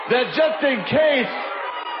that just in case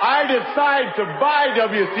I decide to buy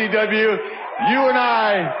WCW, you and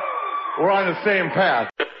I were on the same path.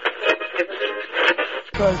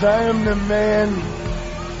 Because I am the man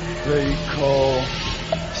they call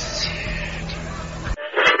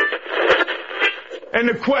And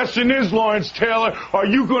the question is, Lawrence Taylor, are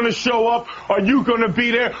you going to show up? Are you going to be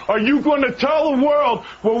there? Are you going to tell the world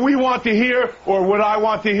what we want to hear or what I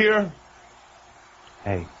want to hear?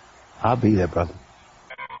 Hey, I'll be there, brother.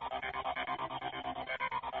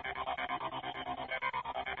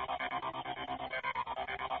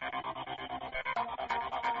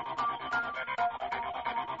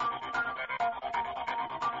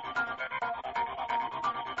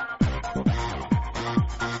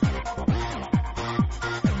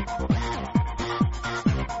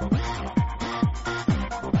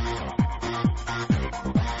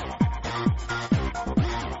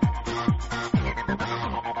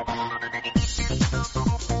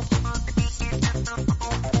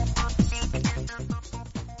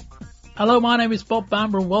 Hello, my name is Bob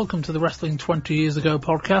Bamber and welcome to the Wrestling 20 Years Ago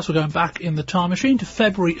podcast. We're going back in the time machine to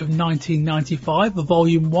February of 1995, the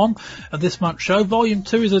Volume 1 of this month's show. Volume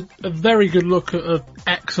 2 is a very good look at an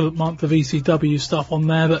excellent month of ECW stuff on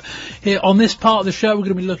there. But here on this part of the show, we're going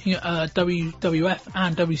to be looking at WWF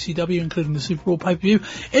and WCW, including the Superbrawl pay-per-view.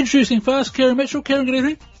 Introducing first, Kieran Mitchell. Kieran, good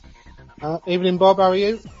evening. Evening, Bob. How are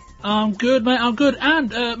you? I'm good, mate, I'm good.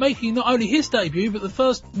 And making not only his debut, but the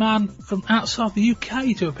first man from outside the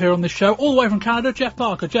UK to appear on this show, all the way from Canada, Jeff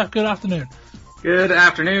Parker. Jeff, good afternoon. Good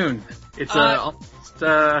afternoon. It's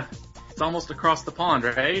almost across the pond,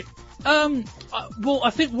 right? Well,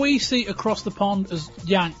 I think we see across the pond as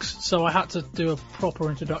Yanks, so I had to do a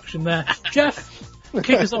proper introduction there. Jeff,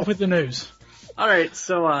 kick us off with the news. Alright,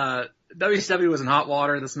 so WCW was in hot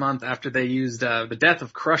water this month after they used the death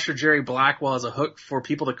of Crusher Jerry Blackwell as a hook for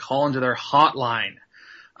people to call into their hotline,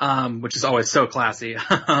 which is always so classy.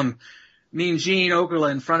 Mean Gene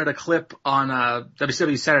Okerlund fronted a clip on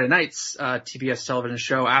WCW Saturday Night's TBS television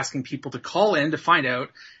show asking people to call in to find out,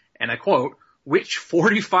 and I quote, which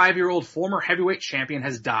 45-year-old former heavyweight champion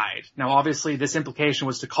has died. Now, obviously, this implication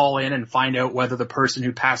was to call in and find out whether the person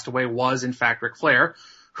who passed away was, in fact, Ric Flair,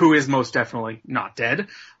 who is most definitely not dead.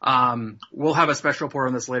 We'll have a special report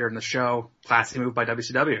on this later in the show. Classy move by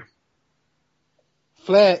WCW.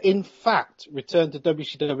 Flair, in fact, returned to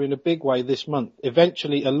WCW in a big way this month,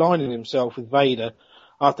 eventually aligning himself with Vader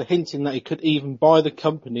after hinting that he could even buy the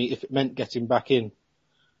company if it meant getting back in.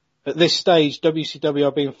 At this stage, WCW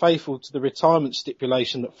are being faithful to the retirement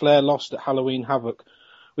stipulation that Flair lost at Halloween Havoc,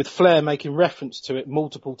 with Flair making reference to it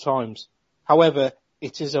multiple times. However,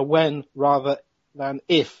 it is a when rather than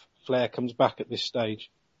if Flair comes back at this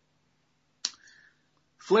stage.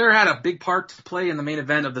 Flair had a big part to play in the main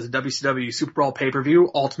event of the WCW Superbrawl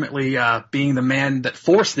pay-per-view, ultimately being the man that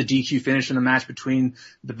forced the DQ finish in the match between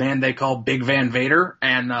the man they call Big Van Vader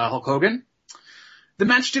and Hulk Hogan. The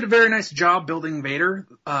match did a very nice job building Vader.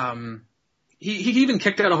 He even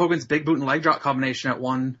kicked out of Hogan's big boot and leg drop combination at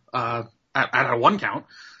a one count,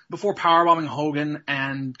 before powerbombing Hogan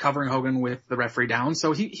and covering Hogan with the referee down.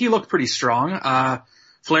 So he looked pretty strong.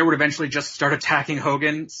 Flair would eventually just start attacking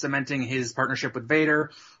Hogan, cementing his partnership with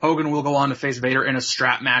Vader. Hogan will go on to face Vader in a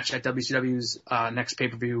strap match at WCW's next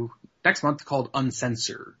pay-per-view next month called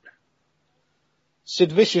Uncensored.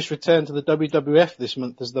 Sid Vicious returned to the WWF this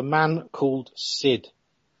month as the man called Sid,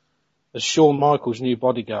 as Shawn Michaels' new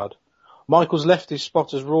bodyguard. Michaels left his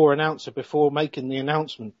spot as Raw announcer before making the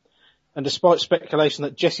announcement. And despite speculation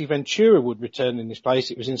that Jesse Ventura would return in his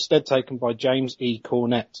place, it was instead taken by James E.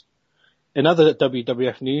 Cornette. In other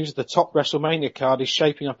WWF news, the top WrestleMania card is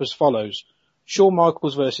shaping up as follows. Shawn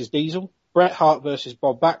Michaels versus Diesel, Bret Hart versus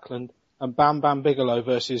Bob Backlund, and Bam Bam Bigelow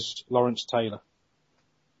versus Lawrence Taylor.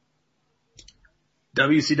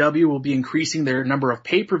 WCW will be increasing their number of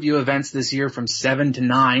pay-per-view events this year from 7 to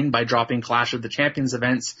 9 by dropping Clash of the Champions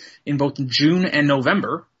events in both June and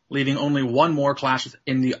November, leaving only one more Clash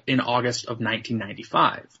in August of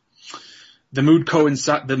 1995. The move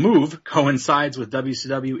coincides with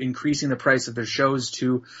WCW increasing the price of their shows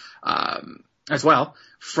to, as well,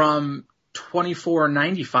 from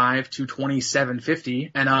 $24.95 to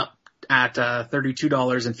 $27.50 and up at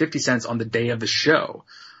 $32.50 on the day of the show.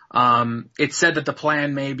 It's said that the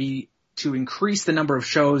plan may be to increase the number of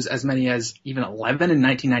shows as many as even 11 in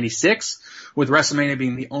 1996, with WrestleMania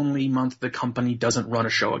being the only month the company doesn't run a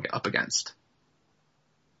show up against.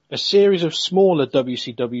 A series of smaller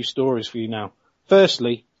WCW stories for you now.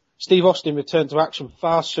 Firstly, Steve Austin returned to action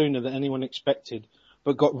far sooner than anyone expected,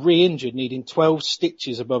 but got re-injured, needing 12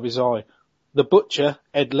 stitches above his eye. The Butcher,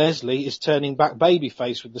 Ed Leslie, is turning back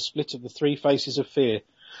babyface with the split of the Three Faces of Fear,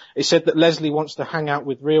 It said that Leslie wants to hang out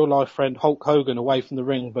with real-life friend Hulk Hogan away from the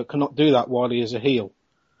ring, but cannot do that while he is a heel.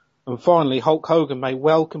 And finally, Hulk Hogan may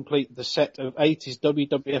well complete the set of 80s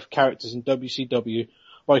WWF characters in WCW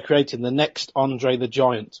by creating the next Andre the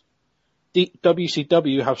Giant.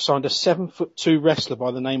 WCW have signed a 7'2" wrestler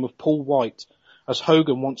by the name of Paul White, as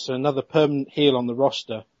Hogan wants another permanent heel on the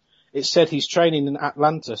roster. It's said he's training in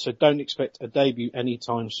Atlanta, so don't expect a debut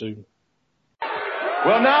anytime soon.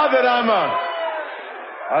 Well, now that I'm a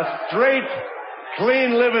straight,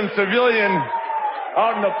 clean-living civilian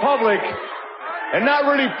out in the public and not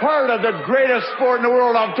really part of the greatest sport in the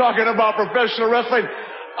world, I'm talking about professional wrestling,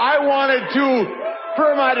 I wanted to,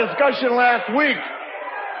 per my discussion last week,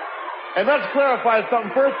 and let's clarify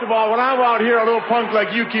something. First of all, when I'm out here, a little punk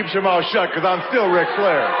like you keeps your mouth shut, because I'm still Ric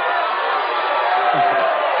Flair.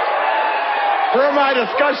 Per my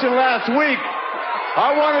discussion last week,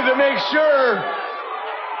 I wanted to make sure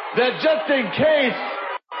that just in case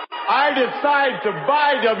I decide to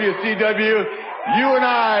buy WCW, you and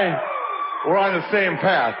I were on the same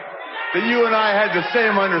path. That you and I had the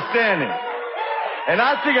same understanding. And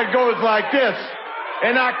I think it goes like this.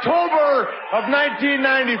 In October of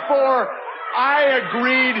 1994, I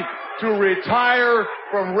agreed to retire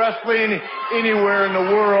from wrestling anywhere in the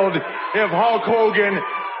world if Hulk Hogan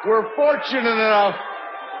were fortunate enough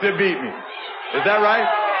to beat me. Is that right?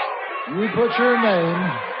 You put your name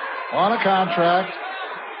on a contract,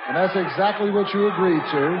 and that's exactly what you agreed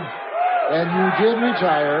to, and you did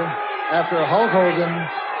retire after Hulk Hogan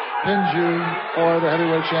pinned you for the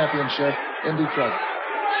heavyweight championship in Detroit.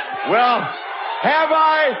 Well, have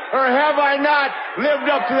I or have I not lived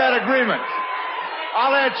up to that agreement?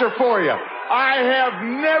 I'll answer for you. I have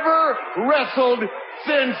never wrestled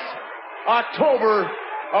since October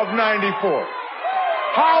of 94.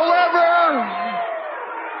 However,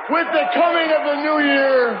 with the coming of the new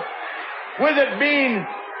year, with it being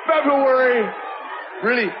February,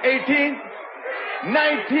 really 18th,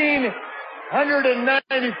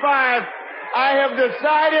 1995, I have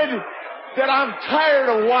decided that I'm tired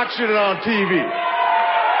of watching it on TV.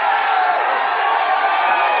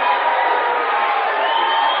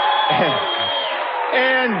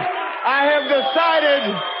 And I have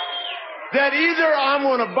decided that either I'm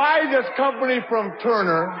going to buy this company from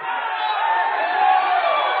Turner,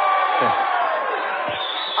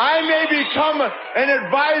 I may become an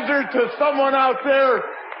advisor to someone out there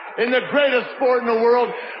in the greatest sport in the world,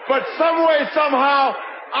 but some way, somehow,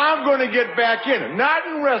 I'm going to get back in. Not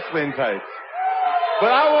in wrestling tights.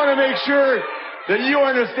 But I want to make sure that you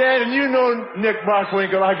understand, and you know, Nick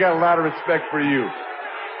Bockwinkel, I got a lot of respect for you.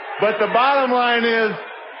 But the bottom line is,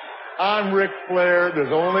 I'm Ric Flair.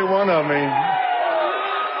 There's only one of me.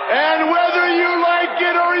 And whether you like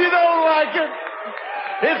it or you don't like it,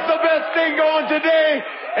 it's the best thing going today.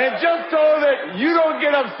 And just so that you don't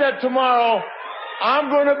get upset tomorrow, I'm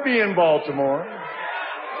going to be in Baltimore.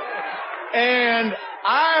 And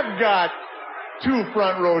I've got 2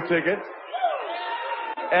 front row tickets.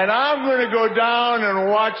 And I'm going to go down and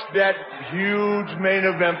watch that huge main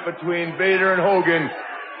event between Vader and Hogan.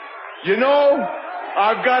 You know,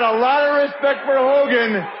 I've got a lot of respect for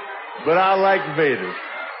Hogan, but I like Vader.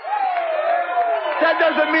 That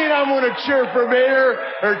doesn't mean I'm going to cheer for Vader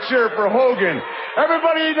or cheer for Hogan.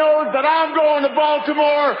 Everybody knows that I'm going to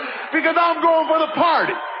Baltimore because I'm going for the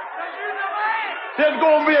party. There's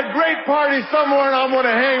going to be a great party somewhere, and I'm going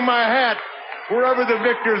to hang my hat wherever the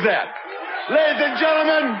victor's at. Ladies and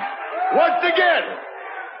gentlemen, once again,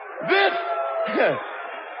 this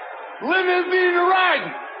limousine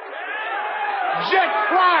riding, jet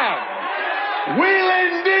flying,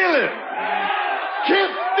 wheeling dealing, kiss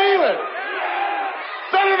stealing,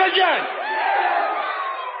 son of a gun,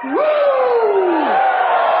 woo,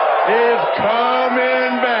 is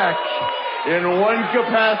coming back in one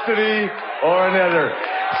capacity or another.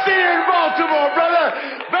 See you in Baltimore, brother.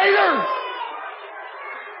 Vader.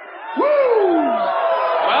 Woo!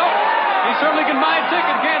 Well, he certainly can buy a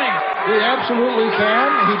ticket, can he? He absolutely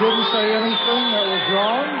can. He didn't say anything that was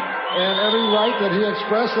wrong, and every right that he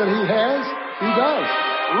expressed that he has, he does.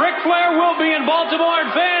 Ric Flair will be in Baltimore,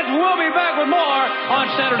 and fans will be back with more on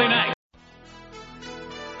Saturday night.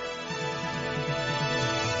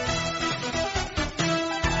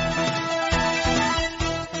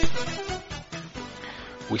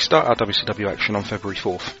 We start our WCW action on February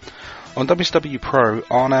 4th. On WCW Pro,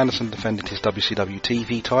 Arn Anderson defended his WCW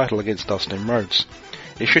TV title against Dustin Rhodes.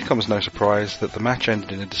 It should come as no surprise that the match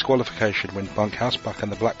ended in a disqualification when Bunkhouse Buck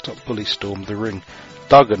and the Blacktop Bully stormed the ring.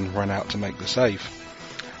 Duggan ran out to make the save.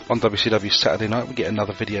 On WCW Saturday Night, we get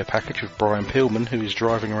another video package with Brian Pillman, who is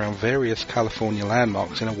driving around various California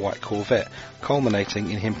landmarks in a white Corvette,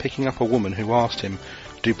 culminating in him picking up a woman who asked him,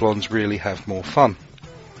 "Do blondes really have more fun?"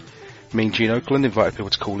 Mean Gene Okerlund invited people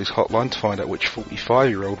to call his hotline to find out which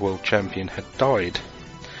 45-year-old world champion had died.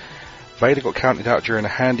 Vader got counted out during a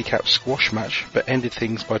handicap squash match, but ended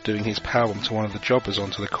things by doing his powerbomb to one of the jobbers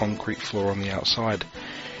onto the concrete floor on the outside.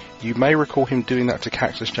 You may recall him doing that to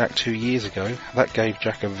Cactus Jack 2 years ago. That gave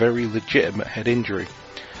Jack a very legitimate head injury.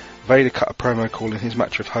 Vader cut a promo calling his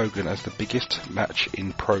match with Hogan as the biggest match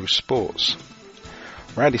in pro sports.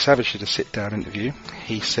 Randy Savage did a sit-down interview.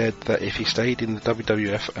 He said that if he stayed in the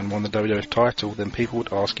WWF and won the WWF title, then people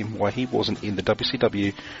would ask him why he wasn't in the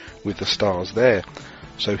WCW with the stars there.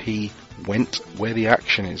 So he went where the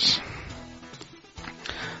action is.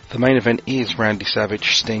 The main event is Randy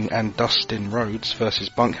Savage, Sting and Dustin Rhodes versus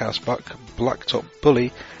Bunkhouse Buck, Blacktop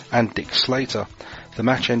Bully and Dick Slater. The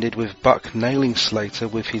match ended with Buck nailing Slater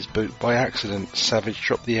with his boot by accident. Savage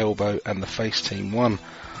dropped the elbow and the face team won.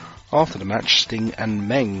 After the match, Sting and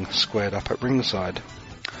Meng squared up at ringside.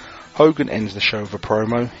 Hogan ends the show with a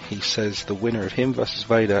promo. He says the winner of him versus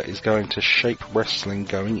Vader is going to shape wrestling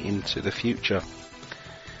going into the future.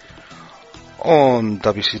 On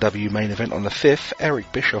WCW main event on the 5th,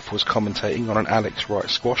 Eric Bischoff was commentating on an Alex Wright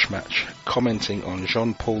squash match. Commenting on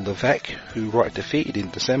Jean-Paul Levesque, who Wright defeated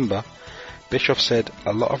in December, Bischoff said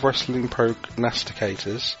a lot of wrestling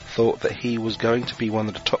prognosticators thought that he was going to be one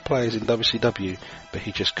of the top players in WCW, but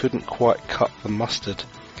he just couldn't quite cut the mustard.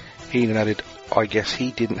 Heenan added, "I guess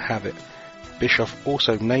he didn't have it." Bischoff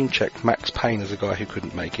also name-checked Max Payne as a guy who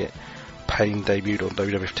couldn't make it. Payne debuted on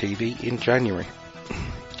WWF TV in January.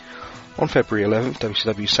 On February 11th,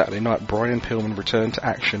 WCW Saturday Night, Brian Pillman returned to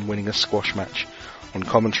action, winning a squash match. On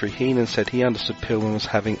commentary, Heenan said he understood Pillman was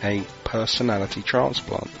having a personality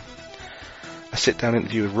transplant. A sit-down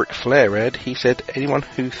interview with Ric Flair aired. He said anyone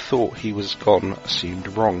who thought he was gone assumed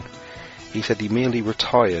wrong. He said he merely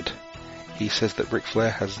retired. He says that Ric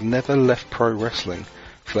Flair has never left pro wrestling.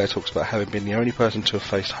 Flair talks about having been the only person to have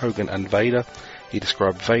faced Hogan and Vader. He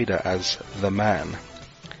described Vader as the man.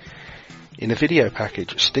 In a video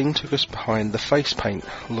package, Sting took us behind the face paint,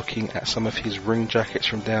 looking at some of his ring jackets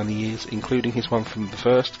from down the years, including his one from the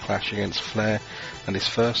first clash against Flair and his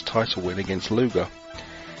first title win against Luger.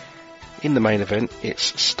 In the main event,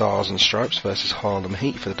 it's Stars and Stripes versus Harlem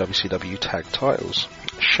Heat for the WCW tag titles.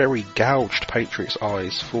 Sherry gouged Patriot's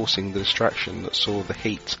eyes, forcing the distraction that saw the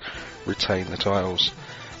Heat retain the titles.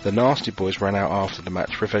 The Nasty Boys ran out after the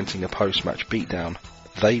match, preventing a post-match beatdown.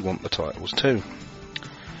 They want the titles too.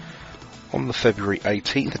 On the February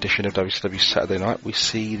 18th edition of WCW Saturday Night, we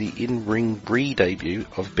see the in-ring re-debut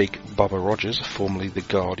of Big Bubba Rogers, formerly the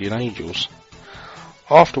Guardian Angels.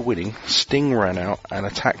 After winning, Sting ran out and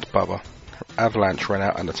attacked Bubba. Avalanche ran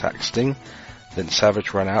out and attacked Sting. Then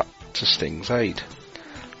Savage ran out to Sting's aid.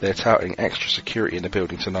 They're touting extra security in the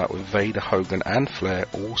building tonight with Vader, Hogan and Flair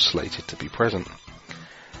all slated to be present.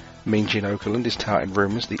 Mean Gene Okerlund is touting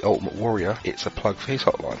rumours the Ultimate Warrior. It's a plug for his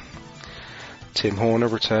hotline. Tim Horner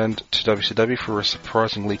returned to WCW for a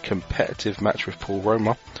surprisingly competitive match with Paul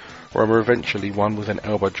Roma. Roma eventually won with an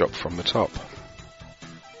elbow drop from the top.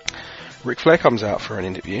 Ric Flair comes out for an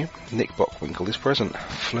interview. Nick Bockwinkel is present.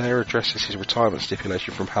 Flair addresses his retirement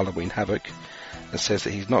stipulation from Halloween Havoc and says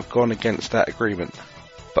that he's not gone against that agreement,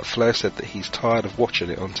 but Flair said that he's tired of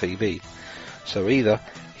watching it on TV. So either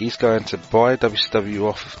he's going to buy WCW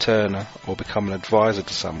off of Turner or become an advisor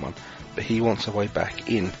to someone, but he wants a way back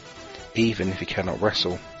in, even if he cannot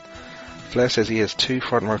wrestle. Flair says he has 2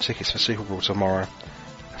 front row tickets for Superbrawl tomorrow.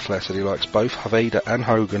 Flair said he likes both Vader and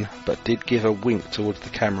Hogan, but did give a wink towards the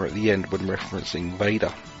camera at the end when referencing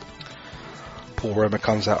Vader. Paul Roma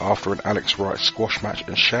comes out after an Alex Wright squash match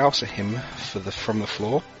and shouts at him from the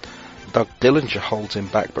floor. Doug Dillinger holds him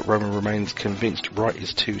back, but Roma remains convinced Wright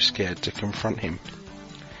is too scared to confront him.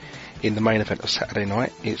 In the main event of Saturday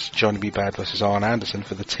night, it's Johnny B. Bad vs Arn Anderson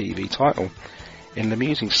for the TV title. In an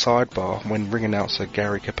amusing sidebar, when ring announcer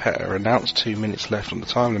Gary Capetta announced 2 minutes left on the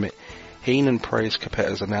time limit, Heenan praised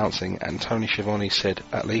Capetta's announcing, and Tony Schiavone said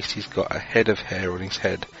at least he's got a head of hair on his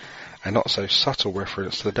head, a not so subtle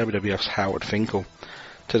reference to the WWF's Howard Finkel.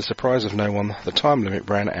 To the surprise of no one, the time limit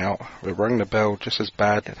ran out. We rang the bell just as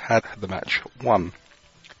Bad had the match won.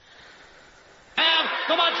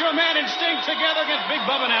 The Macho Man and Sting together against Big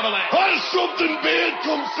Bubba and Avalanche. Out of something bad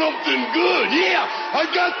comes something good. Yeah, I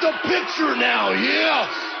got the picture now. Yeah,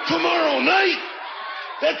 tomorrow night.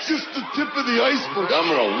 That's just the tip of the iceberg. I'm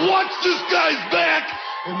going to watch this guy's back,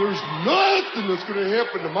 and there's nothing that's going to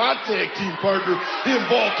happen to my tag team partner in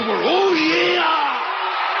Baltimore. Oh, yeah!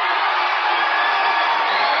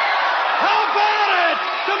 How about it?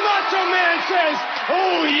 The Macho Man says,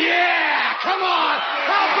 oh yeah, come on,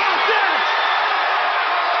 how about that?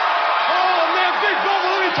 Oh man, Big Bubba,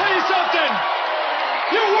 let me tell you something.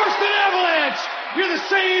 You're worse than Avalanche. You're the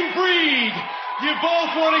same breed. You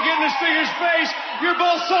both want to get in this figure's face. You're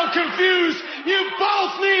both so confused. You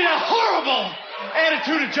both need a horrible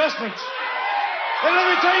attitude adjustment. And let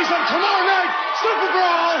me tell you something. Tomorrow night,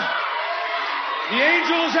 Superbrawl. The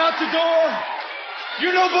Angel is out the door.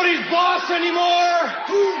 You're nobody's boss anymore.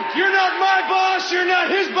 You're not my boss. You're not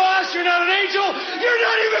his boss. You're not an angel. You're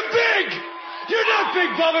not even big. You're not Big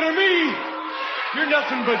Bubba to me. You're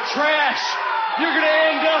nothing but trash. You're going to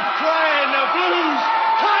end up crying the blues,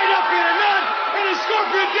 tied up in a knot in a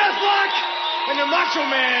scorpion deathlock, and the Macho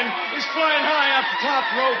Man is flying high off the top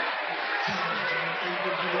rope.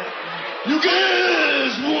 You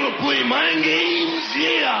guys want to play mind games?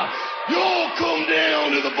 Yeah. Y'all come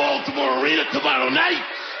down to the Baltimore Arena tomorrow night,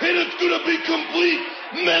 and it's going to be complete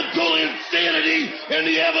mental insanity, and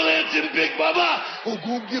the Avalanche and Big Bubba will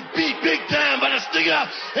go get beat big time by the Stinger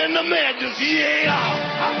and the Madness. Yeah.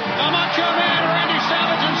 The Macho Man, Randy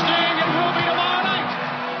Savage, and Sting, it will be tomorrow night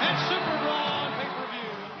at Superbrawl pay-per-view.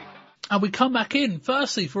 And we come back in,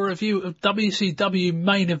 firstly, for a review of WCW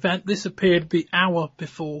main event. This appeared the hour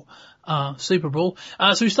before Superbrawl.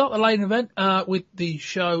 So we start the main event with the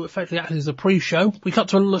show effectively acting as a pre-show. We cut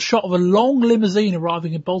to a shot of a long limousine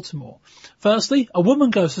arriving in Baltimore. Firstly, a woman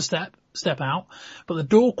goes to step out, but the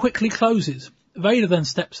door quickly closes. Vader then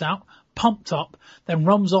steps out, pumped up, then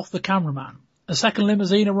runs off the cameraman. A second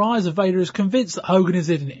limousine arrives and Vader is convinced that Hogan is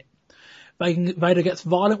in it. Vader gets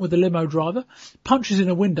violent with the limo driver, punches in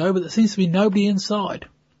a window, but there seems to be nobody inside.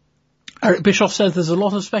 Eric Bischoff says there's a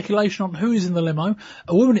lot of speculation on who is in the limo.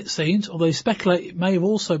 A woman, it seems, although they speculate it may have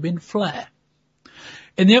also been Flair.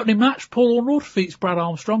 In the opening match, Paul Orndorff defeats Brad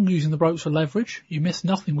Armstrong using the ropes for leverage. You miss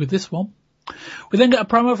nothing with this one. We then get a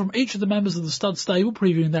promo from each of the members of the stud stable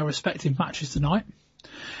previewing their respective matches tonight.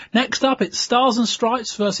 Next up, it's Stars and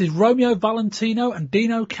Stripes versus Romeo Valentino and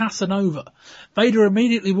Dino Casanova. Vader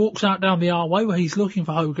immediately walks out down the aisle where he's looking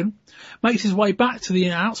for Hogan, makes his way back to the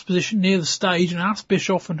announce position near the stage and asks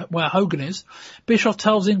Bischoff where Hogan is. Bischoff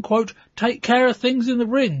tells him, quote, take care of things in the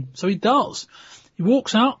ring. So he does. He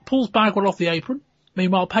walks out, pulls Bagwell off the apron.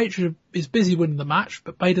 Meanwhile, Patriot is busy winning the match,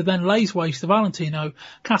 but Vader then lays waste to Valentino,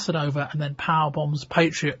 Casanova, and then powerbombs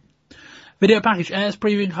Patriot. Video package airs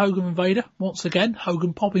previewing Hogan and Vader. Once again,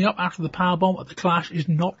 Hogan popping up after the powerbomb at the Clash is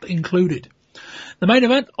not included. The main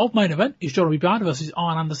event is Johnny Bad versus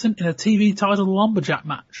Arn Anderson in a TV titled Lumberjack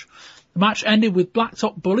match. The match ended with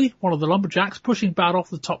Blacktop Bully, one of the Lumberjacks, pushing Bad off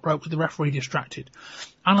the top rope with the referee distracted.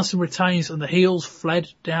 Anderson retains and the heels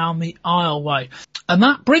fled down the aisleway. And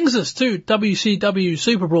that brings us to WCW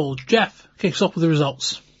Superbrawl. Jeff kicks off with the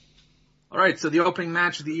results. Alright, so the opening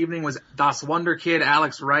match of the evening was Das Wonder Kid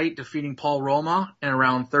Alex Wright defeating Paul Roma in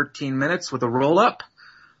around 13 minutes with a roll-up.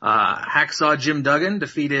 Hacksaw Jim Duggan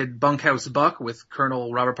defeated Bunkhouse Buck with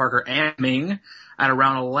Colonel Robert Parker and Ming at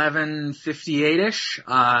around 11:58ish.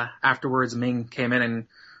 Afterwards, Ming came in and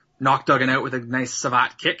knocked Duggan out with a nice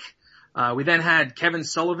savate kick. We then had Kevin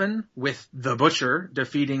Sullivan with The Butcher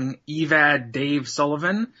defeating Evad Dave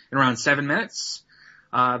Sullivan in around 7 minutes.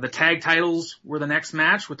 The tag titles were the next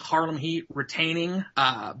match with Harlem Heat retaining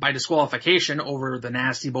by disqualification over the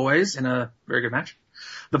Nasty Boys in a very good match.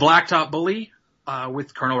 The Blacktop Bully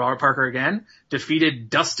with Colonel Robert Parker again defeated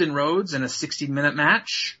Dustin Rhodes in a 60-minute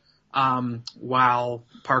match while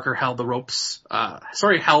Parker held the ropes,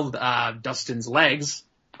 held Dustin's legs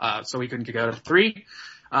so he couldn't kick out of 3.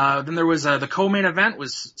 Then there was the co-main event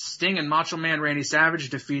was Sting and Macho Man Randy Savage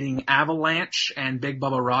defeating Avalanche and Big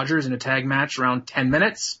Bubba Rogers in a tag match around 10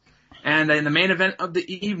 minutes. And in the main event of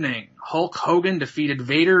the evening, Hulk Hogan defeated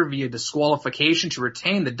Vader via disqualification to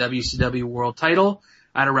retain the WCW World Title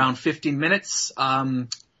at around 15 minutes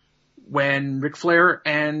when Ric Flair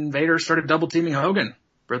and Vader started double teaming Hogan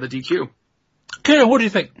for the DQ. Kieran, what do you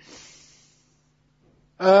think?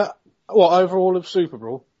 Overall of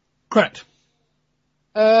Superbrawl? Correct.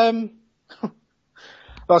 Like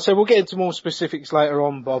I said, we'll get into more specifics later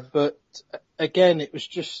on, Bob, but again, it was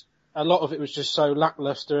just, a lot of it was just so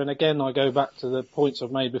lackluster, and again, I go back to the points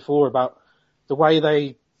I've made before about the way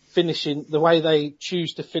they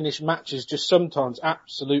choose to finish matches just sometimes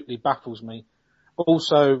absolutely baffles me.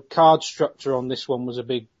 Also, card structure on this one was a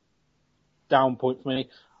big down point for me.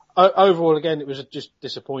 Overall, again, it was just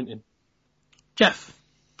disappointing. Jeff?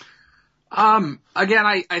 Again,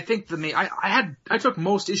 I think I took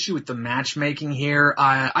most issue with the matchmaking here.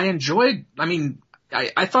 I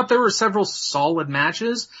thought there were several solid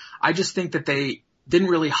matches. I just think that they didn't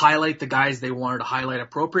really highlight the guys they wanted to highlight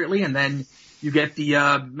appropriately. And then you get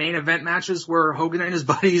the main event matches where Hogan and his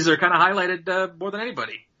buddies are kind of highlighted more than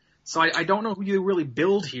anybody. So I don't know who you really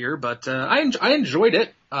build here, but I enjoyed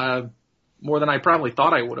it more than I probably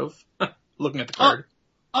thought I would have, looking at the card.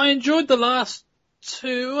 I enjoyed the last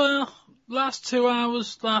 2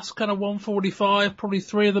 hours, last kind of 145. Probably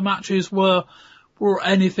 3 of the matches were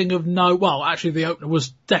anything of note. Well, actually, the opener was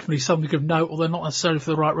definitely something of note, although not necessarily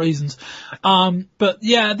for the right reasons. But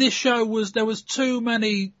yeah, this show there was too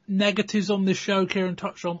many negatives on this show. Kieran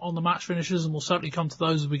touched on the match finishes, and we'll certainly come to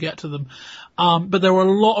those as we get to them. But there were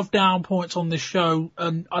a lot of down points on this show,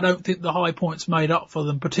 and I don't think the high points made up for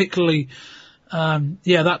them, particularly,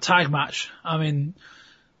 that tag match. I mean,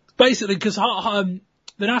 basically, because,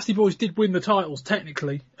 the Nasty Boys did win the titles,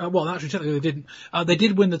 technically. Technically they didn't. They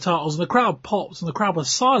did win the titles, and the crowd popped, and the crowd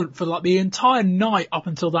was silent for like the entire night up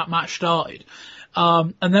until that match started.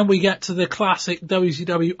 And then we get to the classic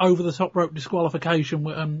WCW over the top rope disqualification,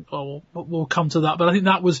 and we'll come to that. But I think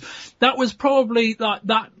that was probably like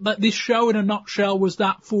that this show in a nutshell was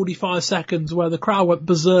that 45 seconds where the crowd went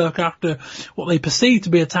berserk after what they perceived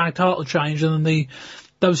to be a tag title change, and then the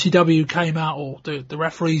WCW came out, or the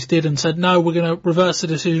referees did, and said, no, we're going to reverse the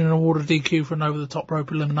decision and award a DQ for an over-the-top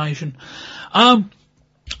rope elimination.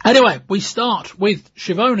 Anyway, we start with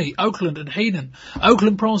Schiavone, Oakland, and Heenan.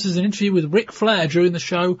 Oakland promises an interview with Ric Flair during the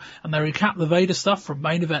show, and they recap the Vader stuff from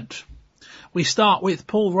main event. We start with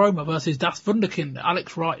Paul Roma versus Das Wunderkind,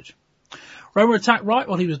 Alex Wright. Roma attacked Wright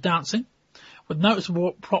while he was dancing, with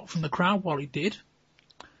noticeable prop from the crowd while he did.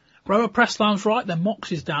 Roma press slams Wright, then mocks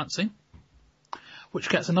his dancing, which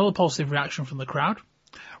gets another positive reaction from the crowd.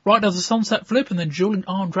 Wright does a sunset flip and then dueling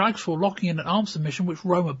arm drags for locking in an arm submission, which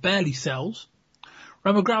Roma barely sells.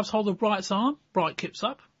 Roma grabs hold of Wright's arm, Wright kips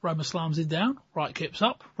up, Roma slams him down, Wright kips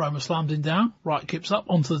up, Roma slams him down, Wright kips up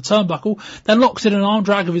onto the turnbuckle, then locks in an arm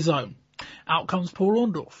drag of his own. Out comes Paul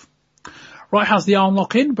Orndorff. Wright has the arm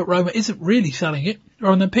lock in, but Roma isn't really selling it.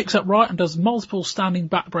 Roma then picks up Wright and does multiple standing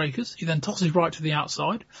backbreakers. He then tosses Wright to the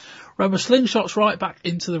outside. Roma slingshots Wright back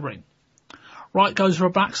into the ring. Wright goes for a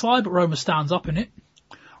backslide, but Roma stands up in it.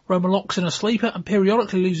 Roma locks in a sleeper and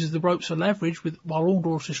periodically loses the ropes for leverage while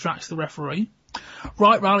Orndorff distracts the referee.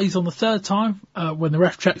 Wright rallies on the third time when the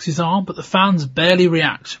ref checks his arm, but the fans barely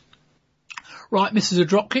react. Wright misses a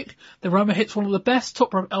dropkick, then Roma hits one of the best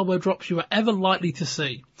top rope elbow drops you are ever likely to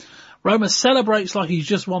see. Roma celebrates like he's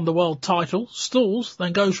just won the world title, stalls,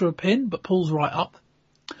 then goes for a pin, but pulls Wright up.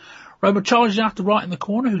 Roma charges after Wright in the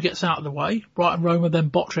corner, who gets out of the way. Wright and Roma then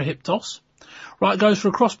botch a hip toss. Wright goes for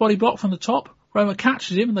a crossbody block from the top. Roma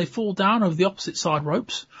catches him and they fall down over the opposite side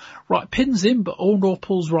ropes. Wright pins him, but Orndorff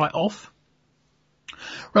pulls Wright off.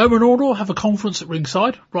 Roma and Orndorff have a conference at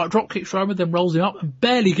ringside. Wright drop kicks Roma, then rolls him up and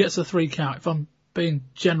barely gets a 3 count. If I'm being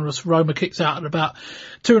generous, Roma kicks out at about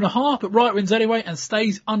 2.5, but Wright wins anyway and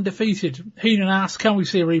stays undefeated. Heenan asks, can we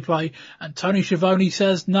see a replay? And Tony Schiavone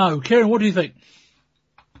says no. Kieran, what do you think?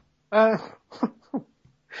 Like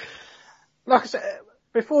I said,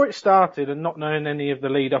 before it started and not knowing any of the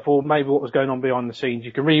lead up or maybe what was going on behind the scenes,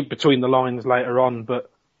 you can read between the lines later on,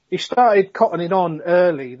 but he started cottoning on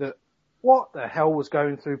early that what the hell was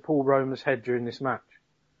going through Paul Roma's head during this match.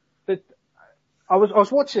 But I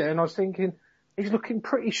was watching it and I was thinking, he's looking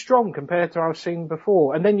pretty strong compared to what I've seen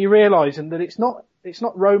before. And then you realising that it's not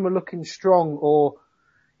Roma looking strong or,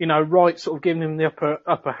 Wright sort of giving him the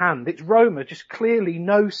upper hand. It's Roma just clearly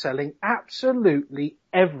no-selling absolutely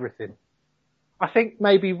everything. I think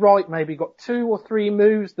maybe Wright got 2 or 3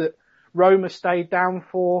 moves that Roma stayed down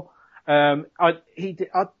for. I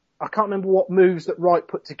can't remember what moves that Wright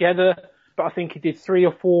put together, but I think he did 3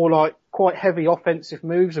 or 4 quite heavy offensive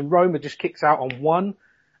moves, and Roma just kicks out on 1.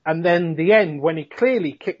 And then the end, when he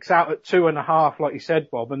clearly kicks out at 2.5, like you said,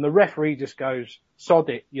 Bob, and the referee just goes, sod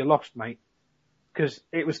it, you lost, mate. Because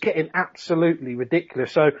it was getting absolutely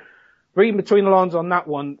ridiculous. So, reading between the lines on that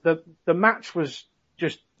one, the match was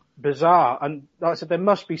just bizarre. And like I said, there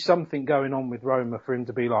must be something going on with Roma for him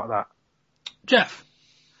to be like that. Jeff?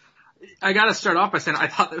 I gotta start off by saying I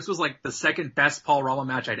thought this was like the second best Paul Roma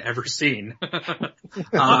match I'd ever seen.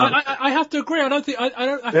 I have to agree. I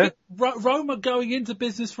think Roma going into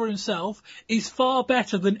business for himself is far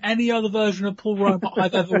better than any other version of Paul Roma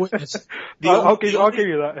I've ever witnessed. I'll give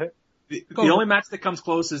you that. The only match that comes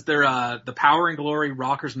close is the Power and Glory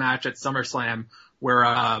Rockers match at SummerSlam, where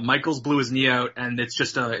Michaels blew his knee out, and it's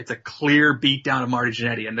a clear beatdown of Marty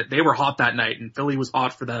Jannetty, and they were hot that night, and Philly was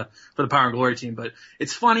hot for the Power and Glory team. But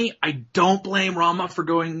it's funny, I don't blame Rama for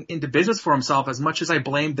going into business for himself as much as I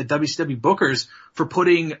blame the WCW bookers for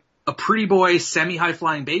putting a pretty boy, semi-high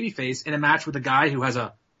flying babyface in a match with a guy who has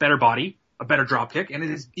a better body, a better dropkick, and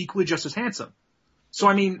is equally just as handsome. So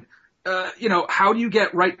I mean, how do you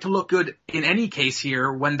get Wright to look good in any case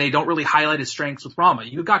here when they don't really highlight his strengths with Rama?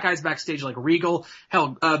 You've got guys backstage like Regal.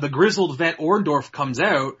 Hell, the grizzled vet Orndorff comes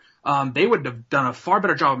out. They would have done a far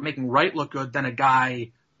better job of making Wright look good than a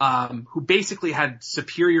guy who basically had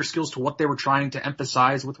superior skills to what they were trying to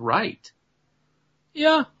emphasize with Wright.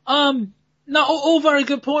 Yeah. No, all very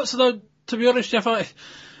good points. Although, to be honest, Jeff, I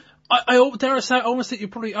dare I say, I almost think you're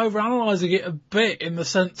probably overanalyzing it a bit in the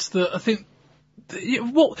sense that I think.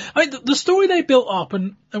 The story they built up,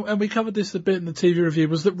 and we covered this a bit in the TV review,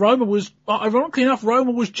 was that Roma was, ironically enough,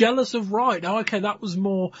 Roma was jealous of Wright. Now, okay, that was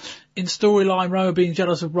more in storyline, Roma being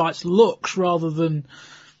jealous of Wright's looks rather than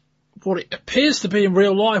what it appears to be in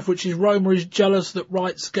real life, which is Roma is jealous that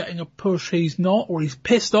Wright's getting a push he's not, or he's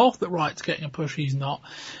pissed off that Wright's getting a push he's not.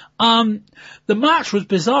 The match was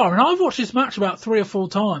bizarre, and I've watched this match about 3 or 4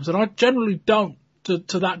 times, and I generally don't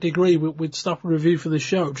to that degree with stuff review for the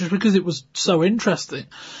show, just because it was so interesting.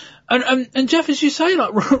 And Jeff, as you say,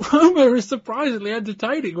 like, Roma is surprisingly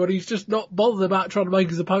entertaining when he's just not bothered about trying to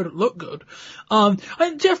make his opponent look good. And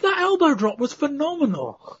Jeff, that elbow drop was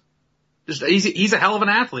phenomenal. He's a hell of an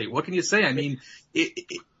athlete. What can you say? I mean,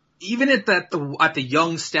 even at the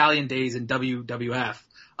young Stallion days in WWF,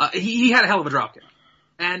 he had a hell of a dropkick.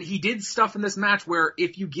 And he did stuff in this match where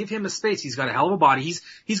if you give him a space, he's got a hell of a body.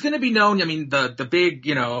 He's going to be known. I mean, the big,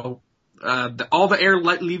 all the air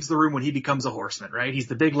leaves the room when he becomes a horseman, right? He's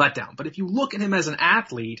the big letdown. But if you look at him as an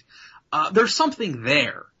athlete, there's something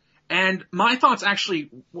there. And my thoughts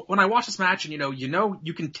actually, when I watch this match and,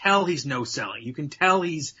 you can tell he's no selling. You can tell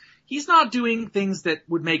he's not doing things that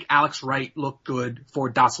would make Alex Wright look good for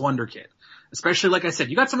Das Wunderkid. Especially, like I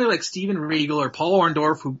said, you got somebody like Steven Regal or Paul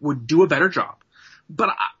Orndorff who would do a better job.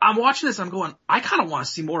 But I'm watching this, I'm going, I kind of want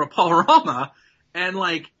to see more of Paul Rama. And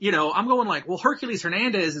I'm going well, Hercules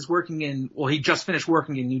Hernandez is he just finished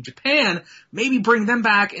working in New Japan. Maybe bring them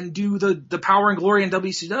back and do the Power and Glory in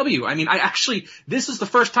WCW. I mean, this is the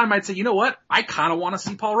first time I'd say, you know what? I kind of want to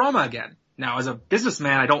see Paul Rama again. Now, as a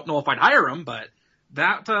businessman, I don't know if I'd hire him, but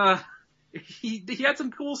that, he had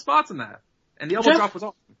some cool spots in that. And the elbow drop was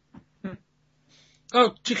awesome.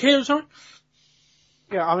 Oh, Chiquita, sorry?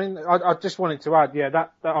 Yeah, I mean, I just wanted to add,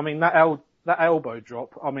 that elbow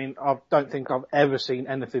drop, I mean, I don't think I've ever seen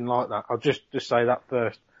anything like that. I'll just say that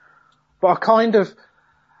first. But I kind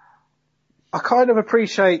of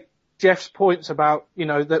appreciate Jeff's points about,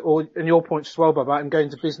 and your points as well about him going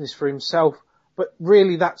to business for himself. But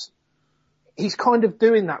really he's kind of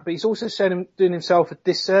doing that, but he's also doing himself a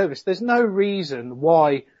disservice. There's no reason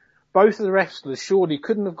why both of the wrestlers surely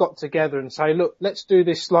couldn't have got together and say, look, let's do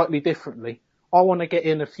this slightly differently. I want to get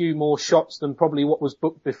in a few more shots than probably what was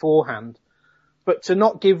booked beforehand. But to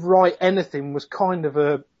not give Wright anything was kind of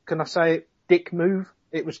a, can I say it, dick move?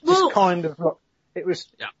 It was just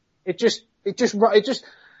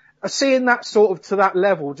seeing that sort of to that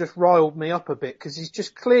level just riled me up a bit, because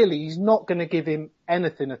he's not going to give him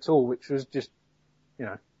anything at all, which was just,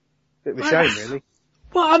 a bit of a shame, really.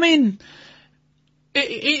 Well, I mean,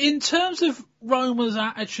 in terms of Roma's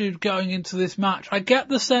attitude going into this match, I get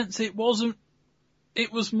the sense it was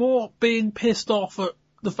more being pissed off at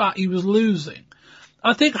the fact he was losing.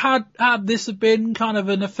 I think had this have been kind of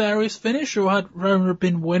a nefarious finish, or had Roma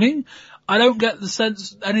been winning, I don't get the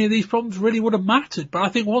sense any of these problems really would have mattered. But I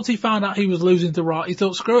think once he found out he was losing to Wright, he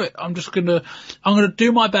thought, screw it, I'm gonna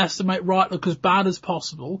do my best to make Wright look as bad as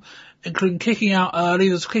possible, including kicking out early.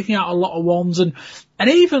 There's kicking out a lot of ones, and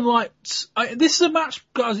even this is a match,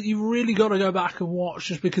 guys, that you've really got to go back and watch,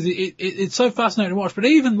 just because it's so fascinating to watch. But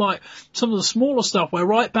even some of the smaller stuff where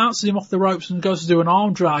Wright bounces him off the ropes and goes to do an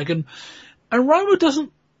arm drag, and Roma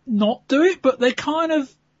doesn't not do it, but they kind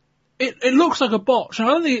of, it looks like a botch. And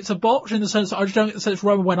I don't think it's a botch in the sense that I just don't get the sense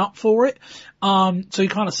Roma went up for it. So he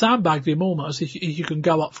kind of sandbagged him almost, if you can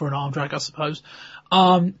go up for an arm drag, I suppose.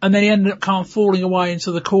 And then he ended up kind of falling away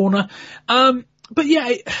into the corner. But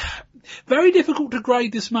yeah, very difficult to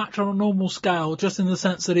grade this match on a normal scale, just in the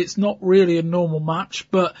sense that it's not really a normal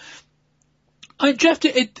match. But Jeff,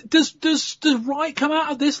 does Wright come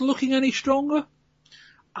out of this looking any stronger?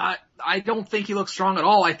 I don't think he looks strong at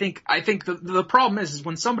all. I think the problem is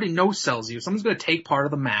when somebody no-sells you, someone's going to take part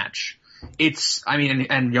of the match. Wright's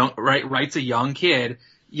a young kid.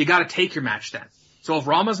 You got to take your match then. So if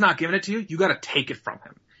Rama's not giving it to you, you got to take it from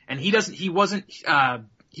him. And he wasn't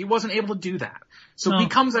able to do that. So he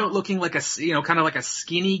comes out looking like kind of like a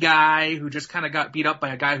skinny guy who just kind of got beat up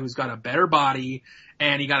by a guy who's got a better body,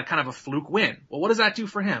 and he got a kind of a fluke win. Well, what does that do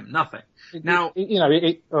for him? Nothing. Now, no,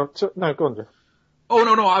 go on, Jeff. Oh,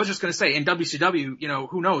 no, I was just going to say, in WCW,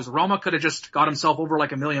 who knows? Rama could have just got himself over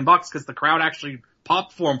like $1 million because the crowd actually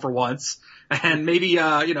popped for him for once. And maybe,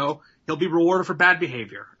 he'll he'll be rewarded for bad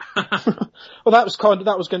behavior. Well, that was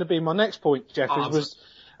going to be my next point, Jeff. It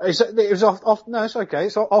was off. No, it's okay.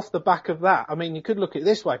 It's off the back of that. I mean, you could look at it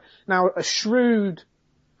this way. Now, a shrewd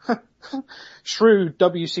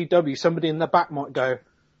WCW, somebody in the back might go.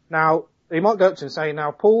 Now, he might go up to him and say,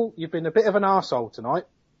 "Now, Paul, you've been a bit of an arsehole tonight,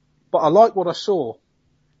 but I like what I saw.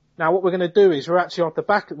 Now, what we're going to do is we're actually off the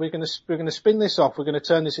back. We're going to spin this off. We're going to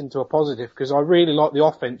turn this into a positive because I really like the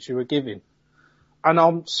offense you were giving." And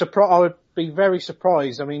I'm surprised. I would be very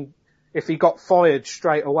surprised. I mean, if he got fired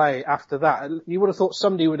straight away after that, you would have thought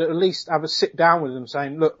somebody would at least have a sit down with him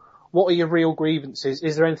saying, "Look, what are your real grievances?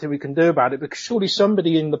 Is there anything we can do about it?" Because surely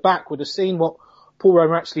somebody in the back would have seen what Paul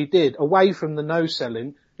Romer actually did away from the no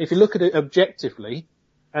selling. If you look at it objectively,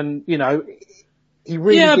 and you know, he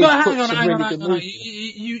really did put some really good moves.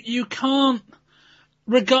 You can't,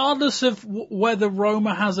 regardless of whether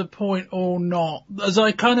Romer has a point or not, as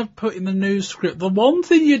I kind of put in the news script, the one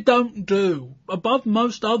thing you don't do, above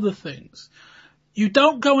most other things, you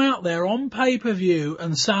don't go out there on pay-per-view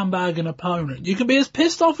and sandbag an opponent. You can be as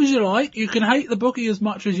pissed off as you like, you can hate the bookie as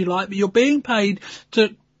much as you like, but you're being paid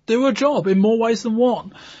to do a job in more ways than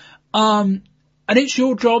one. And it's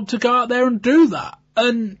your job to go out there and do that.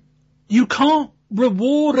 And you can't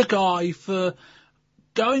reward a guy for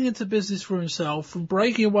going into business for himself, from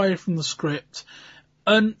breaking away from the script,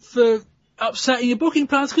 and for upsetting your booking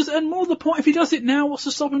plans. And more to the point, if he does it now, what's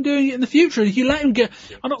to stop him doing it in the future? And if you let him get,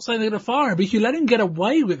 I'm not saying they're going to fire him, but if you let him get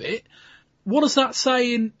away with it, what does that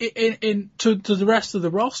say to the rest of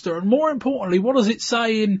the roster? And more importantly, what does it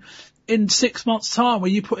say in 6 months' time,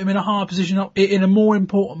 where you put him in a higher position in a more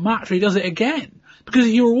important match, where he does it again? Because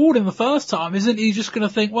if you reward him the first time, isn't he just going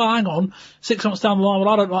to think, well, hang on, 6 months down the line, well,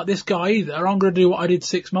 I don't like this guy either. I'm going to do what I did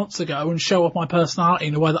 6 months ago and show off my personality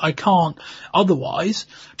in a way that I can't otherwise.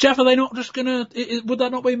 Jeff, are they not just going to, would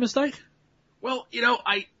that not be a mistake? Well, you know,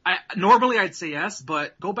 I normally I'd say yes,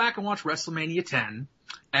 but go back and watch WrestleMania 10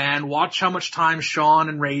 and watch how much time Shawn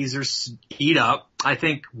and Razor eat up. I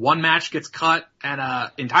think one match gets cut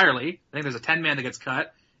and entirely. I think there's a 10-man that gets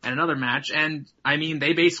cut and another match. And I mean,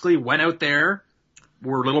 they basically went out there,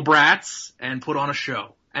 were little brats, and put on a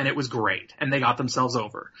show. And it was great. And they got themselves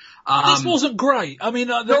over. This wasn't great. I mean,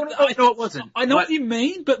 no, it wasn't. I know what you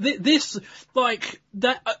mean, but this, like,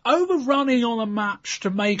 that overrunning on a match to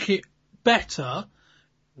make it better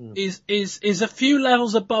is a few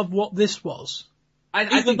levels above what this was.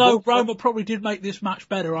 Even though Romer probably did make this match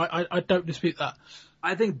better, I don't dispute that.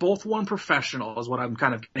 I think both won professional is what I'm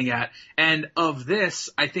kind of getting at. And of this,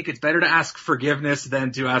 I think it's better to ask forgiveness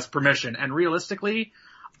than to ask permission. And realistically,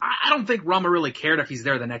 I don't think Romer really cared if he's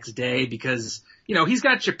there the next day because, you know, he's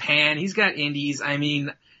got Japan, he's got Indies. I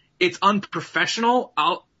mean, it's unprofessional.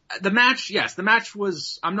 The match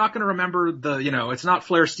was, I'm not going to remember it's not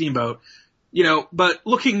Flair Steamboat, but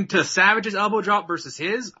looking to Savage's elbow drop versus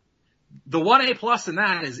his, the 1A plus in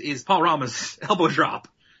that is Paul Romer's elbow drop.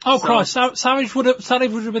 Oh, so, Christ, Savage would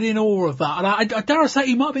have been in awe of that. And I dare say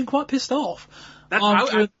he might have been quite pissed off.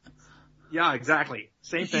 Yeah, exactly.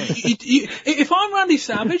 Same thing. If I'm Randy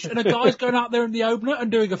Savage and a guy's going out there in the opener and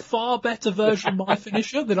doing a far better version of my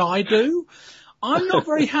finisher than I do, I'm not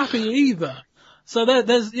very happy either. So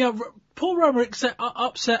there's, Paul Romer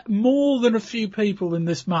upset more than a few people in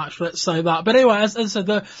this match, let's say that. But anyway, as I said,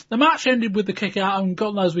 the match ended with the kick out, and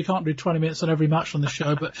God knows we can't do 20 minutes on every match on the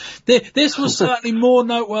show, but this was certainly more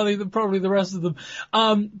noteworthy than probably the rest of them.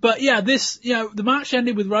 But yeah, the match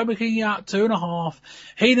ended with Romer kicking out 2.5.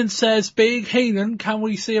 Heenan says, being Heenan, can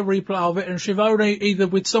we see a replay of it? And Schiavone, either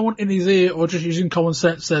with someone in his ear or just using common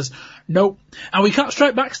sense, says, nope. And we cut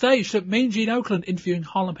straight backstage to Mean Gene Okerlund interviewing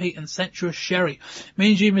Harlem Heat and Sensuous Sherry.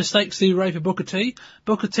 Mean Gene mistakes the Ray for Booker T.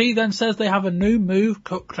 Booker T then says they have a new move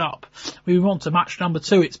cooked up. We move on to match number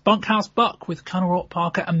 2. It's Bunkhouse Buck with Conor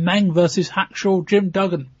Parker and Meng versus Hackshaw Jim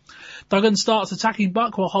Duggan. Duggan starts attacking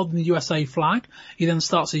Buck while holding the USA flag. He then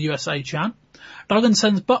starts a USA chant. Duggan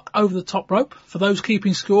sends Buck over the top rope. For those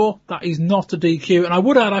keeping score, that is not a DQ. And I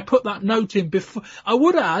would add, I put that note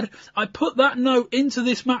into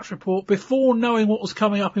this match report before knowing what was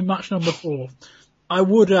coming up in match number 4. I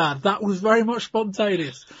would add, that was very much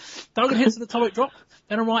spontaneous. Duggan hits an atomic drop,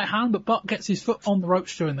 then a right hand, but Buck gets his foot on the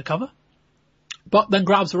ropes during the cover. Buck then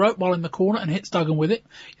grabs the rope while in the corner and hits Duggan with it.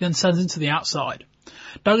 He then sends him to the outside.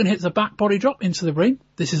 Duggan hits a back body drop into the ring.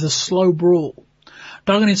 This is a slow brawl.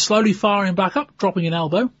 Duggan is slowly firing back up, dropping an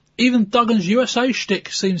elbow. Even Duggan's USA shtick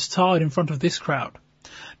seems tired in front of this crowd.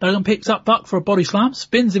 Duggan picks up Buck for a body slam,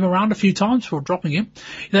 spins him around a few times before dropping him.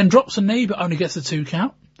 He then drops a knee but only gets a 2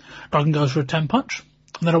 count. Duggan goes for a 10 punch.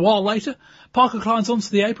 And then a while later, Parker climbs onto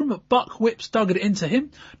the apron, but Buck whips Duggan into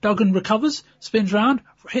him. Duggan recovers, spins round,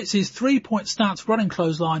 hits his 3-point stance running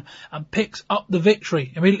clothesline, and picks up the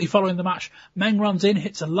victory. Immediately following the match, Meng runs in,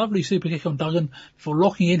 hits a lovely super kick on Duggan before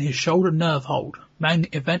locking in his shoulder nerve hold. Meng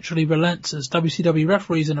eventually relents as WCW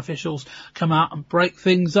referees and officials come out and break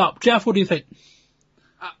things up. Jeff, what do you think?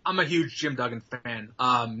 I'm a huge Jim Duggan fan.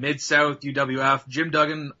 Mid-South, UWF. Jim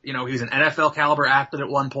Duggan, he was an NFL caliber athlete at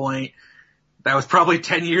one point. That was probably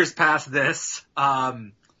 10 years past this. For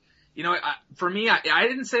me, I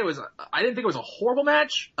didn't think it was a horrible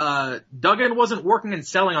match. Duggan wasn't working and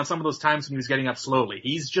selling on some of those times when he was getting up slowly.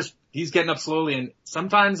 He's getting up slowly, and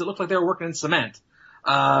sometimes it looked like they were working in cement.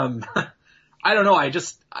 I don't know.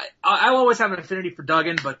 I'll always have an affinity for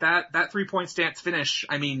Duggan, but that 3-point stance finish,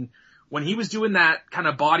 when he was doing that kind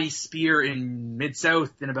of body spear in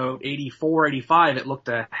Mid-South in about 84, 85, it looked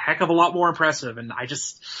a heck of a lot more impressive. And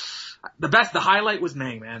the highlight was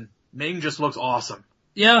Meng, man. Meng just looks awesome.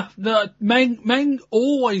 Yeah, Meng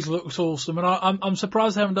always looks awesome, and I'm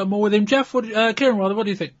surprised they haven't done more with him. Jeff, Kieran, what do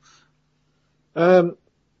you think?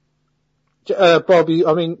 Bobby,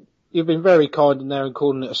 you've been very kind in there and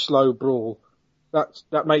calling it a slow brawl.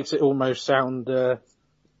 That makes it almost sound,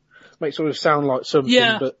 like something,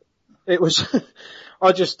 yeah. But it was,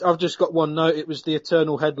 I've just got one note. It was the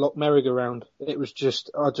eternal headlock merry-go-round. It was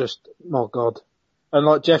my God. And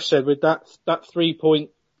like Jeff said, with that 3-point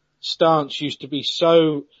stance used to be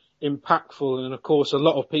so impactful, and of course a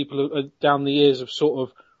lot of people down the years have sort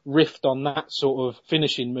of riffed on that sort of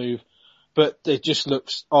finishing move, but it just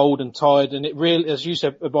looks old and tired, and it really, as you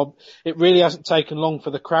said, Bob, it really hasn't taken long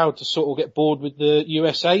for the crowd to sort of get bored with the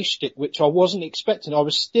USA shtick, which I wasn't expecting. I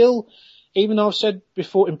was still, even though I've said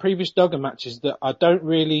before in previous Duggan matches that I don't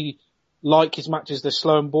really like his matches, they're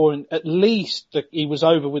slow and boring, at least he was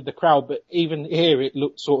over with the crowd, but even here it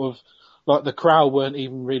looked sort of like the crowd weren't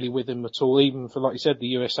even really with him at all, even for, like you said, the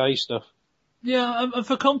USA stuff. Yeah, and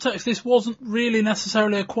for context, this wasn't really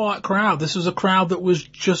necessarily a quiet crowd. This was a crowd that was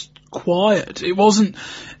just quiet. It wasn't,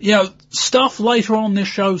 stuff later on this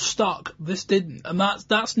show stuck. This didn't, and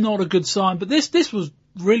that's not a good sign. But this was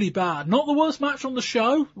really bad. Not the worst match on the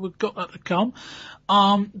show. We've got that to come.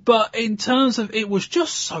 But in terms of, it was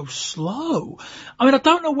just so slow. I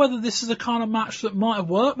don't know whether this is a kind of match that might have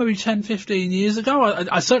worked maybe 10, 15 years ago.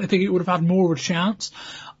 I certainly think it would have had more of a chance.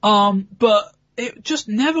 But it just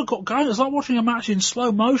never got going. It was like watching a match in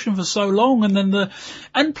slow motion for so long,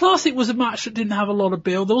 and plus it was a match that didn't have a lot of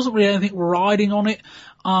build. There wasn't really anything riding on it.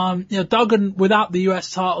 Duggan without the US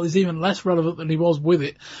title is even less relevant than he was with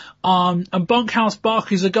it. And Bunkhouse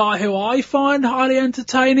Buck is a guy who I find highly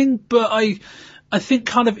entertaining, but I think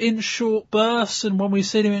kind of in short bursts, and when we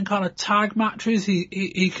see him in kind of tag matches,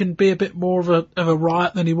 he can be a bit more of a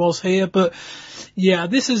riot than he was here. But yeah,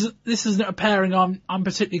 this isn't a pairing I'm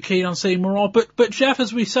particularly keen on seeing more of. But Jeff,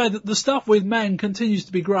 as we say, that the stuff with Meng continues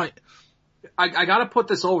to be great. I gotta put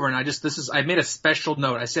this over, and I made a special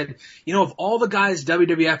note. I said, of all the guys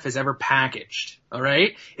WWF has ever packaged,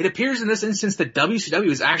 alright, it appears in this instance that WCW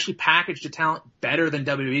has actually packaged a talent better than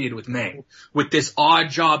WWE did with Meng, with this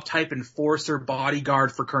odd job type enforcer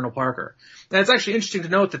bodyguard for Colonel Parker. And it's actually interesting to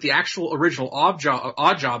note that the actual original odd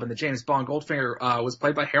job in the James Bond Goldfinger, was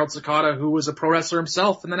played by Harold Sakata, who was a pro wrestler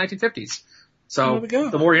himself in the 1950s. So, there we go.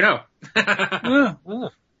 The more you know. Yeah.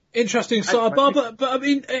 Interesting sidebar, but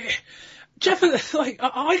Jeff,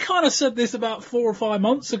 I kind of said this about 4 or 5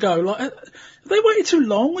 months ago. Have they waited too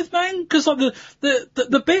long with Meng? Because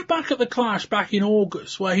the bit back at the Clash back in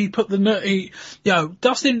August where he put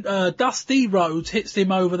Dusty Rhodes hits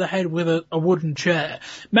him over the head with a wooden chair.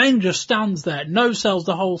 Meng just stands there, no sells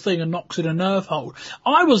the whole thing and knocks in a nerve hold.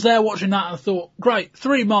 I was there watching that and thought, great,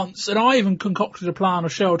 3 months, and I even concocted a plan a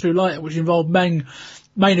show or two later which involved Meng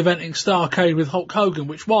main eventing Starrcade with Hulk Hogan,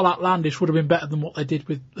 which, while outlandish, would have been better than what they did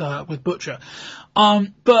with Butcher.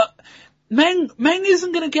 But Meng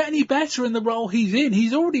isn't going to get any better in the role he's in.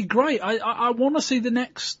 He's already great. I want to see the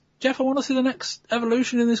next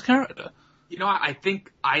evolution in this character. I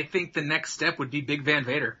think the next step would be Big Van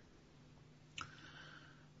Vader.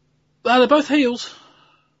 They're both heels.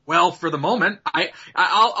 Well, for the moment,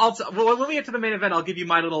 when we get to the main event, I'll give you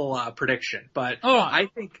my little prediction. But right.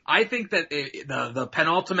 I think that the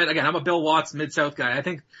penultimate, again, I'm a Bill Watts Mid-South guy. I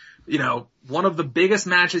think, one of the biggest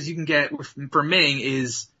matches you can get for Meng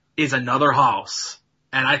is another house.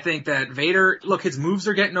 And I think that Vader, look, his moves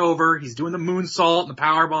are getting over. He's doing the moonsault and the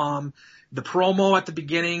powerbomb, the promo at the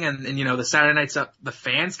beginning, and the Saturday night stuff. The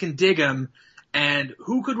fans can dig him. And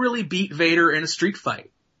who could really beat Vader in a street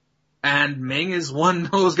fight? And Meng is one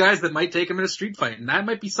of those guys that might take him in a street fight. And that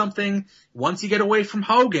might be something, once you get away from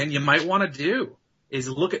Hogan, you might want to do. is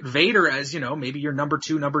look at Vader as, maybe your number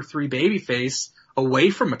 2, number 3 babyface away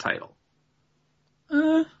from a title.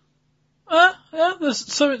 Yeah, there's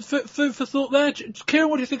some food for thought there. Kieran,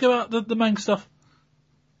 what do you think about the Meng stuff?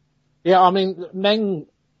 Yeah, I mean, Meng,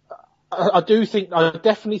 I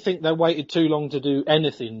definitely think they waited too long to do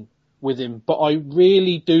anything with him, but I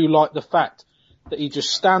really do like the fact that he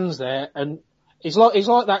just stands there and he's like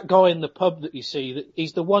that guy in the pub that you see, that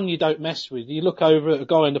he's the one you don't mess with. You look over at a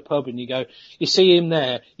guy in the pub and you see him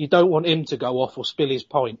there, you don't want him to go off or spill his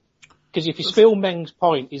pint. Because if you spill Meng's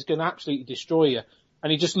pint, he's going to absolutely destroy you.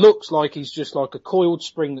 And he just looks like he's just like a coiled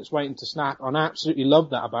spring that's waiting to snap. And I absolutely love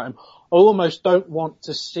that about him. I almost don't want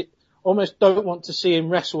to see him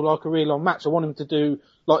wrestle like a real long match. I want him to do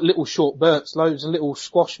like little short bursts, loads of little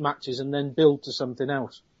squash matches, and then build to something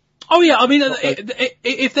else. Oh yeah, I mean,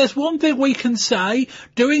 if there's one thing we can say,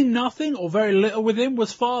 doing nothing or very little with him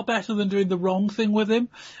was far better than doing the wrong thing with him.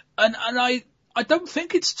 And I don't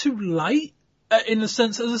think it's too late. In the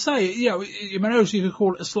sense, as I say, you could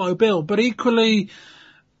call it a slow build, but equally,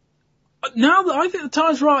 now that I think the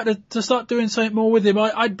time's right to start doing something more with him,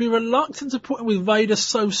 I'd be reluctant to put him with Vader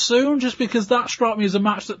so soon, just because that struck me as a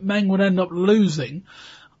match that Meng would end up losing.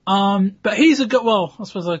 But he's a good, well, I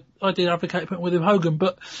suppose I did advocate putting with him Hogan,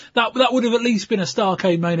 but that would have at least been a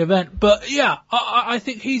Starrcade main event. But yeah, I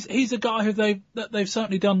think he's a guy who they've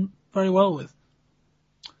certainly done very well with.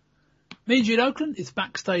 Mean Gene Oakland is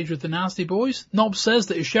backstage with the Nasty Boys. Knob says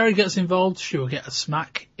that if Sherry gets involved, she will get a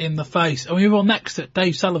smack in the face. And we move on next to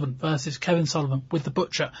Dave Sullivan versus Kevin Sullivan with the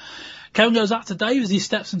Butcher. Kevin goes after Dave as he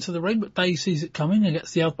steps into the ring, but Dave sees it coming and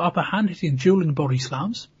gets the upper hand, hitting dueling body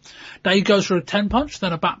slams. Dave goes for a 10 punch,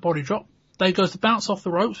 then a back body drop. Dave goes to bounce off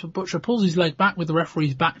the ropes, but Butcher pulls his leg back with the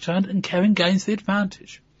referee's back turned, and Kevin gains the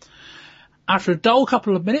advantage. After a dull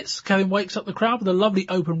couple of minutes, Kevin wakes up the crowd with a lovely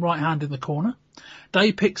open right hand in the corner.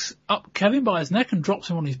 Dave picks up Kevin by his neck and drops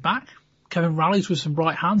him on his back. Kevin rallies with some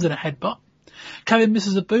right hands and a headbutt. Kevin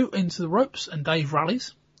misses a boot into the ropes and Dave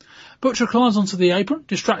rallies. Butcher climbs onto the apron,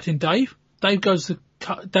 distracting Dave. Dave goes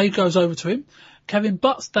over to him. Kevin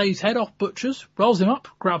butts Dave's head off Butcher's, rolls him up,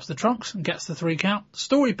 grabs the trunks and gets the 3 count. The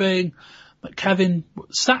story being that Kevin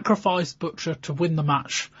sacrificed Butcher to win the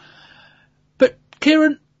match. But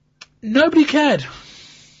Kieran, nobody cared.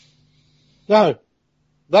 No,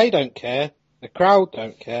 they don't care. The crowd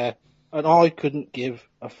don't care, and I couldn't give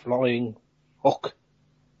a flying fuck.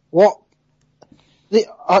 What?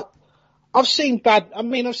 I've seen bad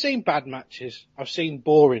matches. I've seen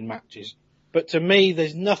boring matches. But to me,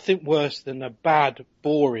 there's nothing worse than a bad,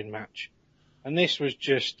 boring match. And this was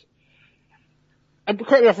just, and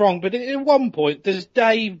correct me if I'm wrong, but at one point, does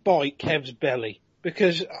Dave bite Kev's belly?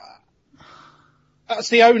 Because that's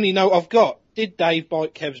the only note I've got. Did Dave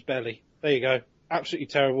bite Kev's belly? There you go. Absolutely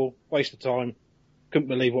terrible. Waste of time. Couldn't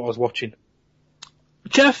believe what I was watching.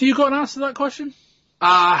 Jeff, you got an answer to that question?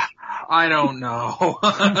 I don't know.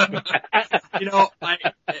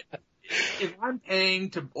 If I'm paying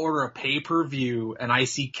to order a pay-per-view and I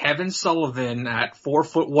see Kevin Sullivan at 4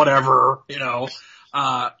 foot whatever,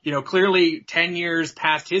 clearly 10 years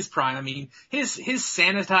past his prime. I mean, his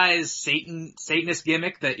sanitized Satanist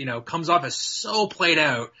gimmick that, comes off as so played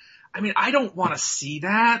out. I mean, I don't want to see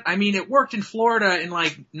that. I mean, it worked in Florida in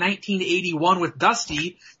like 1981 with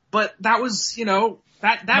Dusty, but that was,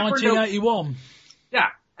 that 1981. Yeah.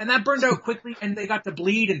 And that burned out quickly and they got to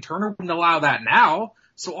bleed and Turner wouldn't allow that now.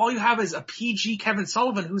 So all you have is a PG Kevin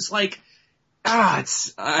Sullivan who's like, I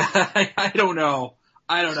don't know.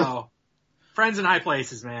 Friends in high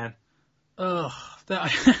places, man. I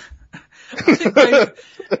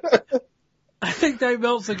think Dave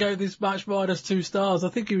Meltzer gave this match -2 stars. I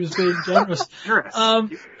think he was being generous.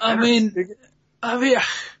 I mean,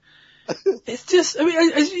 it's just,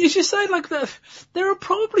 as you say, like that, there are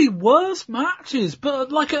probably worse matches,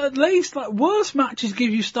 but like at least like worse matches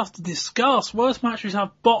give you stuff to discuss. Worse matches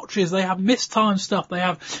have botches, they have mistimed stuff, they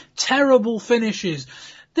have terrible finishes.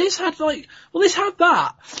 This had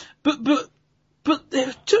that, but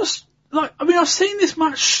they're just like, I mean, I've seen this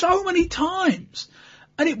match so many times,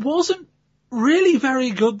 and it wasn't really very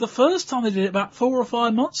good the first time they did it about 4 or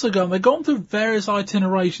 5 months ago, and they've gone through various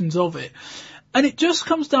itinerations of it. And it just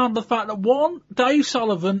comes down to the fact that one, Dave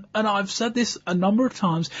Sullivan, and I've said this a number of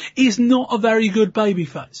times, is not a very good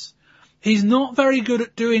babyface. He's not very good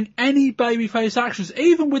at doing any babyface actions,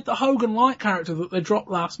 even with the Hogan Light character that they dropped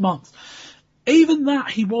last month. Even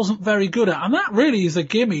that he wasn't very good at, and that really is a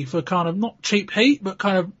gimme for kind of not cheap heat, but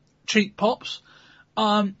kind of cheap pops.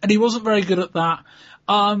 And he wasn't very good at that.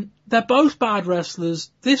 They're both bad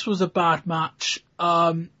wrestlers. This was a bad match.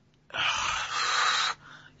 The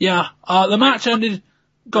match ended.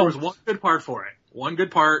 There was one good part for it. One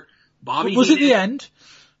good part Bobby Was it Heenan.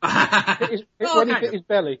 the end? When he bit his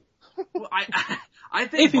belly. Well, I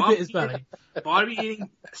think If he bit his belly. Bobby Heenan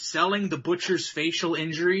selling the Butcher's facial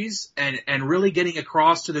injuries and really getting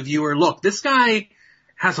across to the viewer, look, this guy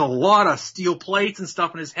has a lot of steel plates and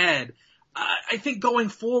stuff in his head. I think going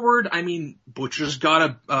forward, I mean, Butcher's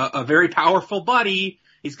got a very powerful buddy.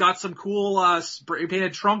 He's got some cool spray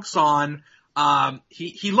painted trunks on.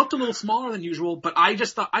 He looked a little smaller than usual, but I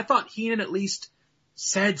thought Heenan at least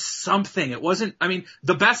said something. It wasn't, I mean,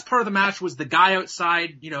 the best part of the match was the guy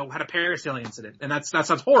outside, had a parasail incident, and that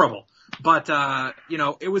sounds horrible. But,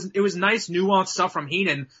 it was nice nuanced stuff from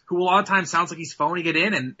Heenan, who a lot of times sounds like he's phoning it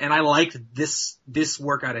in, and I liked this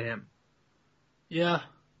work out of him. Yeah.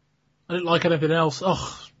 I didn't like anything else.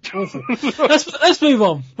 Oh, awful. Let's move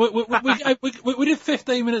on. We did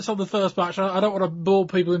 15 minutes on the first match. I don't want to bore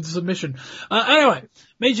people into submission. Anyway,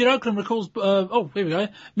 Mean Oakland recalls. Here we go.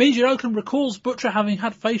 Mean Oakland recalls Butcher having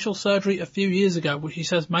had facial surgery a few years ago, which he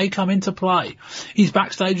says may come into play. He's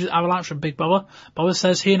backstage with Avalanche and Big Bubba. Bubba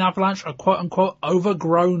says he and Avalanche are quote unquote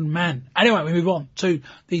overgrown men. Anyway, we move on to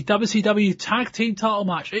the WCW Tag Team Title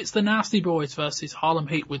match. It's the Nasty Boys versus Harlem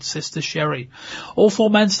Heat with Sister Sherry. All four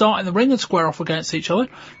men start in the ring and square off against each other.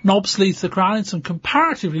 Knobs leads the crowd in some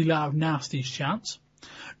comparatively loud Nasties chants.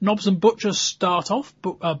 Knobs and Butcher start off,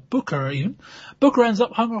 Booker even. Booker ends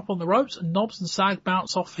up hung up on the ropes, and Knobs and Sag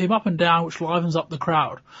bounce off him up and down, which livens up the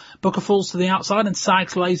crowd. Booker falls to the outside and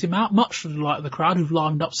Sags lays him out, much to the delight of the crowd, who've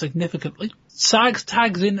livened up significantly. Sags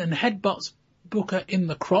tags in and headbutts Booker in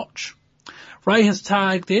the crotch. Ray has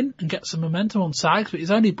tagged in and gets some momentum on Sags, but it's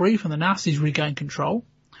only brief and the Nasties regain control.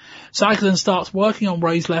 Sags then starts working on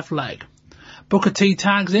Ray's left leg. Booker T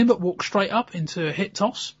tags in but walks straight up into a hit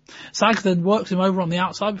toss. Sags then works him over on the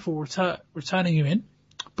outside before returning him in.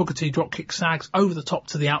 Booker T drop kicks Sags over the top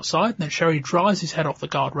to the outside, and then Sherry drives his head off the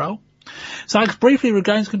guardrail. Sags briefly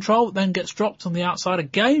regains control, but then gets dropped on the outside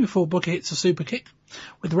again before Booker hits a super kick.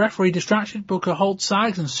 With the referee distracted, Booker holds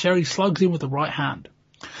Sags and Sherry slugs in with the right hand.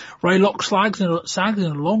 Ray locks Sags in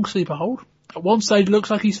a long sleeper hold. At one stage it looks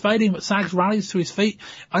like he's fading, but Sags rallies to his feet,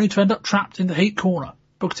 only to end up trapped in the Heat corner.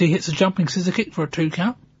 Booker T hits a jumping scissor kick for a 2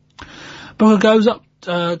 count. Booker goes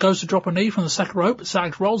to drop a knee from the second rope, but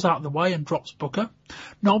Sags rolls out of the way and drops Booker.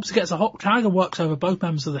 Knobs gets a hot tag and works over both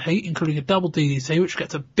members of the Heat, including a double DDT, which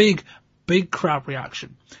gets a big crowd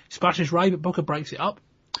reaction. He splashes Ray, but Booker breaks it up.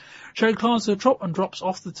 Sherry climbs to the top and drops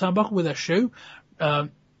off the turnbuckle with her shoe.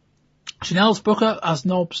 She nails Booker as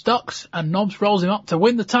Knobs ducks, and Knobs rolls him up to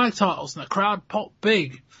win the tag titles, and the crowd pop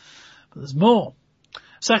big. But there's more.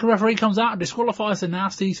 Second referee comes out and disqualifies the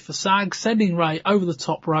Nasties for Sags, sending Ray over the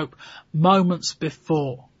top rope moments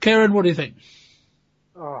before. Kieran, what do you think?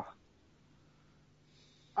 Oh,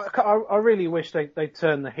 I really wish they'd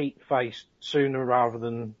turn the Heat face sooner rather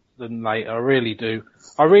than later. I really do.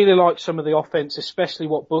 I really like some of the offense, especially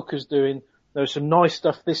what Booker's doing. There was some nice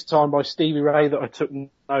stuff this time by Stevie Ray that I took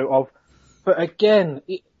note of. But again,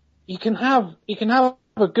 you can have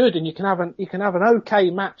a good and you can have an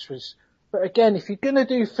okay match. But again, if you're going to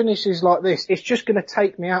do finishes like this, it's just going to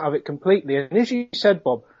take me out of it completely. And as you said,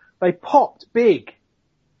 Bob, they popped big.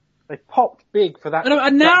 They popped big for that.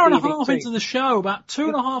 An hour and a half into the show, about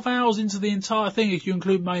 2.5 hours into the entire thing, if you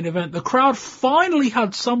include main event, the crowd finally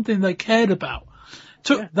had something they cared about.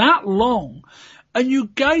 Took that long, and you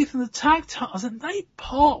gave them the tag titles, and they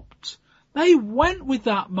popped. They went with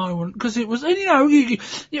that moment because it was,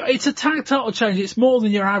 it's a tag title change. It's more than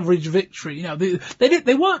your average victory.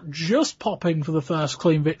 They weren't just popping for the first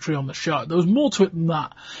clean victory on the show. There was more to it than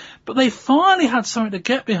that. But they finally had something to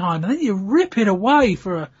get behind, and then you rip it away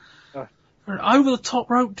for an over the top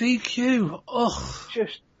rope DQ. Ugh.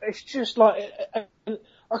 It's just like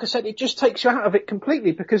I said, it just takes you out of it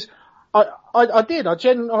completely because I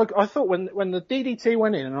thought when the DDT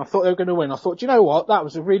went in and I thought they were going to win, I thought, you know what, that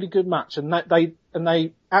was a really good match, and that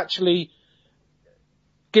they actually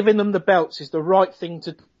giving them the belts is the right thing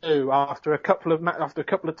to do after a couple of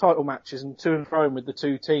title matches and to and fro with the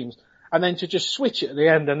two teams, and then to just switch it at the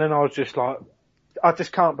end, and then I was just like, I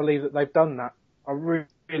just can't believe that they've done that. I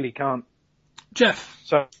really can't. Jeff.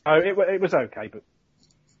 So it was okay, but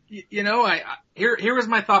here was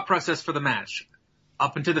my thought process for the match.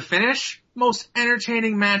 Up until the finish, most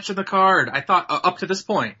entertaining match of the card. I thought, up to this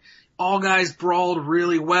point, all guys brawled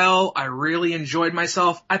really well. I really enjoyed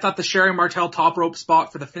myself. I thought the Sherry Martel top rope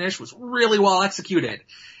spot for the finish was really well executed.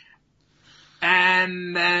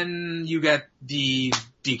 And then you get the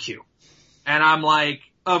DQ. And I'm like,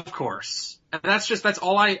 of course. And that's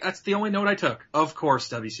the only note I took. Of course,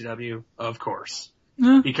 WCW. Of course.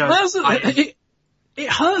 Because it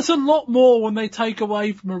hurts a lot more when they take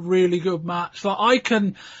away from a really good match. Like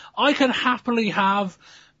I can happily have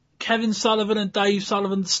Kevin Sullivan and Dave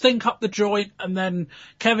Sullivan stink up the joint, and then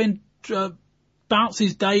Kevin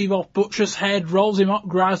bounces Dave off Butcher's head, rolls him up,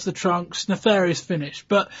 grabs the trunks, nefarious finish.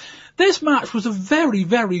 But this match was a very,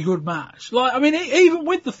 very good match. Like, I mean, even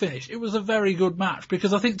with the finish, it was a very good match,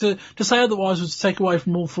 because I think to say otherwise was to take away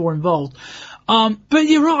from all four involved. But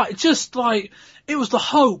you're right, just like, it was the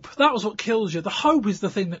hope. That was what kills you. The hope is the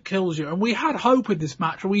thing that kills you. And we had hope in this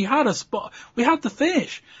match, and we had a spot, we had the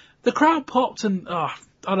finish. The crowd popped, and, I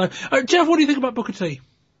don't know. Jeff, what do you think about Booker T?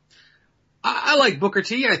 I like Booker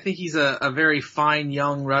T. I think he's a very fine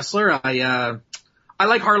young wrestler. I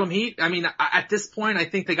like Harlem Heat. I mean, at this point, I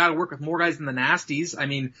think they got to work with more guys than the Nasties. I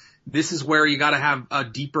mean, this is where you got to have a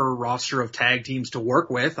deeper roster of tag teams to work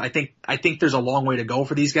with. I think there's a long way to go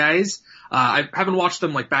for these guys. I haven't watched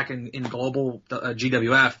them like back in global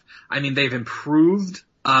GWF. I mean, they've improved.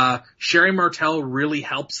 Sherry Martel really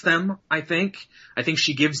helps them. I think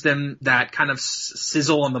she gives them that kind of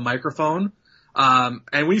sizzle on the microphone. And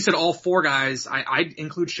when you said all four guys, I'd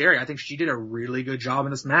include Sherry. I think she did a really good job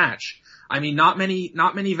in this match. I mean, not many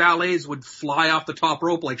valets would fly off the top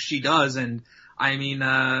rope like she does. And I mean,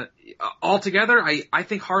 altogether, I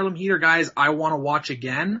think Harlem Heat are guys I want to watch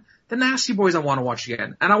again. The Nasty Boys I want to watch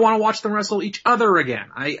again. And I want to watch them wrestle each other again.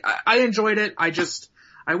 I enjoyed it.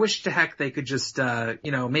 I wish to heck they could just,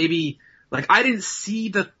 maybe, like, I didn't see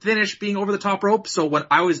the finish being over the top rope, so when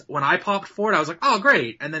I popped for it, I was like, oh,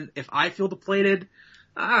 great. And then if I feel deflated,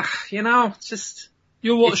 it's just...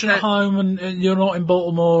 You're watching at home, and you're not in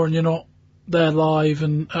Baltimore, and you're not there live,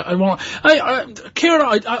 and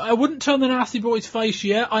Kieran, I wouldn't turn the Nasty Boys face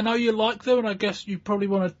yet. I know you like them, and I guess you probably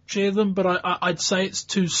want to cheer them, but I'd say it's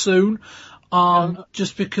too soon.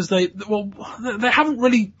 Just because they haven't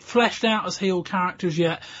really fleshed out as heel characters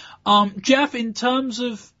yet. Jeff, in terms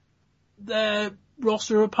of their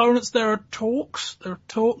roster opponents, there are talks. There are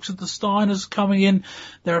talks of the Steiners coming in.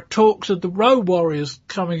 There are talks of the Road Warriors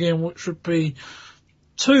coming in, which would be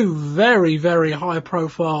two very, very high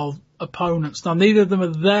profile opponents. Now, neither of them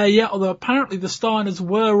are there yet, although apparently the Steiners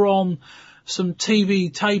were on some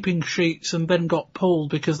TV taping sheets and then got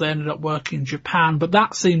pulled because they ended up working in Japan. But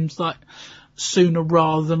that seems like sooner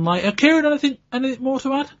rather than later. Kieran, anything more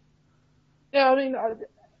to add? Yeah, I mean,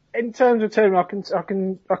 in terms of term, I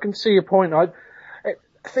can see your point.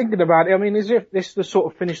 Thinking about it, I mean, is this the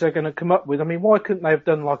sort of finish they're going to come up with? I mean, why couldn't they have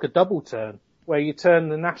done like a double turn where you turn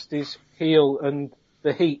the Nasties heel and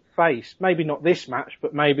the Heat face? Maybe not this match,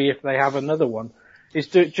 but maybe if they have another one,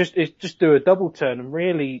 just do a double turn and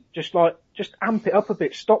really just amp it up a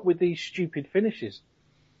bit. Stop with these stupid finishes.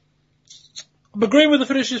 I'm agreeing with the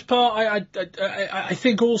finishes part. I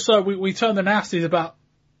think also we turned the Nasties about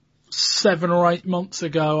 7 or 8 months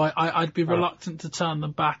ago. I'd be reluctant to turn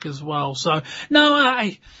them back as well. So no,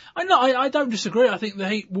 I don't disagree. I think the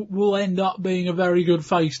Heat will end up being a very good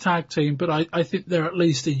face tag team, but I think they're at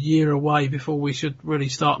least a year away before we should really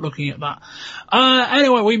start looking at that.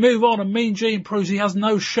 Anyway, we move on, and Mean Gene proves he has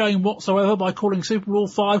no shame whatsoever by calling Superbrawl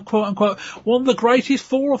 5, quote unquote, one of the greatest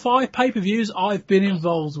 4 or 5 pay-per-views I've been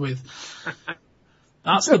involved with.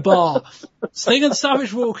 That's the bar. Sting and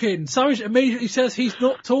Savage walk in. Savage immediately says he's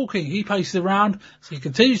not talking. He paces around, so he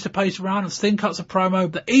continues to pace around, and Sting cuts a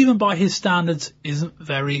promo that even by his standards isn't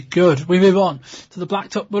very good. We move on to the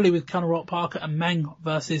Blacktop Bully with Conor Rock Parker and Meng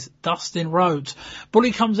versus Dustin Rhodes.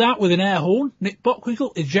 Bully comes out with an air horn. Nick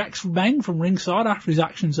Bockwinkel ejects Meng from ringside after his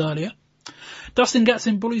actions earlier. Dustin gets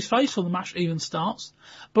in Bully's face when the match even starts.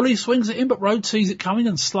 Bully swings at him, but Rhodes sees it coming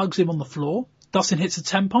and slugs him on the floor. Dustin hits a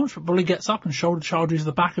 10 punch, but Bully gets up and shoulder charges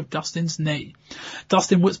the back of Dustin's knee.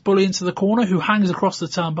 Dustin whips Bully into the corner, who hangs across the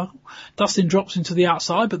turnbuckle. Dustin drops into the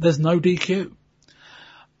outside, but there's no DQ.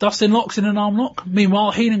 Dustin locks in an arm lock.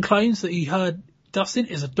 Meanwhile, Heenan claims that he heard Dustin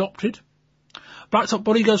is adopted. Blacktop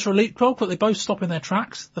Bully goes for a leapfrog, but they both stop in their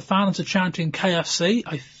tracks. The fans are chanting KFC,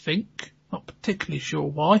 I think. Not particularly sure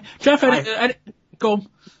why. Jeff, go on.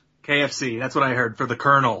 KFC, that's what I heard, for the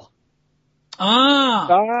Colonel.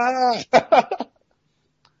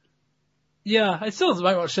 Yeah, it still doesn't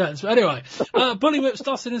make much sense. But anyway, Bully whips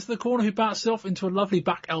Dustin into the corner, who bounces off into a lovely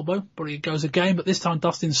back elbow. Bully goes again, but this time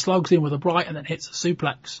Dustin slugs in with a right and then hits a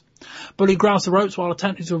suplex. Bully grabs the ropes while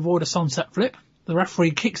attempting to avoid a sunset flip. The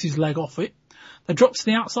referee kicks his leg off it. They drop to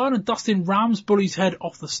the outside and Dustin rams Bully's head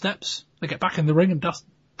off the steps. They get back in the ring and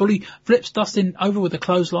Bully flips Dustin over with a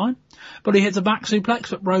clothesline. Bully hits a back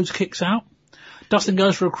suplex, but Rhodes kicks out. Dustin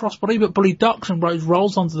goes for a crossbody, but Bully ducks and Rhodes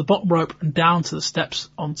rolls onto the bottom rope and down to the steps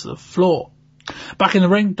onto the floor. Back in the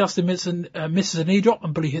ring, Dustin misses a knee drop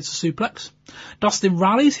and Bully hits a suplex. Dustin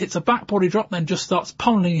rallies, hits a back body drop, then just starts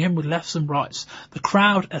pummeling him with lefts and rights. The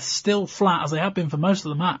crowd are still flat, as they have been for most of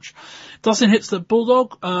the match. Dustin hits the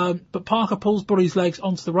bulldog, but Parker pulls Bully's legs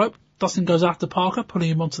onto the rope. Dustin goes after Parker, pulling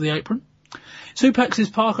him onto the apron.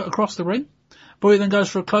 Suplexes Parker across the ring. Bully then goes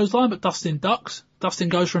for a clothesline, but Dustin ducks. Dustin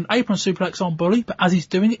goes for an apron suplex on Bully, but as he's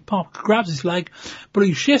doing it, Parker grabs his leg.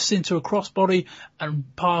 Bully shifts into a crossbody,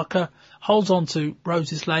 and Parker holds on to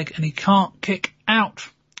Rhodes' leg, and he can't kick out.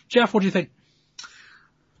 Jeff, what do you think?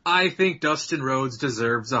 I think Dustin Rhodes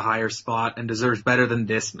deserves a higher spot and deserves better than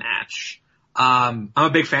this match. I'm a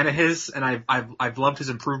big fan of his, and I've loved his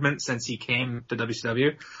improvement since he came to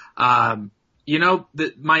WCW. My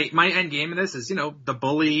end game in this is, the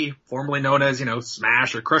Bully, formerly known as,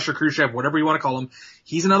 Smash or Crusher Khrushchev, whatever you want to call him.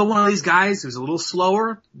 He's another one of these guys who's a little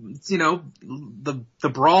slower. The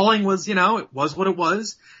brawling was, it was what it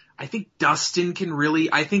was. I think Dustin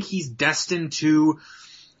I think he's destined to,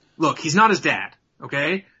 look, he's not his dad,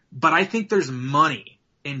 okay? But I think there's money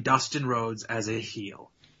in Dustin Rhodes as a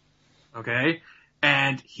heel, okay?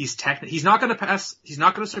 And he's not going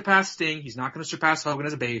to surpass Sting. He's not going to surpass Hogan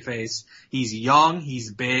as a babyface. He's young.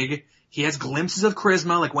 He's big. He has glimpses of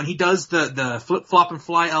charisma. Like when he does the flip flop and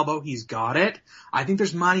fly elbow, he's got it. I think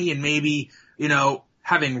there's money in maybe,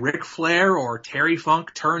 having Ric Flair or Terry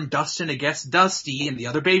Funk turn Dustin against Dusty and the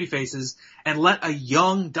other babyfaces and let a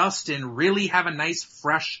young Dustin really have a nice,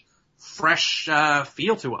 fresh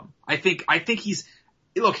feel to him. I think he's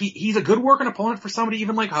a good working opponent for somebody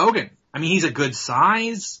even like Hogan. I mean, he's a good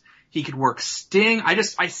size. He could work Sting.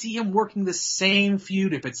 I see him working the same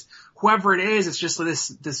feud. If it's whoever it is, it's just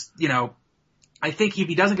this, I think if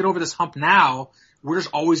he doesn't get over this hump now, we're just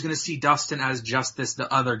always going to see Dustin as just the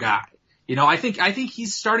other guy. I think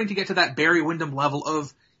he's starting to get to that Barry Windham level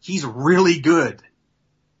of he's really good.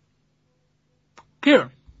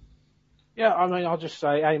 Kieran. Yeah, I mean, I'll just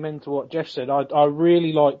say amen to what Jeff said. I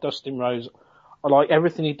really like Dustin Rhodes. I like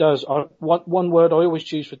everything he does. One word I always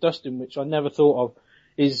choose for Dustin, which I never thought of,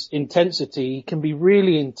 is intensity. He can be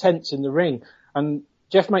really intense in the ring. And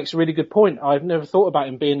Jeff makes a really good point. I've never thought about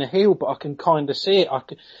him being a heel, but I can kind of see it.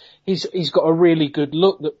 He's got a really good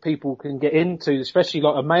look that people can get into, especially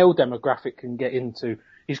like a male demographic can get into.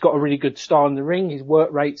 He's got a really good style in the ring. His work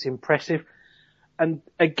rate's impressive. And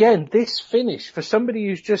again, this finish for somebody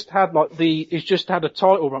who's just had a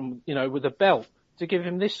title run, with a belt, to give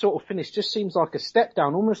him this sort of finish just seems like a step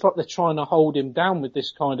down, almost like they're trying to hold him down with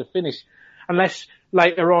this kind of finish. Unless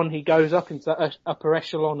later on he goes up into the upper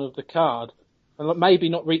echelon of the card and maybe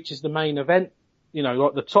not reaches the main event,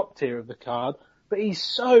 like the top tier of the card. But he's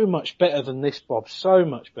so much better than this, Bob. So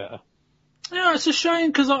much better. Yeah, it's a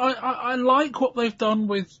shame because I like what they've done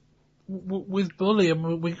with Bully,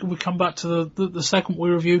 and we come back to the second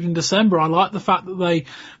we reviewed in December. I like the fact that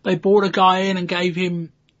they brought a guy in and gave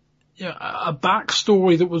him a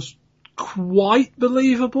backstory that was quite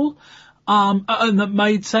believable, and that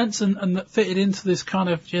made sense and that fitted into this kind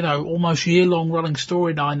of, almost year-long running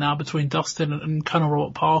storyline now between Dustin and Conor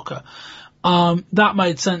Robert Parker. That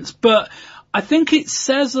made sense. But I think it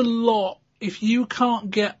says a lot if you can't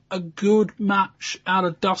get a good match out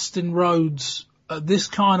of Dustin Rhodes at this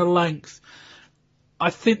kind of length. I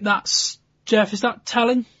think that's, Jeff, is that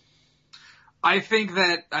telling? I think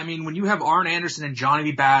that, when you have Arn Anderson and Johnny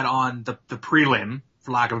B. Bad on the prelim,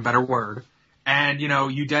 for lack of a better word, and,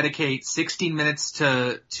 you dedicate 16 minutes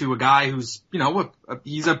to a guy who's,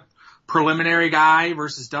 he's a preliminary guy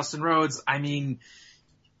versus Dustin Rhodes,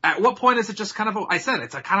 at what point is it just kind of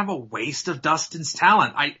it's a kind of a waste of Dustin's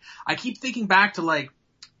talent. I keep thinking back to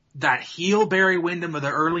that heel Barry Windham of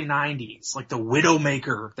the early 90s, like the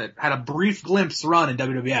Widowmaker that had a brief glimpse run in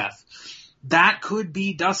WWF. That could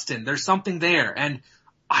be Dustin. There's something there. And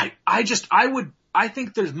I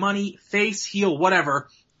think there's money, face, heel, whatever,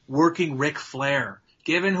 working Ric Flair,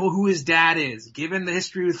 given who his dad is, given the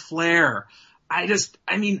history with Flair.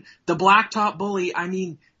 The Blacktop Bully,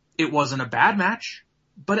 it wasn't a bad match,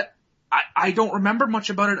 but I don't remember much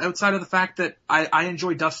about it outside of the fact that I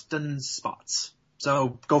enjoy Dustin's spots.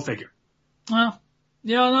 So go figure. Well,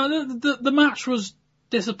 yeah, no, the match was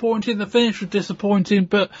disappointing. The finish was disappointing,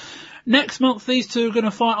 but next month these two are going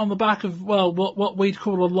to fight on the back of, what we'd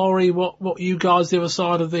call a lorry, what you guys the other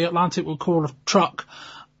side of the Atlantic would call a truck,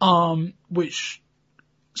 which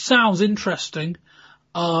sounds interesting.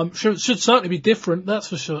 Should certainly be different, that's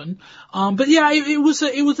for certain. But yeah, it was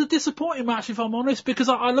a disappointing match, if I'm honest, because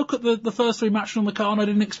I look at the first 3 matches on the card and I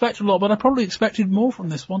didn't expect a lot, but I probably expected more from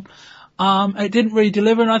this one. It didn't really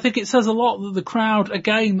deliver, and I think it says a lot that the crowd,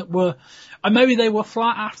 again, that were, maybe they were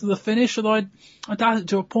flat after the finish, although I doubt it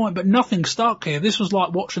to a point, but nothing stuck here. This was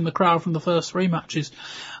like watching the crowd from the first 3 matches.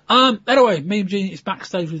 Anyway, Mean Gene is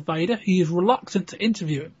backstage with Vader. He is reluctant to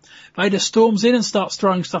interview him. Vader storms in and starts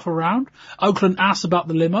throwing stuff around. Oakland asks about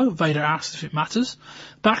the limo. Vader asks if it matters.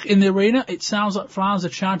 Back in the arena, it sounds like fans are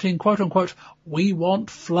chanting, quote unquote, "We want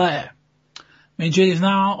Flair." Mean Gene is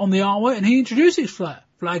now on the armway and he introduces Flair.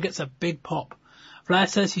 Flair gets a big pop. Flair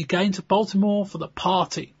says he came to Baltimore for the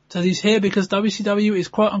party. Says he's here because WCW is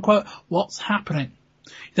quote unquote what's happening.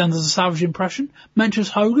 He then does a Savage impression, mentions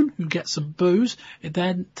Hogan, who gets some boos. It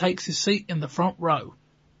then takes his seat in the front row.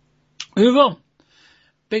 Move on.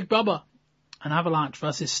 Big Bubba and Avalanche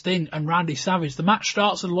versus Sting and Randy Savage. The match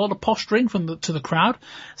starts with a lot of posturing to the crowd.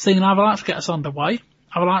 Sting and Avalanche get us underway.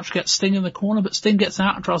 Avalanche gets Sting in the corner, but Sting gets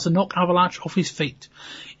out and tries to knock Avalanche off his feet.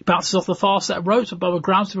 He bounces off the far set of ropes, but Bubba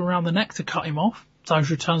grabs him around the neck to cut him off.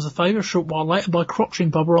 Savage returns the favour a short while later by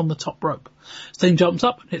crotching Bubba on the top rope. Sting jumps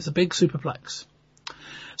up and hits a big superplex.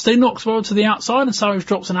 Sting knocks Bubba to the outside and Savage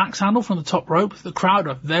drops an axe handle from the top rope. The crowd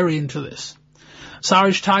are very into this.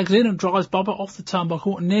 Savage tags in and drives Bubba off the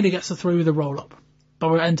turnbuckle and nearly gets the 3 with a roll-up.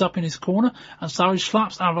 Bubba ends up in his corner and Savage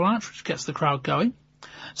slaps Avalanche, which gets the crowd going.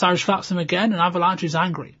 Savage slaps him again and Avalanche is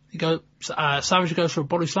angry. Savage goes for a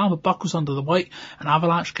body slam but buckles under the weight and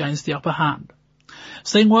Avalanche gains the upper hand.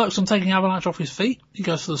 Sting works on taking Avalanche off his feet. He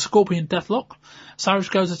goes for the Scorpion Deathlock. Savage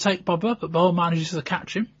goes to take Bubba, but Bubba manages to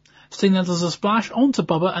catch him. Sting then does a splash onto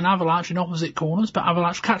Bubba and Avalanche in opposite corners, but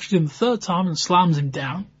Avalanche catches him the 3rd time and slams him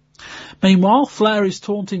down. Meanwhile, Flair is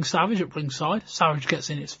taunting Savage at ringside. Savage gets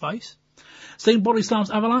in his face. Sting body slams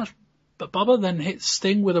Avalanche, but Bubba then hits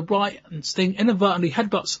Sting with a right, and Sting inadvertently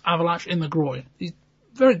headbutts Avalanche in the groin. He's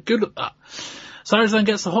very good at that. Savage then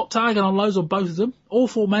gets the hot tag and unloads on both of them. All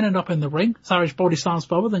 4 men end up in the ring. Savage body slams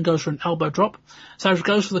Bubba, then goes for an elbow drop. Savage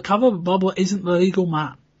goes for the cover, but Bubba isn't the legal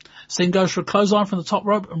man. Sting goes for a clothesline from the top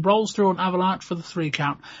rope and rolls through on Avalanche for the 3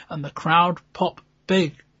 count, and the crowd pop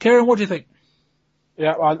big. Kieran, what do you think?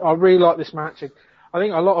 Yeah, I really like this match. I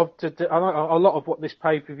think a lot of what this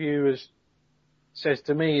pay-per-view says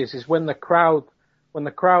to me is when the crowd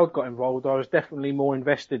got involved, I was definitely more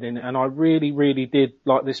invested in it, and I really, really did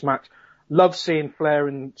like this match. Love seeing Flair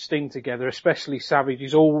and Sting together, especially Savage.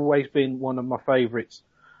 He's always been one of my favourites.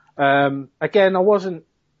 Again, I wasn't.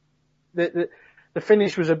 The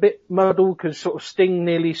finish was a bit muddled because sort of Sting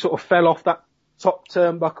nearly sort of fell off that top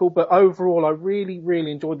turnbuckle, but overall I really,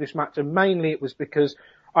 really enjoyed this match, and mainly it was because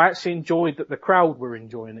I actually enjoyed that the crowd were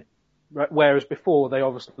enjoying it, whereas before they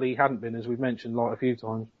obviously hadn't been, as we've mentioned like a few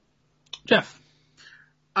times. Jeff?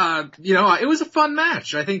 It was a fun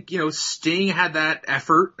match. I think, Sting had that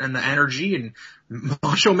effort and the energy, and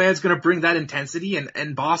Macho Man's gonna bring that intensity,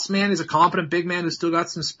 and Boss Man is a competent big man who's still got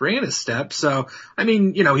some spring in his step. So, I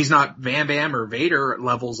mean, he's not Van Bam or Vader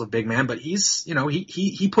levels of big man, but he's,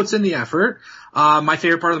 he puts in the effort. My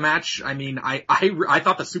favorite part of the match, I mean, I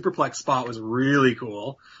thought the superplex spot was really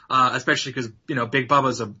cool, especially because, Big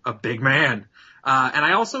Bubba's a big man. And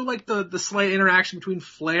I also like the slight interaction between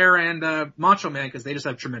Flair and Macho Man, because they just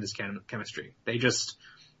have tremendous chemistry.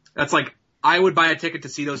 That's like, I would buy a ticket to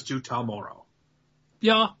see those 2 tomorrow.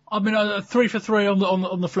 Yeah, I mean, 3 for 3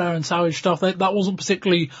 on the Flair and Savage stuff. That wasn't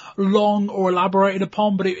particularly long or elaborated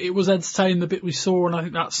upon, but it was entertaining the bit we saw, and I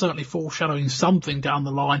think that's certainly foreshadowing something down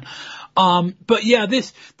the line. But yeah,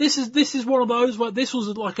 this is one of those where this was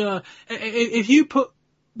like if you put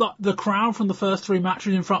the crowd from the first 3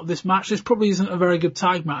 matches in front of this match, this probably isn't a very good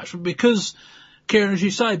tag match, because, Kieran, as you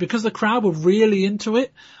say, because the crowd were really into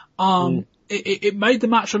it, it made the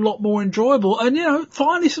match a lot more enjoyable, and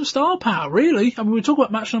finally some star power, really. I mean, we talk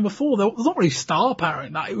about match number 4, there was not really star power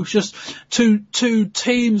in that. It was just two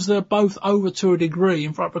teams that are both over to a degree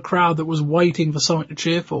in front of a crowd that was waiting for something to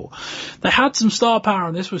cheer for. They had some star power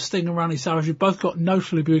in this with Sting and Randy Savage, who both got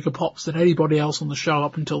noticeably bigger pops than anybody else on the show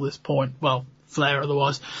up until this point. Well, Flair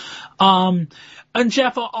otherwise. And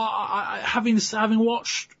Jeff, I having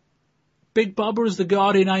watched Big Bubba as the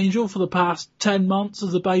guardian angel for the past 10 months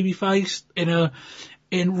as a babyface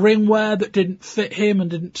in ring wear that didn't fit him and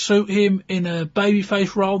didn't suit him, in a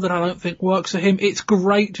babyface role that I don't think works for him, it's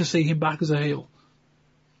great to see him back as a heel.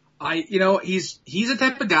 He's a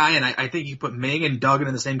type of guy, and I think you put Ming and Duggan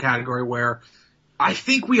in the same category, where I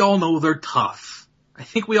think we all know they're tough. I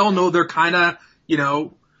think we all know they're kind of,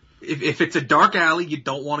 If it's a dark alley, you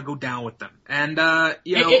don't want to go down with them. And,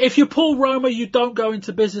 if you're Paul Roma, you don't go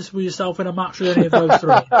into business with yourself in a match with any of those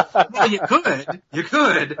three. Well, you could. You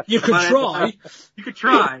could try. You could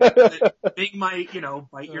try. Big might,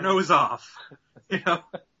 bite your nose off.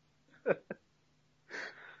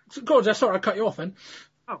 Go on, Jeff, sorry, I cut you off then.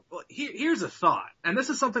 Oh, well, here's a thought. And this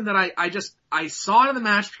is something that I saw it in the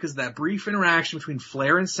match because of that brief interaction between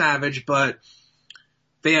Flair and Savage, but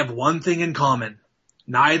they have one thing in common.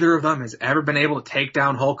 Neither of them has ever been able to take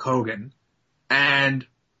down Hulk Hogan. And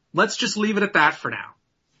let's just leave it at that for now.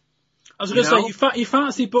 I was going to say, you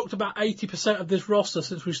fancy booked about 80% of this roster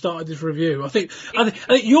since we started this review. I think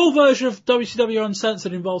your version of WCW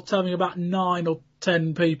Uncensored involved telling me about 9 or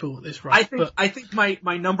 10 people at this rate. I think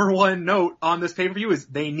my number one note on this pay-per-view is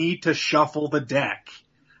they need to shuffle the deck.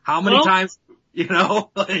 How many times,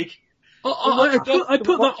 like... I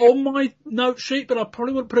put that on my note sheet, but I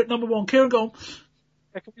probably wouldn't put it number one. Kieran, go on.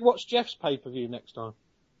 Can we watch Jeff's pay-per-view next time?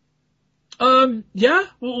 Yeah,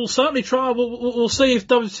 we'll certainly try. We'll see if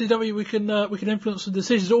WCW we can influence the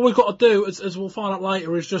decisions. All we've got to do, as we'll find out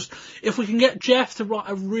later, is just if we can get Jeff to write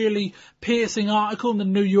a really piercing article in the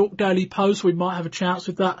New York Daily Post, we might have a chance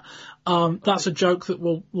with that. That's a joke that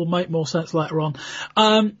will make more sense later on.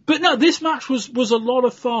 But no, this match was a lot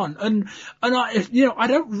of fun, and I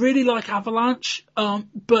don't really like Avalanche,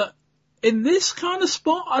 but in this kind of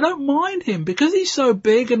spot, I don't mind him because he's so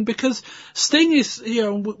big and because Sting is,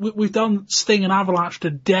 we've done Sting and Avalanche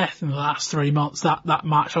to death in the last 3 months, that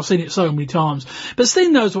match. I've seen it so many times. But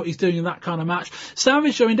Sting knows what he's doing in that kind of match.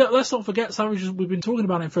 Savage, let's not forget Savage, we've been talking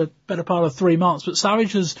about him for a better part of 3 months, but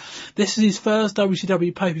Savage this is his first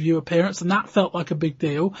WCW pay-per-view appearance and that felt like a big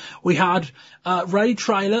deal. We had, Ray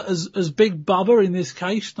Traylor as Big Bubba in this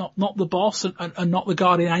case, not the boss and not the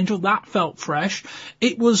Guardian Angel. That felt fresh.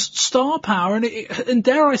 It was star power and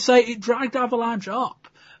dare I say it dragged Avalanche up.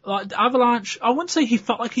 Like Avalanche, I wouldn't say he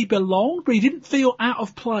felt like he belonged, but he didn't feel out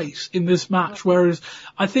of place in this match, whereas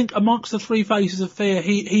I think amongst the three faces of fear,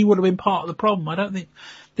 he would have been part of the problem. I don't think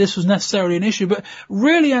this was necessarily an issue, but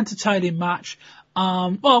really entertaining match.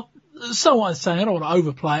 Someone's saying, I don't want to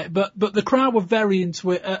overplay it, but the crowd were very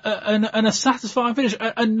into it, and a satisfying finish.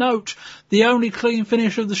 And note, the only clean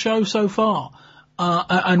finish of the show so far.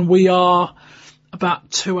 And we are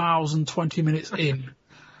about 2 hours and 20 minutes in.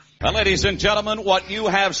 Well, ladies and gentlemen, what you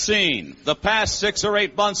have seen the past 6 or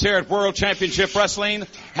 8 months here at World Championship Wrestling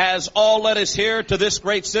has all led us here to this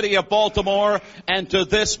great city of Baltimore and to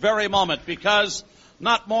this very moment, because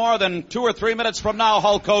not more than 2 or 3 minutes from now,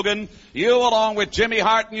 Hulk Hogan, you along with Jimmy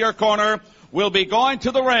Hart in your corner will be going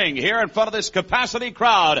to the ring here in front of this capacity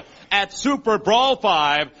crowd at Superbrawl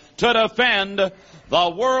 5 to defend the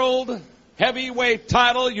World Heavyweight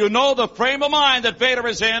title. You know the frame of mind that Vader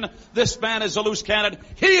is in. This man is a loose cannon.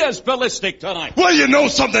 He is ballistic tonight. Well, you know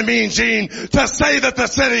something, Mean Gene. To say that the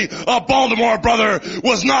city of Baltimore, brother,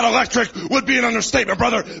 was not electric would be an understatement,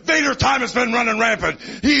 brother. Vader time has been running rampant.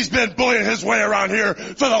 He's been bullying his way around here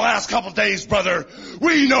for the last couple days, brother.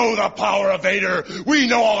 We know the power of Vader. We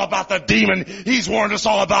know all about the demon he's warned us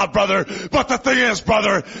all about, brother. But the thing is,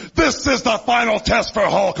 brother, this is the final test for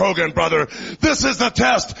Hulk Hogan, brother. This is the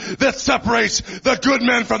test that separates the good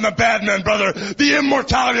men from the bad men, brother. The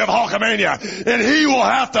immortality of Hulkamania. And he will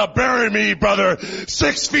have to bury me, brother,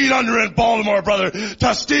 6 feet under in Baltimore, brother,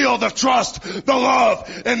 to steal the trust, the love,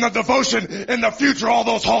 and the devotion and the future of all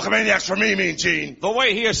those Hulkamaniacs for me, Mean Gene. The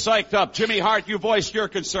way he is psyched up, Jimmy Hart, you voiced your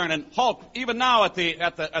concern, and Hulk, even now at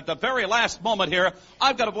the very last moment here,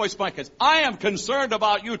 I've got to voice my concern. I am concerned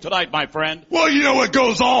about you tonight, my friend. Well, you know, it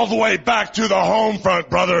goes all the way back to the home front,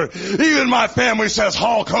 brother. Even my family says,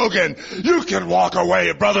 Hulk Hogan, you can walk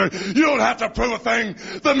away, brother. You don't have to prove a thing.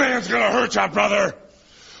 The man's gonna hurt you, brother.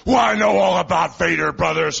 Well, I know all about Vader,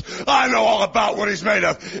 brothers. I know all about what he's made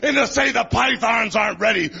of. And to say the pythons aren't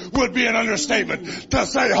ready would be an understatement. To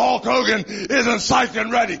say Hulk Hogan isn't psyched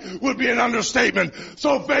and ready would be an understatement.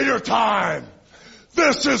 So Vader time.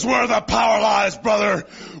 This is where the power lies, brother.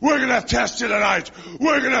 We're gonna test you tonight.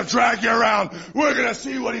 We're gonna drag you around. We're gonna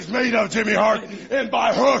see what he's made of, Jimmy Hart. And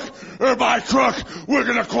by hook or by crook, we're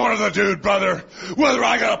gonna corner the dude, brother. Whether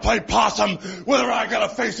I gotta play possum, whether I gotta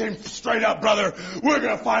face him straight up, brother, we're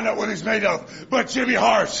gonna find out what he's made of. But Jimmy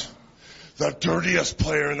Hart, The dirtiest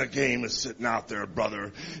player in the game is sitting out there,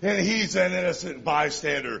 brother, and he's an innocent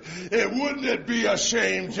bystander. Wouldn't it be a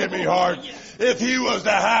shame, Jimmy Hart, if he was to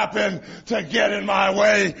happen to get in my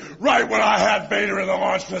way right when I had Vader in the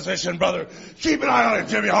launch position, brother? Keep an eye on him,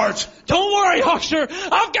 Jimmy Hart. Don't worry, Huckster.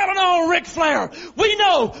 I've got an old Ric Flair. We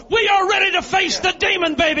know we are ready to face the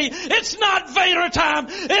demon, baby. It's not Vader time.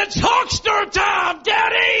 It's Huckster time,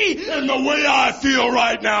 Daddy! And the way I feel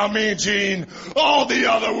right now, Mean Gene, all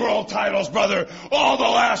the other world titles, brother, all the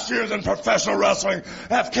last years in professional wrestling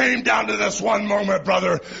have came down to this one moment,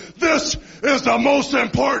 brother. This is the most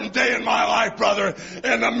important day in my life, brother.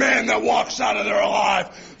 And the man that walks out of there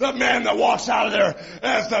alive, the man that walks out of there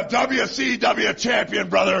as the WCW champion,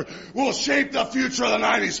 brother, will shape the future of the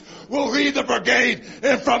 90s, will lead the brigade,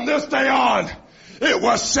 and from this day on, it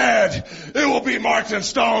was said, it will be marked in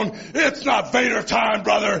stone. It's not Vader time,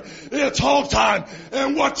 brother. It's Hulk time.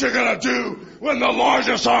 And what you're gonna do when the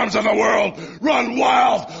largest arms in the world run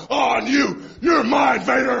wild on you? You're mine,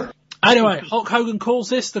 Vader. Anyway, Hulk Hogan calls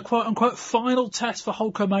this the quote-unquote final test for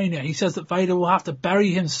Hulkamania. He says that Vader will have to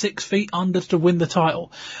bury him 6 feet under to win the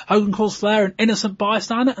title. Hogan calls Flair an innocent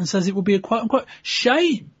bystander and says it would be a quote-unquote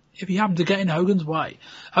shame if he happened to get in Hogan's way.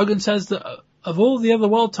 Hogan says that of all the other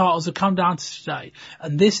world titles that come down to today,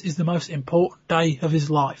 and this is the most important day of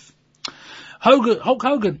his life. Hulk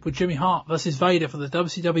Hogan with Jimmy Hart versus Vader for the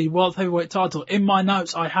WCW World Heavyweight title. In my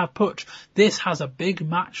notes I have put, this has a big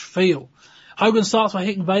match feel. Hogan starts by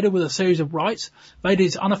hitting Vader with a series of rights. Vader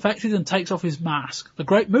is unaffected and takes off his mask. The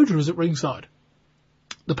Great Muta is at ringside.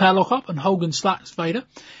 The pair lock up and Hogan slaps Vader.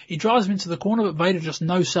 He drives him into the corner, but Vader just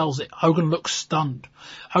no-sells it. Hogan looks stunned.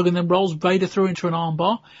 Hogan then rolls Vader through into an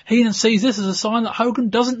armbar. Heenan sees this as a sign that Hogan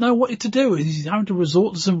doesn't know what to do. He's having to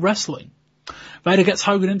resort to some wrestling. Vader gets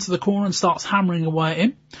Hogan into the corner and starts hammering away at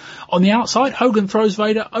him. On the outside, Hogan throws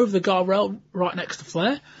Vader over the guardrail right next to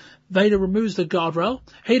Flair. Vader removes the guardrail.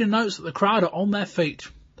 Heenan notes that the crowd are on their feet.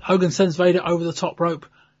 Hogan sends Vader over the top rope.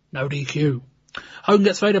 No DQ. Hogan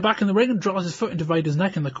gets Vader back in the ring and drives his foot into Vader's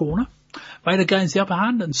neck in the corner. Vader gains the upper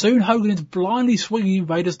hand and soon Hogan is blindly swinging in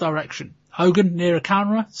Vader's direction. Hogan, near a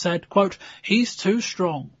camera, said, quote, he's too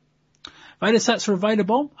strong. Vader sets for a Vader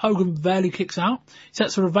bomb. Hogan barely kicks out. He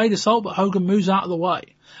sets for a Vader salt, but Hogan moves out of the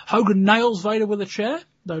way. Hogan nails Vader with a chair.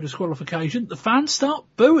 No disqualification. The fans start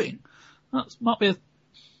booing. That might be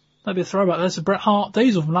a throwback. There's a Bret Hart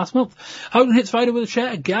Diesel from last month. Hogan hits Vader with a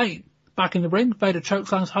chair again. Back in the ring, Vader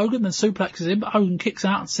chokeslams Hogan, then suplexes him, but Hogan kicks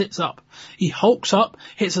out and sits up. He hulks up,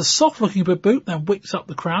 hits a soft-looking boot, then wicks up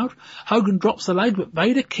the crowd. Hogan drops the leg, but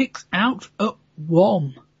Vader kicks out at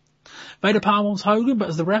 1. Vader powerbombs Hogan, but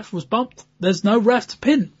as the ref was bumped, there's no ref to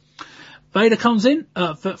pin. Flair comes in,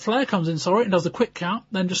 and does a quick count,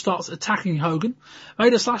 then just starts attacking Hogan.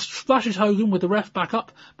 Vader splashes Hogan with the ref back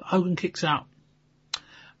up, but Hogan kicks out.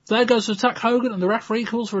 Flair goes to attack Hogan and the referee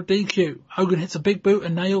calls for a DQ. Hogan hits a big boot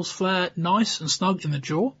and nails Flair nice and snug in the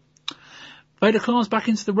jaw. Vader climbs back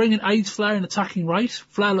into the ring and aids Flair in attacking race.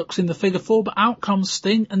 Flair looks in the figure 4, but out comes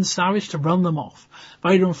Sting and Savage to run them off.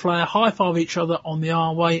 Vader and Flair high-five each other on the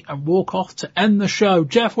armway and walk off to end the show.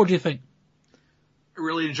 Jeff, what do you think? I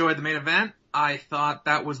really enjoyed the main event. I thought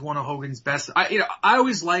that was one of Hogan's best. I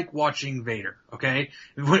always like watching Vader, okay?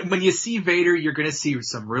 When you see Vader, you're gonna see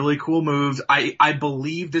some really cool moves. I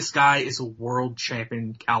believe this guy is a world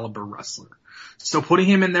champion caliber wrestler. So putting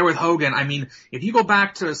him in there with Hogan, I mean, if you go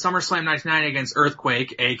back to SummerSlam 99 against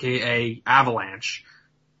Earthquake, aka Avalanche,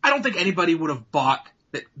 I don't think anybody would have bought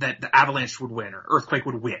that the Avalanche would win or Earthquake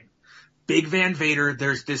would win. Big Van Vader,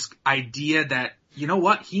 there's this idea that, you know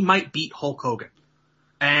what, he might beat Hulk Hogan.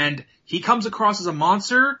 And he comes across as a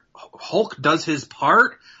monster. Hulk does his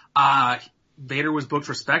part. Vader was booked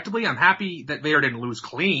respectably. I'm happy that Vader didn't lose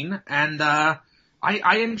clean. And, I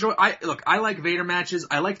like Vader matches.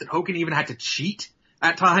 I like that Hogan even had to cheat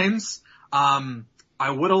at times. I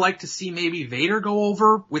would have liked to see maybe Vader go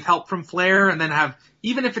over with help from Flair and then have,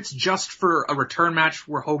 even if it's just for a return match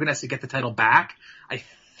where Hogan has to get the title back, I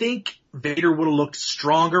think Vader would have looked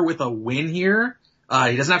stronger with a win here.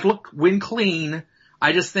 He doesn't have to win clean.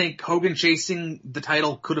 I just think Hogan chasing the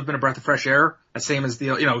title could have been a breath of fresh air, the same as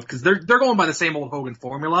because they're going by the same old Hogan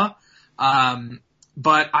formula.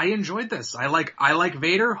 But I enjoyed this. I like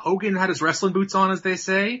Vader. Hogan had his wrestling boots on, as they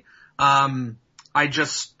say. As I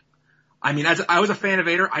was a fan of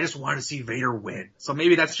Vader, I just wanted to see Vader win. So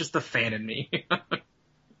maybe that's just the fan in me.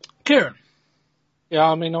 Kieran. Yeah,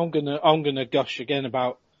 I mean, I'm gonna gush again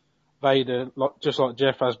about Vader, just like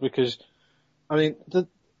Jeff has, because, I mean,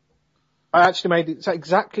 I actually made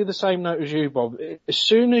exactly the same note as you, Bob. As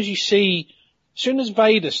soon as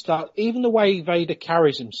Vader starts, even the way Vader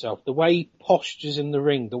carries himself, the way he postures in the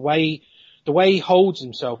ring, the way the way he holds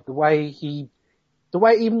himself, even the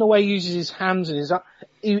way he uses his hands and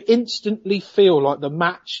you instantly feel like the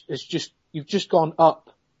match you've just gone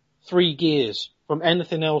up 3 gears from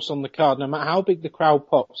anything else on the card, no matter how big the crowd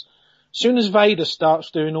pops. As soon as Vader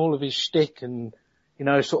starts doing all of his shtick and,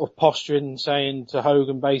 sort of posturing and saying to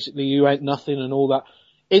Hogan, basically, you ain't nothing and all that,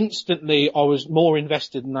 instantly I was more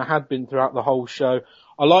invested than I had been throughout the whole show.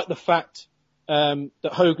 I like the fact that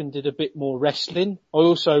Hogan did a bit more wrestling. I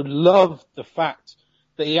also love the fact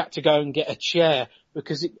that he had to go and get a chair,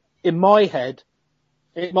 because in my head,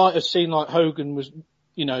 it might have seemed like Hogan was,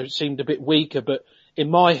 seemed a bit weaker, but in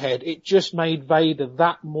my head, it just made Vader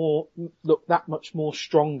look that much more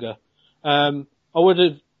stronger. I would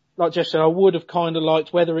have, like Jeff said, I would have kind of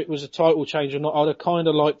liked, whether it was a title change or not, I'd have kind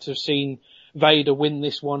of liked to have seen Vader win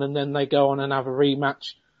this one and then they go on and have a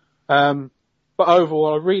rematch. But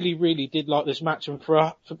overall, I really, really did like this match, and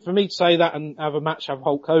for me to say that and have a match have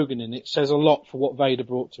Hulk Hogan in it says a lot for what Vader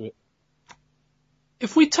brought to it.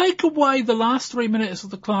 If we take away the last 3 minutes of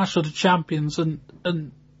the Clash of the Champions, and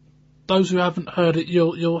those who haven't heard it,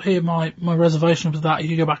 you'll hear my reservation of that if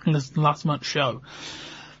you go back and listen to last month's show.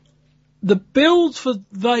 The build for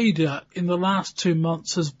Vader in the last 2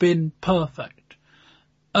 months has been perfect.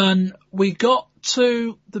 And we got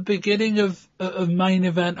to the beginning of main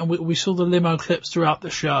event and we saw the limo clips throughout the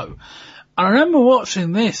show. And I remember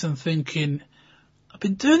watching this and thinking, I've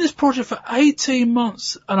been doing this project for 18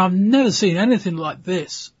 months and I've never seen anything like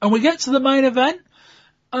this. And we get to the main event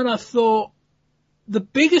and I thought, the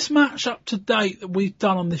biggest match up to date that we've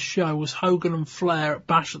done on this show was Hogan and Flair at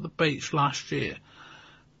Bash at the Beach last year.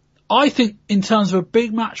 I think in terms of a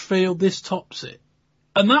big match feel, this tops it.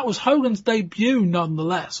 And that was Hogan's debut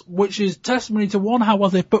nonetheless, which is testimony to one, how well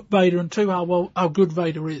they put Vader, and two, how good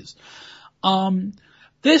Vader is.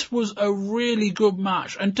 This was a really good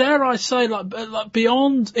match. And dare I say, like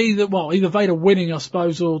beyond either Vader winning, I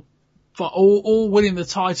suppose, or winning the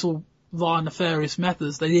title via nefarious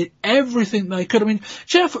methods, they did everything they could. I mean,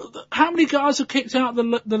 Jeff, how many guys have kicked out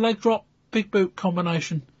the leg drop big boot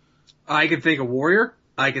combination? I can think of Warrior.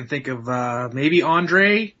 I can think of, maybe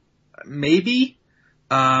Andre. Maybe.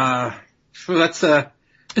 It's a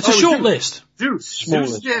short list.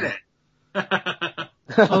 Zeus did it.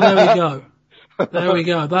 Oh, there we go. There we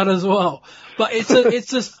go. That as well. But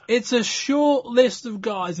it's a short list of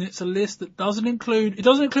guys, and it's a list that doesn't include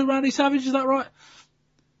Randy Savage. Is that right?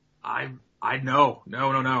 I know.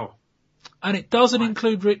 No. And it doesn't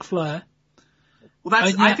include Ric Flair. Well,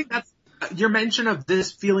 I think that's your mention of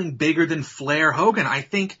this feeling bigger than Flair Hogan. I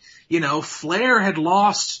think, Flair had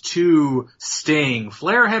lost to Sting.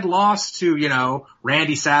 Flair had lost to,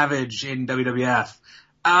 Randy Savage in WWF.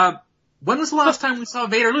 When was the last time we saw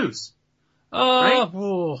Vader lose? Right? I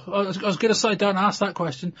was going to say, don't ask that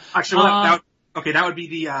question. Actually, that would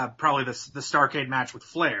be the probably the Starrcade match with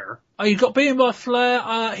Flair. He got beaten by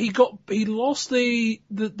Flair. He lost the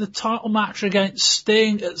title match against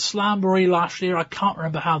Sting at Slamboree last year. I can't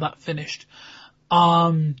remember how that finished.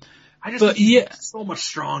 He's so much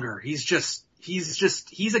stronger. He's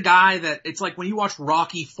a guy that it's like when you watch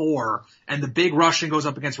Rocky IV and the big Russian goes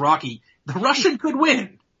up against Rocky, the Russian could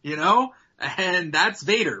win, and that's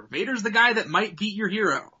Vader. Vader's the guy that might beat your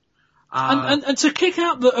hero. And to kick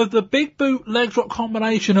out the big boot leg drop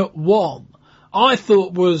combination at 1, I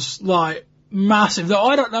thought was like massive. Though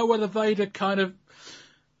I don't know whether Vader kind of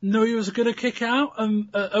knew he was going to kick out, and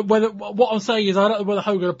what I'm saying is I don't know whether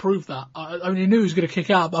Hogan approved that. I mean, he knew he was going to kick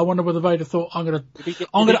out, but I wonder whether Vader thought I'm going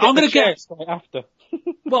to get after.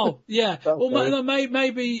 Well, yeah. Well,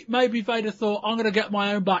 maybe Vader thought I'm going to get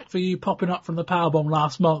my own back for you popping up from the powerbomb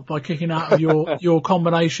last month by kicking out of your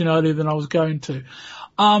combination earlier than I was going to.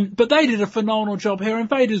 But they did a phenomenal job here, and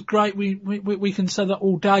Vader's great. We can say that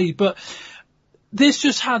all day, but this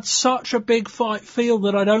just had such a big fight feel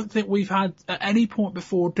that I don't think we've had at any point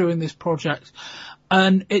before doing this project.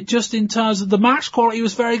 And it just, in terms of the match quality,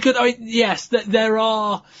 was very good. I mean, yes, there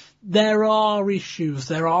are issues,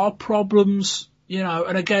 there are problems,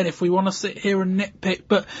 and again, if we want to sit here and nitpick,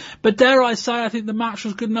 but dare I say, I think the match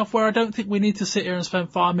was good enough where I don't think we need to sit here and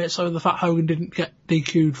spend 5 minutes over the fact Hogan didn't get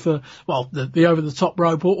DQ'd for, the over the top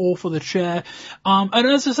rope or for the chair. And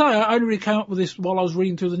as I say, I only really came up with this while I was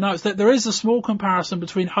reading through the notes, that there is a small comparison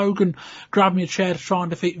between Hogan grabbing a chair to try and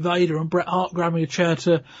defeat Vader and Bret Hart grabbing a chair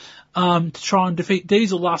to try and defeat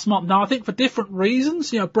Diesel last month. Now, I think for different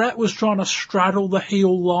reasons. Bret was trying to straddle the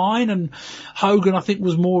heel line, and Hogan, I think,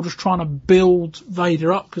 was more just trying to build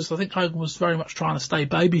Vader up, because I think Hogan was very much trying to stay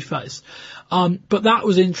babyface. But that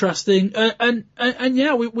was interesting. And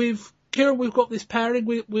yeah, we've got this pairing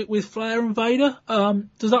with Flair and Vader.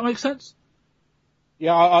 Does that make sense?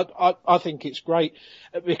 Yeah, I think it's great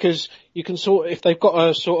because you can if they've got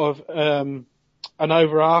a sort of, an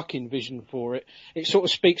overarching vision for it, it sort of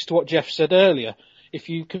speaks to what Jeff said earlier. If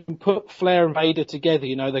you can put Flair and Vader together,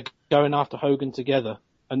 they're going after Hogan together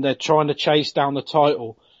and they're trying to chase down the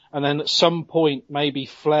title. And then at some point, maybe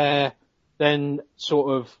Flair then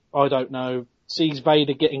sort of, I don't know, sees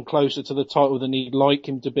Vader getting closer to the title than he'd like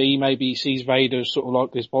him to be. Maybe he sees Vader as sort of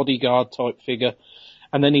like this bodyguard type figure.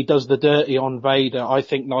 And then he does the dirty on Vader. I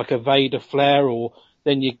think like a Vader Flair, or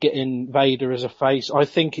then you're getting Vader as a face. I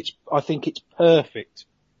think it's perfect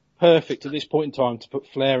at this point in time to put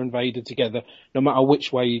Flair and Vader together, no matter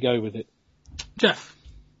which way you go with it. Jeff?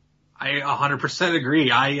 I 100%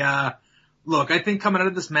 agree. Look, I think coming out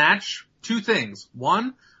of this match, two things.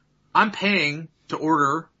 One, I'm paying to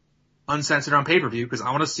order Uncensored on pay-per-view because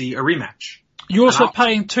I want to see a rematch. You're also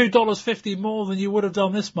paying $2.50 more than you would have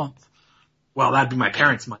done this month. Well, that'd be my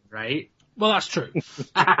parents' money, right? Well, that's true.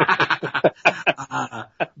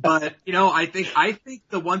 But, I think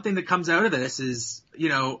the one thing that comes out of this is,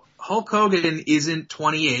 Hulk Hogan isn't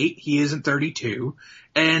 28. He isn't 32.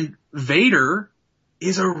 And Vader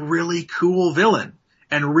is a really cool villain.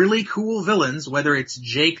 And really cool villains, whether it's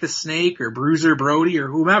Jake the Snake or Bruiser Brody or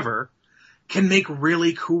whomever, can make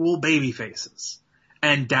really cool baby faces.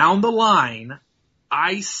 And down the line,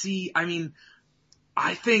 I think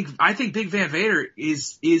Big Van Vader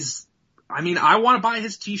is I want to buy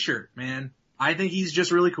his t-shirt, man. I think he's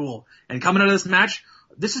just really cool. And coming out of this match,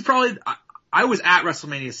 this is probably, I was at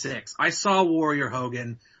WrestleMania 6. I saw Warrior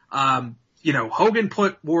Hogan. Hogan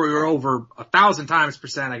put Warrior over 1,000 times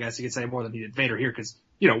 %, I guess you could say, more than he did Vader here because,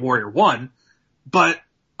 Warrior won. But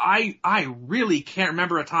I really can't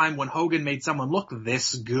remember a time when Hogan made someone look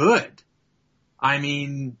this good. I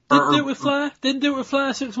mean... Didn't do it with Flair? Didn't do it with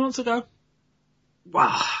Flair 6 months ago?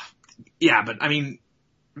 Well, yeah, but I mean,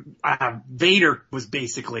 Vader was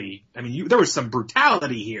basically, there was some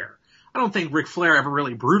brutality here. I don't think Ric Flair ever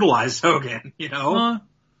really brutalized Hogan,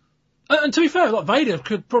 And to be fair, Vader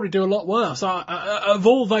could probably do a lot worse. Of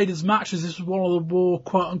all Vader's matches, this was one of the more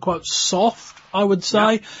quote-unquote soft, I would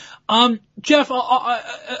say. Yeah. Jeff,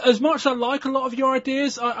 as much as I like a lot of your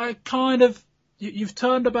ideas, I kind of, you've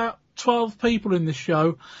turned about 12 people in this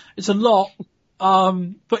show. It's a lot.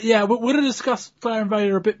 But yeah, we're going to discuss Flair and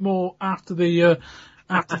Vader a bit more after the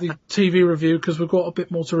TV review, because we've got a bit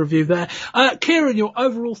more to review there. Kieran, your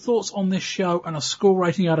overall thoughts on this show and a score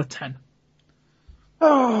rating out of 10?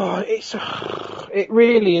 Oh, it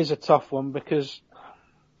really is a tough one because,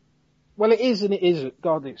 well, it is and it isn't.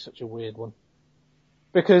 God, it's such a weird one.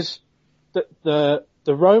 Because the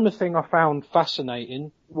Roma thing I found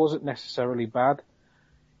fascinating, wasn't necessarily bad.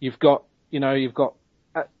 You've got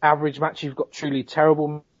average matches, you've got truly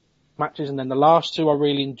terrible matches, and then the last two I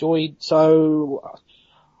really enjoyed. So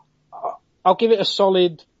I'll give it a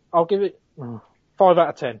solid, 5 out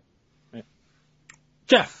of 10. Yeah.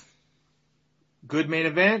 Jeff? Good main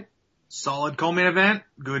event, solid co-main event,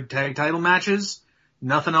 good tag title matches,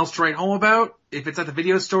 nothing else to write home about. If it's at the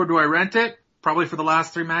video store, do I rent it? Probably for the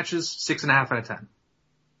last 3 matches, 6.5 out of 10.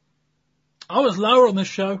 I was lower on this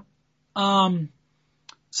show.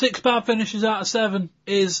 6 bad finishes out of 7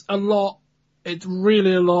 is a lot. It's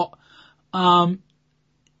really a lot. The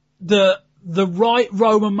right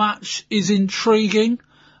Roma match is intriguing.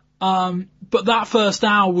 But that first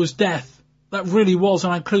hour was death. That really was,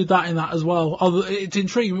 and I include that in that as well. It's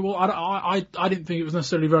intriguing. Well, I didn't think it was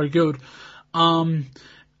necessarily very good.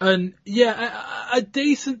 And yeah, a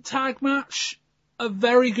decent tag match, a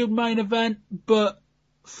very good main event, but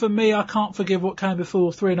for me, I can't forgive what came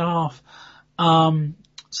before 3.5.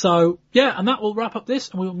 So yeah, and that will wrap up this,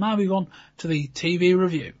 and we'll now move on to the TV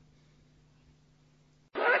review.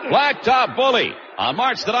 Blacktop Bully. On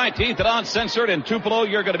March the 19th at Uncensored in Tupelo,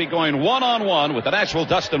 you're going to be going one-on-one with the natural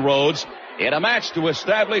Dustin Rhodes in a match to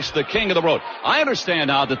establish the king of the road. I understand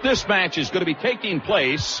now that this match is going to be taking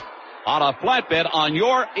place on a flatbed on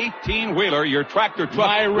your 18-wheeler, your tractor truck.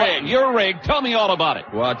 My rig. Your rig. Tell me all about it.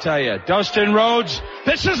 Well, I'll tell you, Dustin Rhodes,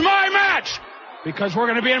 this is my match because we're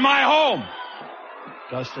going to be in my home.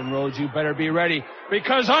 Dustin Rhodes, you better be ready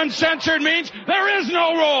because Uncensored means there is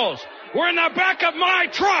no rules. We're in the back of my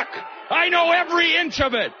truck. I know every inch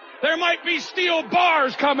of it. There might be steel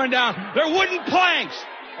bars coming down. They're wooden planks.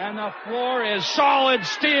 And the floor is solid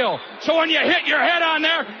steel. So when you hit your head on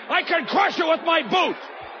there, I can crush it with my boot.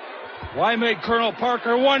 Well, I made Colonel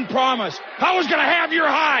Parker one promise. I was going to have your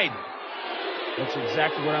hide. That's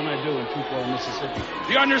exactly what I'm going to do in Tupelo, Mississippi.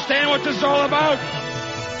 Do you understand what this is all about?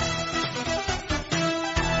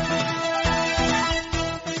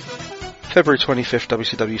 February 25th,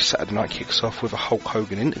 WCW Saturday Night kicks off with a Hulk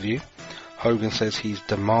Hogan interview. Hogan says he's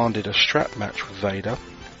demanded a strap match with Vader.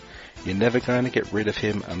 You're never going to get rid of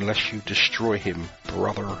him unless you destroy him,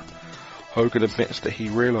 brother. Hogan admits that he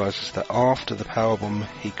realises that after the powerbomb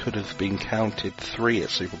he could have been counted 3 at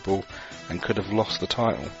Superbrawl and could have lost the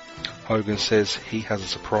title. Hogan says he has a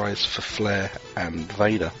surprise for Flair and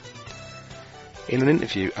Vader. In an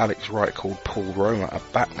interview, Alex Wright called Paul Roma a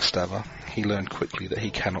backstabber. He learned quickly that he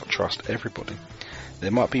cannot trust everybody. There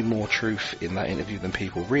might be more truth in that interview than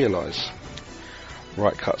people realise.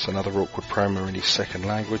 Wright cuts another awkward promo in his second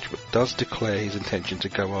language, but does declare his intention to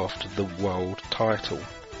go after the world title.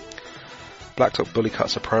 Blacktop Bully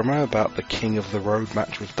cuts a promo about the King of the Road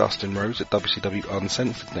match with Dustin Rhodes at WCW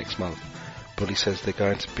Uncensored next month. Bully says they're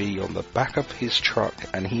going to be on the back of his truck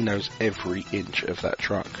and he knows every inch of that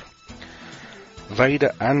truck.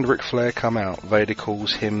 Vader and Ric Flair come out. Vader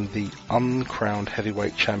calls him the uncrowned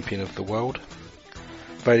heavyweight champion of the world.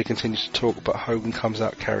 Vader continues to talk, but Hogan comes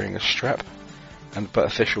out carrying a strap, but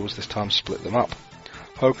officials this time split them up.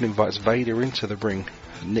 Hogan invites Vader into the ring.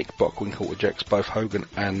 Nick Bockwinkel ejects both Hogan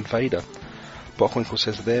and Vader. Bockwinkel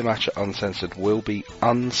says their match at Uncensored will be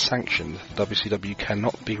unsanctioned. WCW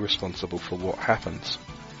cannot be responsible for what happens.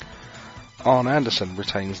 Arn Anderson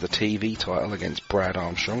retains the TV title against Brad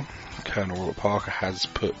Armstrong. Colonel Robert Parker has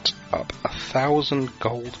put up 1,000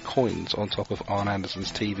 gold coins on top of Arn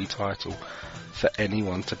Anderson's TV title for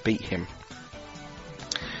anyone to beat him.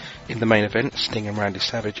 In the main event, Sting and Randy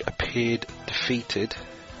Savage defeated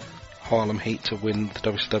Harlem Heat to win the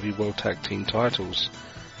WCW World Tag Team titles.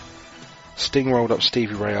 Sting rolled up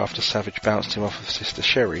Stevie Ray after Savage bounced him off of Sister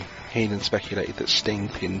Sherry. Heenan speculated that Sting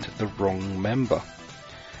pinned the wrong member,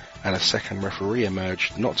 and a second referee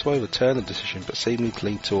emerged, not to overturn the decision but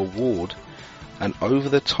seemingly to award an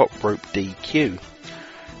over-the-top rope DQ.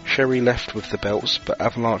 Sherry left with the belts, but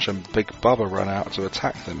Avalanche and Big Bubba ran out to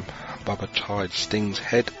attack them. Bubba tied Sting's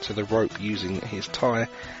head to the rope using his tie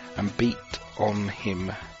and beat on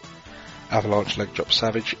him. Avalanche leg dropped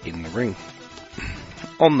Savage in the ring.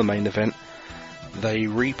 On the main event, they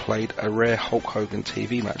replayed a rare Hulk Hogan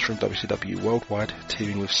TV match from WCW Worldwide,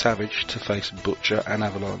 teaming with Savage to face Butcher and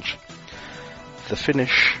Avalanche. The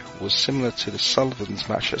finish was similar to the Sullivan's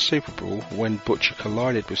match at Superbrawl, when Butcher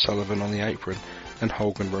collided with Sullivan on the apron and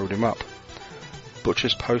Hogan rode him up.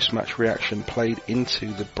 Butcher's post-match reaction played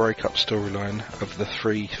into the breakup storyline of the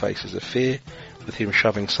three Faces of Fear, with him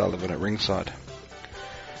shoving Sullivan at ringside.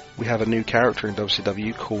 We have a new character in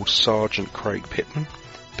WCW called Sergeant Craig Pittman.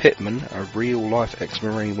 Pittman, a real-life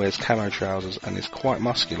ex-Marine, wears camo trousers and is quite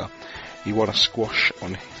muscular. He won a squash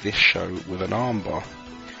on this show with an armbar.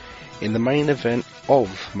 In the main event,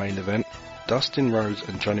 Dustin Rhodes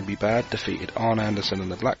and Johnny B. Bad defeated Arn Anderson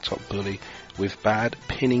and the Blacktop Bully, with Bad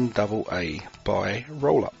pinning Double A by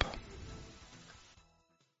roll-up.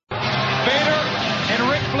 Vader and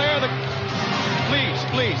Ric Flair,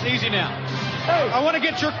 please, easy now. Hey, I want to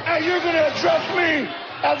get your... Hey, you're going to address me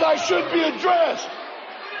as I should be addressed.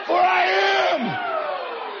 For I am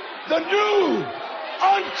the new,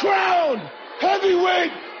 uncrowned,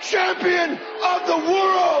 heavyweight champion of the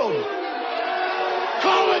world.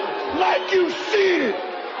 Call it like you see it.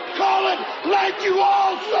 Call it like you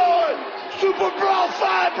all saw it. Superbrawl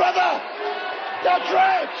 5, brother. That's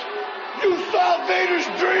right. You saw Vader's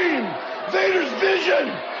dream, Vader's vision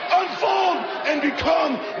unfold and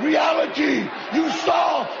become reality. You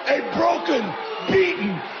saw a broken,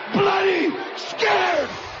 beaten, bloody, scared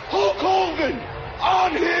Hulk Hogan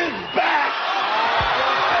on his back.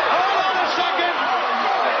 Hold on a second.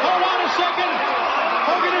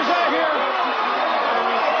 Hogan is out here.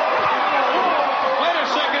 Wait a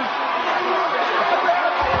second.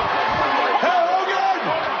 Hey, Hogan,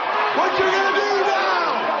 what you gonna do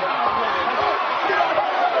now?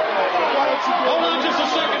 Hold on just a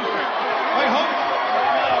second. Wait, Hogan.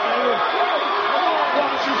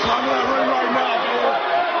 Why don't you come in that ring right now, dude?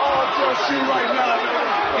 I'll trust you right now,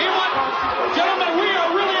 man. Gentlemen, we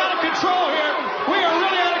are really out of control here. We are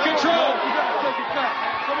really out of control.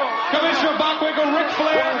 Commissioner Bockwinkel, Ric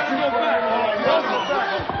Flair.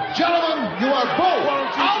 Gentlemen, you are both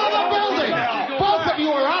out of the building. Both of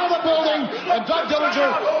you are out of the building. And Doug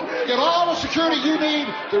Dillinger, get all the security you need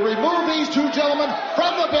to remove these two gentlemen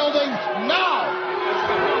from the building now.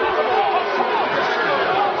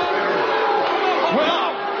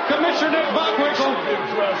 Well, Commissioner Nick Bockwinkel.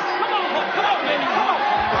 Come on, baby.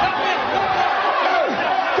 Hey,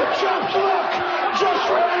 the jump clock just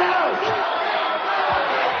ran out.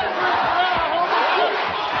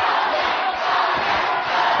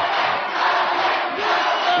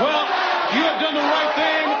 Well, you have done the right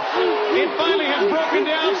thing. It finally has broken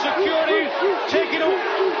down security, taking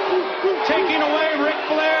away Ric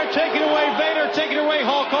Flair, taking away Vader, taking away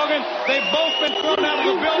Hulk Hogan. Hogan. They've both been thrown out of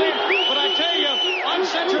the building. But I tell you,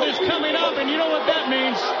 Uncensored is coming up, and you know what that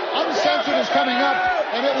means. Uncensored is coming up,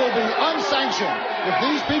 and it will be unsanctioned. If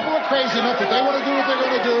these people are crazy enough that they want to do what they're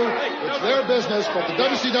going to do, it's their business, but the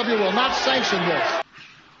WCW will not sanction this.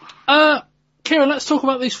 Kieran, let's talk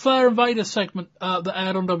about this Flair and Vader segment that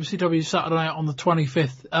aired on WCW Saturday night on the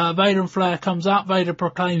 25th. Vader and Flair comes out. Vader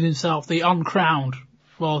proclaims himself the uncrowned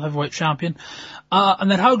World Heavyweight Champion. And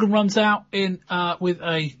then Hogan runs out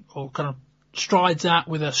strides out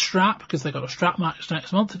with a strap, because they've got a strap match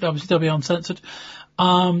next month at WCW Uncensored.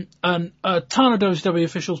 And a ton of WCW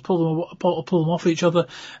officials pull them off each other,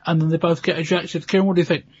 and then they both get ejected. Kieran, what do you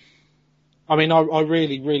think? I mean, I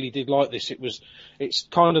really, really did like this. It's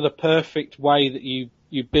kind of the perfect way that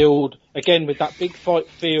you build, again, with that big fight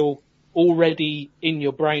feel already in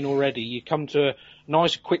your brain already. You come to a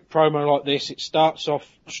nice quick promo like this. It starts off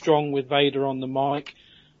strong with Vader on the mic.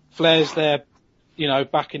 Flair's there,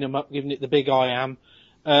 backing him up, giving it the big I am.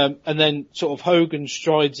 And then sort of Hogan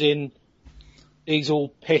strides in. He's all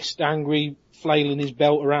pissed, angry, flailing his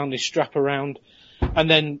belt around, his strap around. And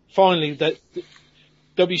then finally,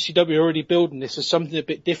 WCW are already building this as something a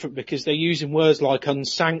bit different, because they're using words like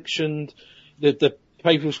unsanctioned, the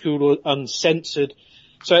pay-per-view school uncensored.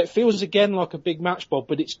 So it feels again like a big match, Bob,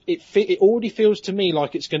 but it already feels to me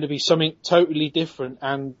like it's going to be something totally different.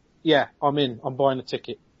 And yeah, I'm in. I'm buying a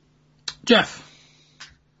ticket. Jeff.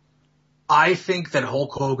 I think that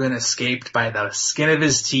Hulk Hogan escaped by the skin of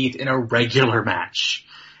his teeth in a regular match.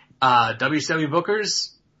 WCW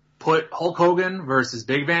bookers put Hulk Hogan versus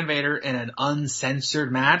Big Van Vader in an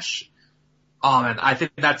uncensored match. And I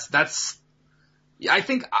think I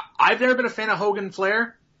think I've never been a fan of Hogan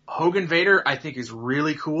Flair. Hogan Vader, I think, is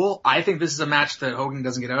really cool. I think this is a match that Hogan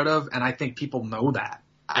doesn't get out of, and I think people know that.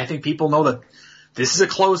 I think people know that this is a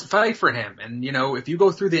close fight for him. And, if you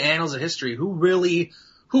go through the annals of history, who really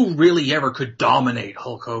ever could dominate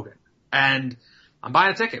Hulk Hogan? And I'm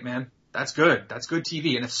buying a ticket, man. That's good. That's good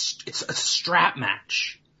TV. And it's a strap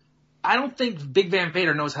match. I don't think Big Van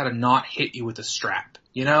Vader knows how to not hit you with a strap.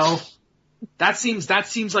 That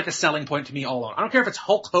seems like a selling point to me all along. I don't care if it's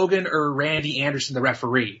Hulk Hogan or Randy Anderson, the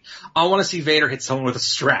referee. I want to see Vader hit someone with a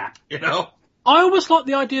strap, I always like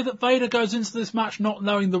the idea that Vader goes into this match not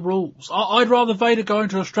knowing the rules. I'd rather Vader go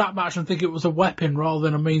into a strap match and think it was a weapon rather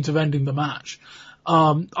than a means of ending the match.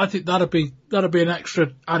 I think that'd be an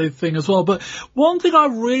extra added thing as well. But one thing I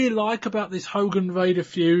really like about this Hogan Vader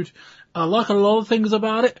feud, like a lot of things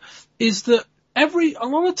about it, is that a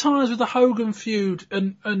lot of times with the Hogan feud,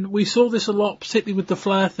 and we saw this a lot, particularly with the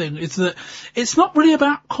Flair thing, is that it's not really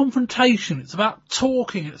about confrontation. It's about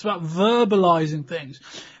talking. It's about verbalizing things.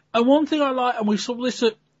 And one thing I like, and we saw this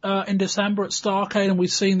in December at Starrcade, and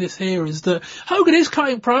we've seen this here, is that Hogan is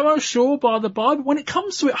cutting promos, sure, by the by, but when it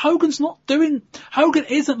comes to it, Hogan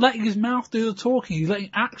isn't letting his mouth do the talking, he's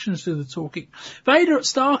letting actions do the talking. Vader at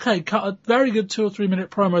Starrcade cut a very good 2 or 3 minute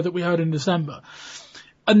promo that we heard in December,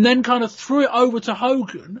 and then kind of threw it over to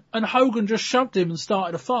Hogan, and Hogan just shoved him and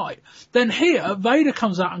started a fight. Then here, Vader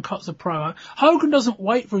comes out and cuts a promo. Hogan doesn't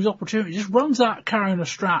wait for his opportunity, just runs out carrying a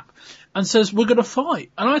strap and says, we're going to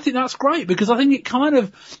fight. And I think that's great, because I think it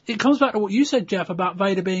comes back to what you said, Jeff, about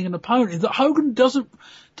Vader being an opponent, is that Hogan doesn't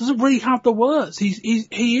really have the words.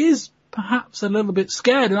 He is perhaps a little bit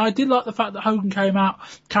scared, and I did like the fact that Hogan came out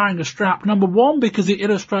carrying a strap, number one, because it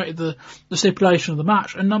illustrated the stipulation of the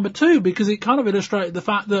match, and number two, because it kind of illustrated the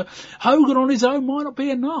fact that Hogan on his own might not be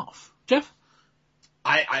enough. Jeff?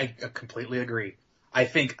 I completely agree.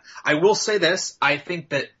 I will say this, I think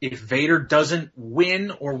that if Vader doesn't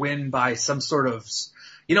win, or win by some sort of,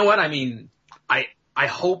 I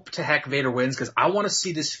hope to heck Vader wins, because I want to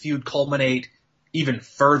see this feud culminate even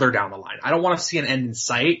further down the line. I don't want to see an end in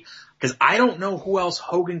sight, because I don't know who else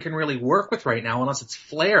Hogan can really work with right now unless it's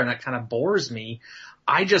Flair, and that kind of bores me.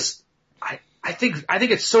 I think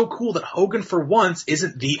it's so cool that Hogan for once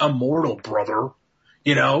isn't the immortal brother.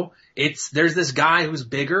 There's this guy who's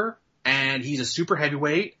bigger, and he's a super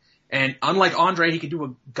heavyweight, and unlike Andre, he can do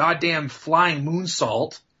a goddamn flying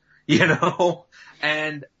moonsault,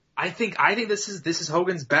 and I think this is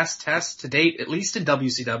Hogan's best test to date, at least in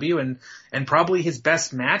WCW, and probably his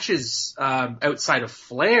best matches outside of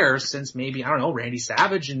Flair since maybe, Randy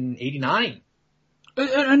Savage in '89.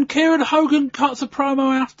 And Kieran, Hogan cuts a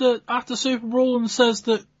promo after Superbrawl and says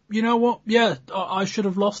that, you know what, yeah, I should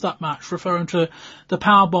have lost that match, referring to the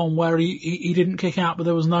powerbomb where he didn't kick out, but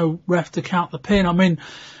there was no ref to count the pin. I mean,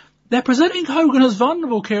 they're presenting Hogan as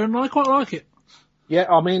vulnerable, Kieran, and I quite like it. Yeah,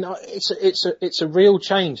 I mean, it's a real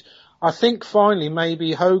change. I think finally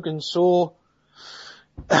maybe Hogan saw,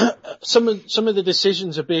 some of the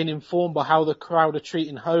decisions are being informed by how the crowd are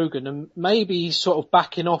treating Hogan, and maybe he's sort of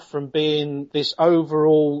backing off from being this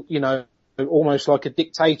overall, almost like a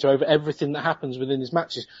dictator over everything that happens within his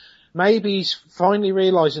matches. Maybe he's finally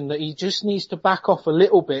realising that he just needs to back off a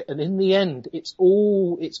little bit, and in the end, it's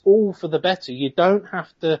all for the better. You don't have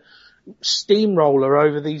to steamroller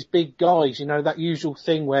over these big guys, that usual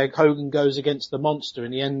thing where Hogan goes against the monster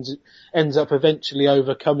and he ends up eventually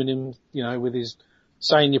overcoming him, with his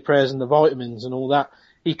saying your prayers and the vitamins and all that.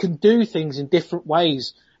 He can do things in different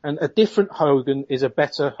ways, and a different Hogan is a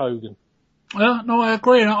better Hogan. Yeah, no, I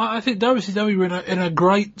agree. And I think WCW are in a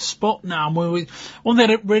great spot now. One thing I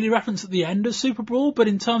didn't really reference at the end of Superbrawl, but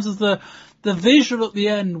in terms of the visual at the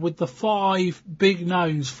end with the 5 big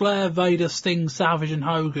names, Flair, Vader, Sting, Savage and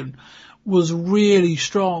Hogan, was really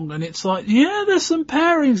strong. And it's like, yeah, there's some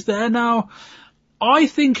pairings there. Now, I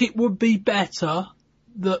think it would be better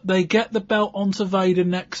that they get the belt onto Vader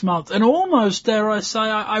next month. And almost, dare I say,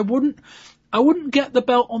 I wouldn't get the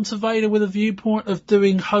belt onto Vader with a viewpoint of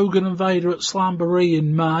doing Hogan and Vader at Slamboree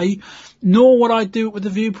in May, nor would I do it with the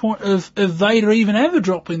viewpoint of Vader even ever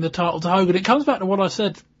dropping the title to Hogan. It comes back to what I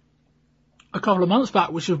said a couple of months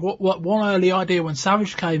back, which is what one early idea when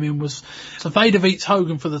Savage came in was, so Vader beats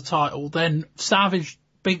Hogan for the title, then Savage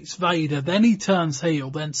beats Vader, then he turns heel,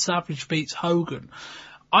 then Savage beats Hogan.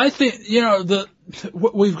 I think, that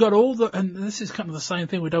we've got all and this is kind of the same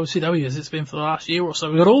thing with WCW as it's been for the last year or so.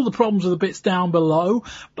 We've got all the problems with the bits down below,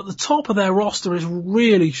 but the top of their roster is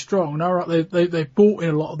really strong. Now, right, they've brought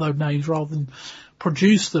in a lot of those names rather than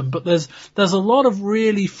produce them, but there's a lot of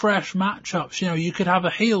really fresh matchups. You could have a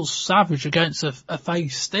heel Savage against a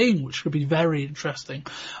face Sting, which could be very interesting.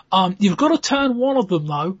 You've got to turn one of them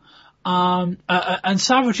though. And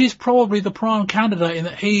Savage is probably the prime candidate in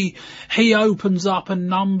that he opens up a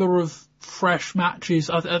number of fresh matches.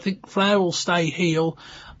 I think Flair will stay heel.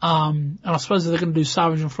 And I suppose if they're going to do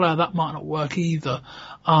Savage and Flair, that might not work either.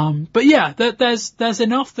 But yeah, there's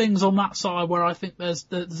enough things on that side where I think there's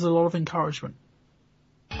a lot of encouragement.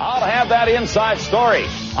 I'll have that inside story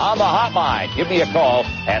on the hotline. Give me a call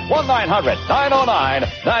at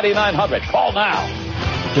 1-900-909-9900. Call now.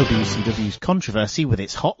 WCW's controversy with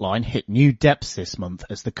its hotline hit new depths this month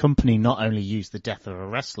as the company not only used the death of a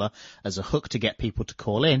wrestler as a hook to get people to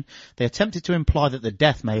call in, they attempted to imply that the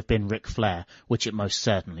death may have been Ric Flair, which it most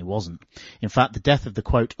certainly wasn't. In fact, the death of the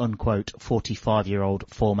quote-unquote 45-year-old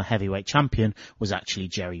former heavyweight champion was actually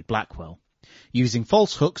Jerry Blackwell. Using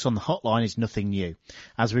false hooks on the hotline is nothing new.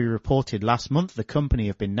 As we reported last month, the company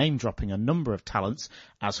have been name-dropping a number of talents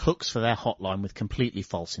as hooks for their hotline with completely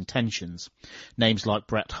false intentions. Names like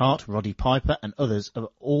Bret Hart, Roddy Piper and others are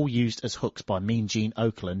all used as hooks by Mean Gene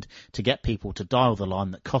Okerlund to get people to dial the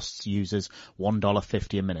line that costs users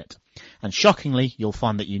 $1.50 a minute. And shockingly, you'll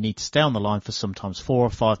find that you need to stay on the line for sometimes 4 or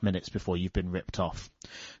 5 minutes before you've been ripped off.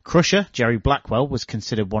 Crusher, Jerry Blackwell, was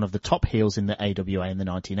considered one of the top heels in the AWA in the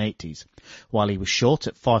 1980s. While he was short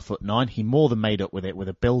at 5'9", he more than made up with it with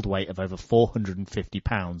a build weight of over 450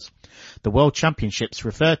 pounds. The World Championships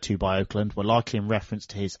referred to by Oakland were likely in reference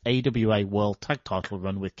to his AWA World Tag Title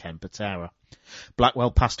run with Ken Patera.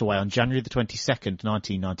 Blackwell passed away on January the 22nd,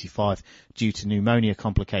 1995, due to pneumonia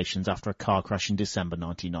complications after a car crash in December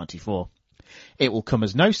 1994. It will come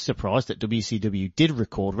as no surprise that WCW did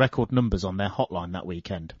record numbers on their hotline that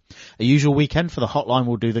weekend. A usual weekend for the hotline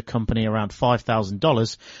will do the company around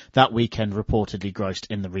 $5,000. That weekend reportedly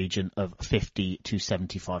grossed in the region of $50,000 to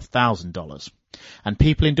 $75,000. And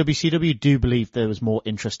people in WCW do believe there was more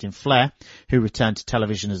interest in Flair, who returned to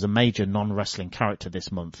television as a major non-wrestling character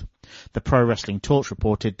this month. The Pro Wrestling Torch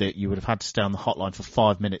reported that you would have had to stay on the hotline for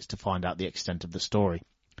 5 minutes to find out the extent of the story.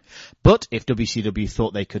 But if WCW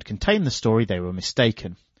thought they could contain the story, they were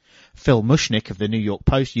mistaken. Phil Mushnick of the New York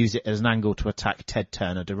Post used it as an angle to attack Ted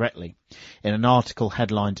Turner directly. In an article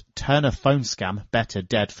headlined, "Turner Phone Scam, Better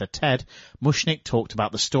Dead for Ted," Mushnick talked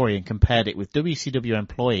about the story and compared it with WCW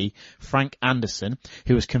employee Frank Anderson,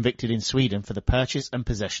 who was convicted in Sweden for the purchase and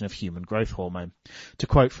possession of human growth hormone. To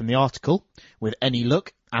quote from the article, "With any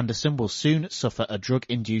luck, Anderson will soon suffer a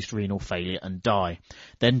drug-induced renal failure and die.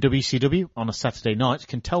 Then WCW, on a Saturday night,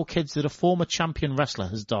 can tell kids that a former champion wrestler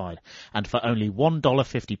has died, and for only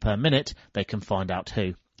 $1.50 per minute, they can find out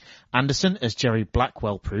who. Anderson, as Jerry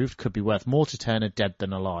Blackwell proved, could be worth more to Turner dead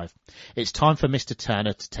than alive. It's time for Mr.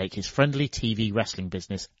 Turner to take his friendly TV wrestling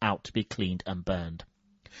business out to be cleaned and burned."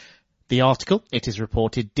 The article, it is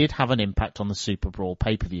reported, did have an impact on the Superbrawl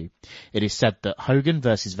pay-per-view. It is said that Hogan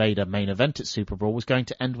versus Vader main event at Superbrawl was going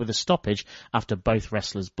to end with a stoppage after both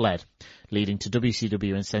wrestlers bled, leading to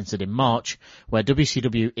WCW Uncensored in March, where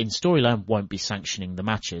WCW in storyline won't be sanctioning the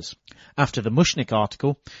matches. After the Mushnick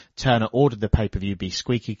article, Turner ordered the pay-per-view be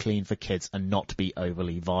squeaky clean for kids and not be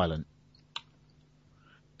overly violent.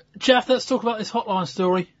 Jeff, let's talk about this hotline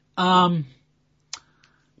story.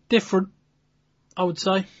 Different, I would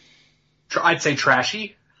say. I'd say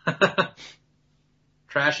trashy.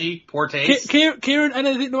 Trashy, poor taste. Kieran,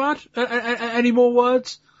 anything to add? Any more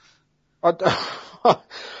words? As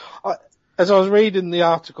I was reading the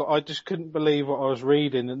article, I just couldn't believe what I was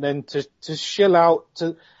reading, and then to shill out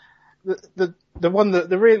to the one that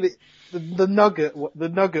the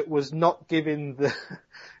nugget was not giving the. It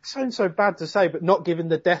sounds so bad to say, but not giving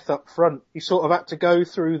the death up front. He sort of had to go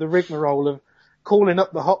through the rigmarole of calling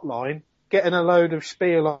up the hotline, getting a load of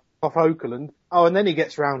spiel off Oakland. Oh, and then he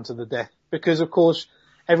gets round to the death because, of course,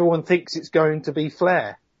 everyone thinks it's going to be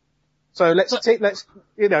Flair. So we'll call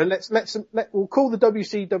the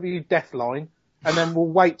WCW death line, and then we'll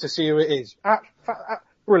wait to see who it is.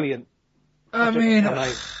 Brilliant. We've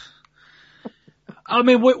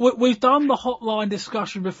done the hotline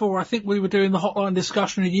discussion before. I think we were doing the hotline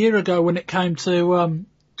discussion a year ago when it came to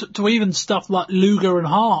even stuff like Luger and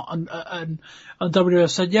Hart, and WWF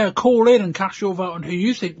said, yeah, call in and cast your vote on who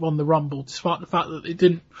you think won the Rumble, despite the fact that it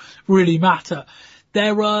didn't really matter.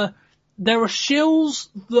 There are shills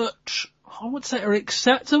that I would say are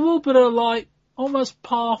acceptable, but are like almost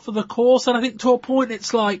par for the course. And I think to a point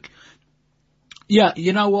it's like, yeah,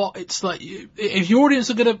 you know what? It's like if your audience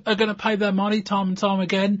are gonna pay their money time and time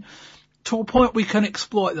again, to a point we can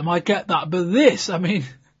exploit them. I get that, but this, I mean,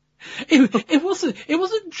 it's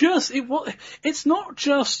not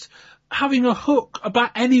just having a hook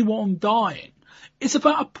about anyone dying. It's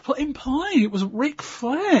about implying it was Ric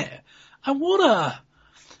Flair, and what a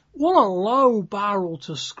low barrel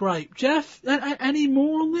to scrape. Jeff, any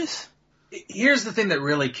more on this? Here's the thing that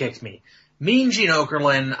really kicked me. Mean Gene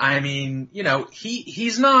Okerlund, I mean,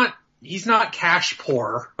 he's not cash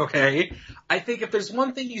poor, okay? I think if there's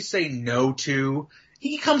one thing you say no to,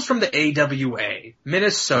 he comes from the AWA,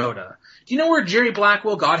 Minnesota. Do you know where Jerry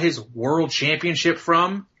Blackwell got his world championship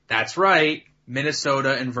from? That's right,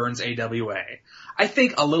 Minnesota and Vern's AWA. I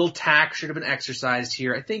think a little tact should have been exercised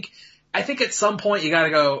here. I think at some point you gotta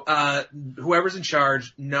go, whoever's in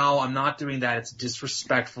charge, no, I'm not doing that. It's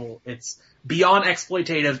disrespectful. It's beyond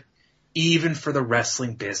exploitative, even for the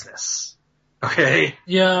wrestling business. Okay?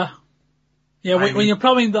 Yeah. Yeah, when you're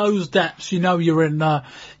plumbing those depths, you're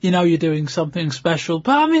you're doing something special.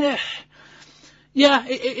 But I mean,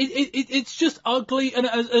 it's just ugly. And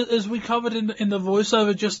as we covered in the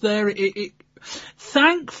voiceover just there,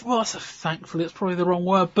 thankfully, it's probably the wrong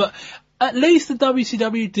word, but at least the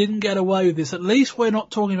WCW didn't get away with this. At least we're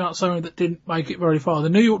not talking about something that didn't make it very far.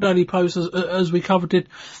 The New York Daily Post, as we covered, did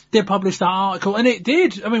publish that article, and it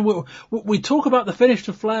did. I mean, we talk about the finish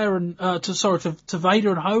to Flair and to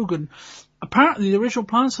Vader and Hogan. Apparently, the original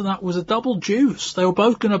plans for that was a double juice. They were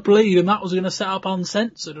both going to bleed, and that was going to set up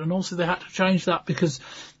uncensored. And also, they had to change that because,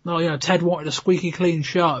 Ted wanted a squeaky clean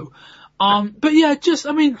show. But yeah,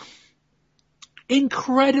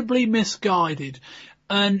 incredibly misguided.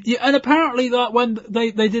 And apparently that when they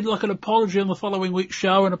did like an apology on the following week's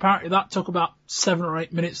show, and apparently that took about 7 or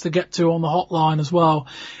 8 minutes to get to on the hotline as well.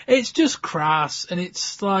 It's just crass, and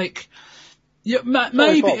it's like,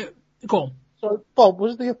 maybe. Sorry, Go on. So, Bob,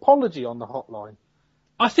 was the apology on the hotline?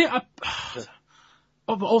 I think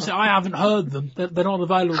also, I haven't heard them. They're not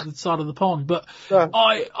available at the side of the pond. But yeah.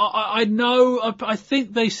 I know. I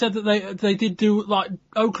think they said that they did do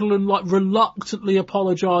Okerlund reluctantly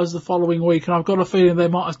apologise the following week, and I've got a feeling they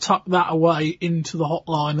might have tucked that away into the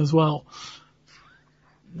hotline as well.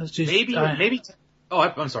 That's just, maybe.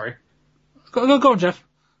 I'm sorry. Go on, Jeff.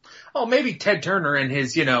 Oh, maybe Ted Turner and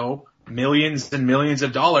his millions and millions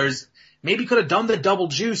of dollars maybe could have done the double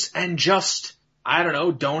juice and just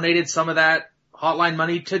donated some of that hotline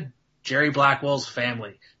money to Jerry Blackwell's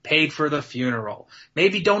family, paid for the funeral,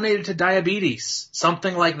 maybe donated to diabetes,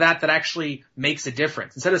 something like that actually makes a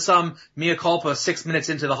difference. Instead of some mea culpa 6 minutes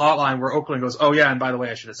into the hotline where Okerlund goes, oh yeah, and by the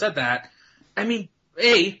way, I should have said that. I mean,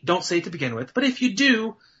 don't say it to begin with, but if you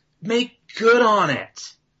do, make good on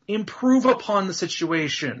it. Improve upon the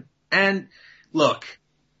situation. And look,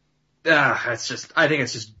 I think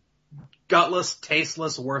it's just gutless,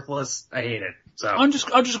 tasteless, worthless. I hate it. So I'm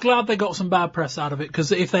just glad they got some bad press out of it,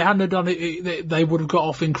 because if they hadn't done it, they would have got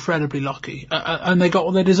off incredibly lucky, and they got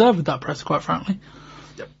what they deserved with that press, quite frankly.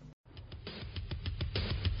 Yep.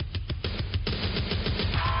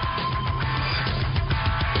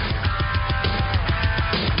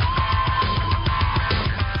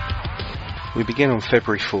 We begin on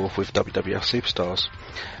February 4th with WWF Superstars.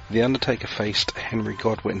 The Undertaker faced Henry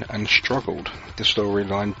Godwinn and struggled, the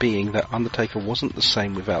storyline being that Undertaker wasn't the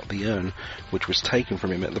same without the urn, which was taken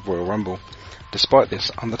from him at the Royal Rumble. Despite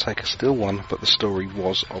this, Undertaker still won, but the story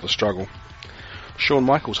was of a struggle. Shawn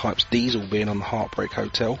Michaels hypes Diesel being on the Heartbreak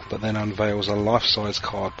Hotel, but then unveils a life-size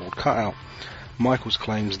cardboard cutout. Michaels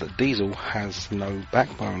claims that Diesel has no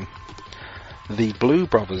backbone. The Blue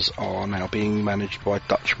Brothers are now being managed by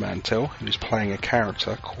Dutch Mantel, who is playing a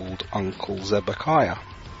character called Uncle Zebekiah.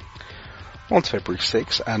 On February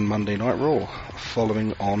 6th and Monday Night Raw,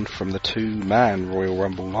 following on from the two-man Royal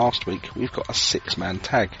Rumble last week, we've got a six-man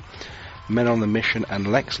tag. Men on the Mission and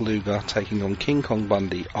Lex Luger taking on King Kong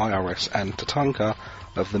Bundy, IRS and Tatanka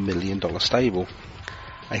of the $1 Million Stable.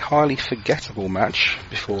 A highly forgettable match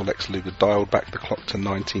before Lex Luger dialed back the clock to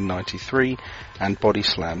 1993 and body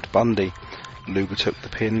slammed Bundy. Luger took the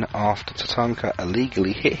pin after Tatanka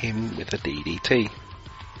illegally hit him with a DDT.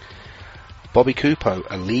 Bobby Cupo,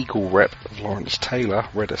 a legal rep of Lawrence Taylor,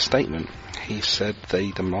 read a statement. He said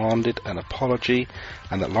they demanded an apology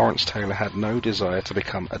and that Lawrence Taylor had no desire to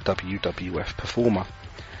become a WWF performer.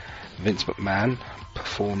 Vince McMahon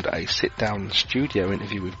performed a sit-down studio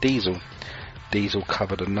interview with Diesel. Diesel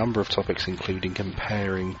covered a number of topics including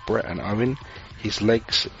comparing Bret and Owen, his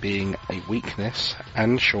legs being a weakness,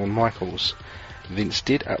 and Shawn Michaels. Vince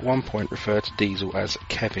did at one point refer to Diesel as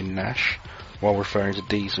Kevin Nash, while referring to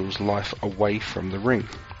Diesel's life away from the ring.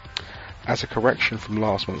 As a correction from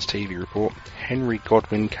last month's TV report, Henry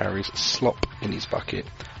Godwinn carries slop in his bucket,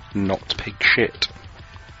 not pig shit.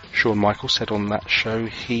 Shawn Michaels said on that show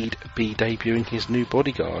he'd be debuting his new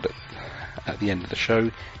bodyguard. At the end of the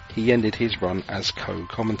show, he ended his run as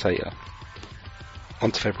co-commentator.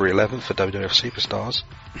 On to February 11th for WWF Superstars.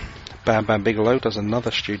 Bam Bam Bigelow does another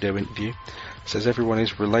studio interview, says everyone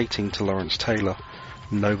is relating to Lawrence Taylor.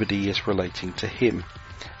 Nobody is relating to him.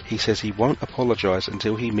 He says he won't apologise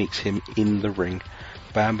until he meets him in the ring.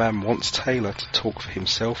 Bam Bam wants Taylor to talk for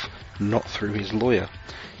himself, not through his lawyer.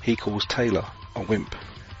 He calls Taylor a wimp.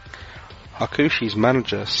 Hakushi's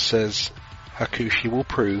manager says Hakushi will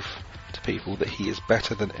prove to people that he is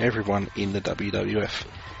better than everyone in the WWF.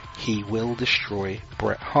 He will destroy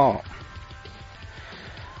Bret Hart.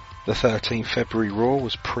 The 13th February Raw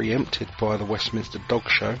was preempted by the Westminster Dog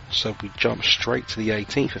Show, so we jump straight to the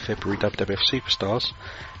 18th of February WWF Superstars,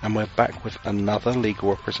 and we're back with another legal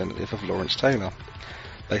representative of Lawrence Taylor.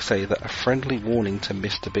 They say that a friendly warning to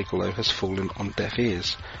Mr. Bigelow has fallen on deaf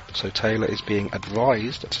ears, so Taylor is being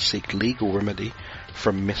advised to seek legal remedy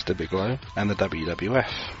from Mr. Bigelow and the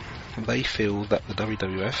WWF. They feel that the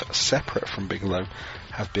WWF, separate from Bigelow,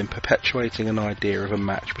 have been perpetuating an idea of a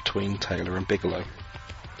match between Taylor and Bigelow.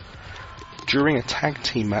 During a tag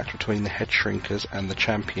team match between the Head Shrinkers and the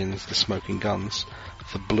champions, the Smoking Guns,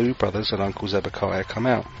 the Blue Brothers and Uncle Zebekiah come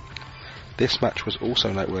out. This match was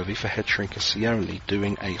also noteworthy for Head Shrinker Sione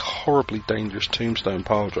doing a horribly dangerous tombstone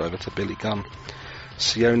piledriver to Billy Gunn.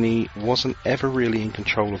 Sione wasn't ever really in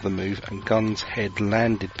control of the move, and Gunn's head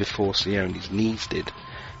landed before Sione's knees did.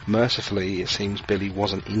 Mercifully, it seems Billy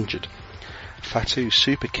wasn't injured. Fatu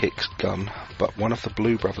super kicks Gunn, but one of the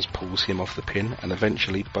Blue Brothers pulls him off the pin, and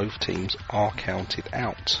eventually both teams are counted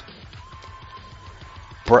out.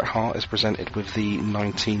 Bret Hart is presented with the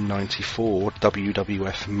 1994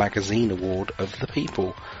 WWF Magazine Award of the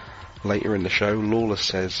People. Later in the show, Lawler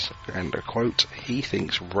says, and I quote, he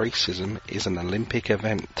thinks racism is an Olympic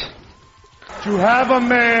event. To have a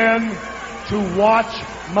man to watch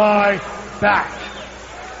my back.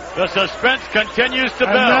 The suspense continues to build.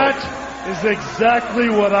 And that is exactly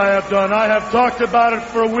what I have done. I have talked about it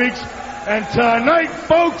for weeks, and tonight,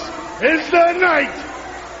 folks, is the night.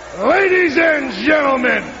 Ladies and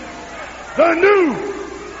gentlemen, the new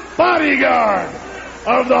bodyguard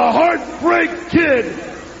of the Heartbreak Kid,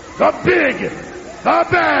 the big, the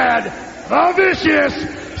bad, the vicious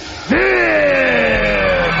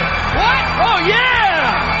Sid. What? Oh,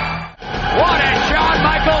 yeah! What has Shawn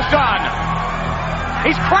Michaels done?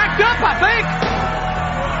 He's cracked up, I think.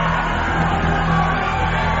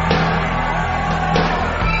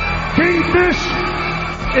 Kingfish,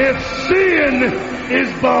 if seeing is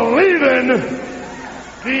believing,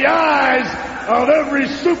 the eyes of every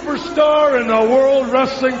superstar in the World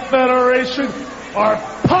Wrestling Federation are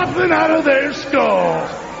popping out of their skulls.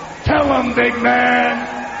 Tell them, big man.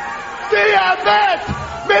 See, I bet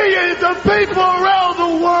millions of people around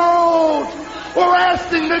the world were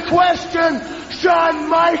asking the question, Shawn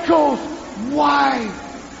Michaels, why?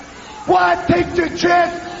 Why take the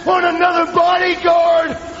chance on another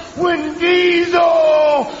bodyguard when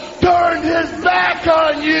Diesel turned his back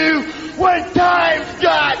on you when times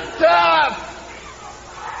got tough?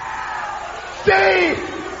 See,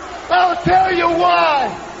 I'll tell you why.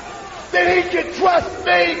 That he can trust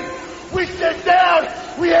me. We sat down,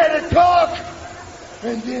 we had a talk,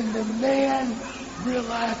 and then the man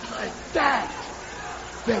realized like that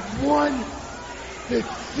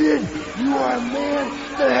Sid, you are a man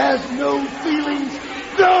that has no feelings,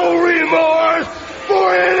 no remorse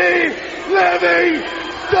for any living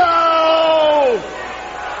soul.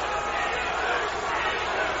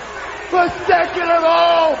 But second of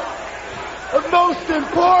all, and most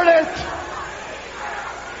important,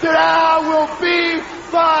 that I will be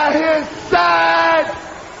by his side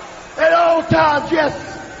at all times. Yes,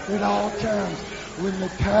 at all times. When the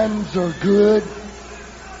times are good.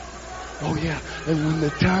 Oh yeah, and when the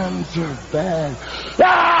times are bad.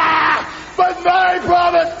 But my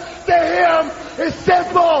promise to him is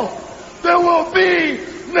simple. There will be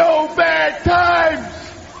no bad times.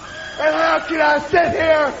 And how can I sit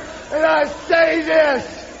here and I say this?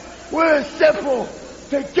 Well, it's simple.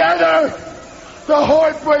 Together, the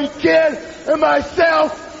Heartbreak Kid and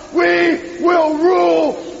myself, we will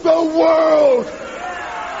rule the world.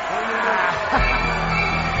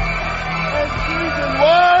 And reason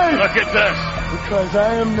why? Look at this. Because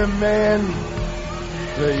I am the man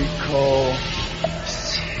they call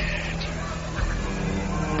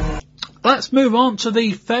Let's move on to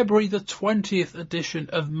the February the 20th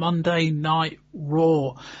edition of Monday Night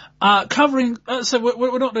Raw. Covering, so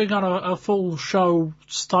we're not doing kind of a full show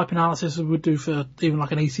type analysis as we would do for even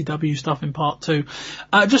like an ECW stuff in part 2.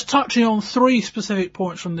 Just touching on 3 specific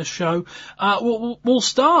points from this show. We'll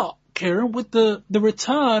start, Kieran, with the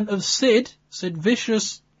return of Sid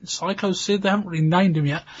Vicious, Psycho Sid, they haven't really named him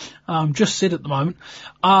yet, just Sid at the moment,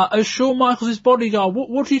 as Shawn Michaels' bodyguard.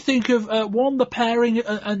 What do you think of, 1, the pairing,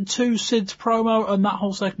 and 2, Sid's promo and that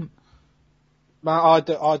whole segment?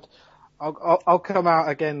 I'll come out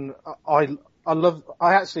again. I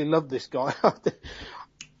actually love this guy.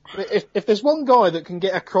 if there's one guy that can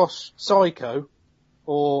get across Psycho,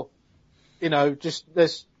 or, just,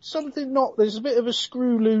 there's a bit of a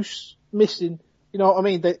screw loose missing, you know what I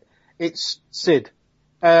mean? It's Sid.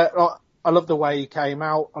 I love the way he came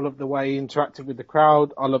out. I love the way he interacted with the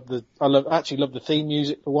crowd. I actually love the theme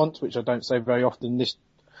music for once, which I don't say very often this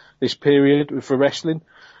period for wrestling.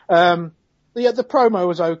 The promo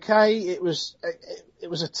was okay. It was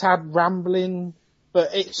a tad rambling,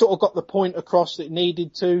 but it sort of got the point across that it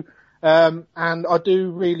needed to. And I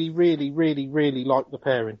do really, really, really, really like the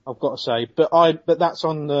pairing, I've got to say. But that's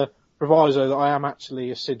on the proviso that I am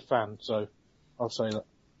actually a Sid fan, so I'll say that.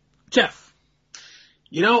 Jeff.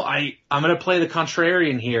 I'm going to play the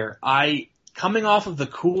contrarian here. Coming off of the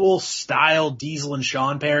cool style Diesel and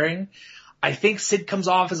Shawn pairing, I think Sid comes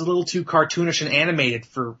off as a little too cartoonish and animated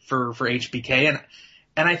for HBK.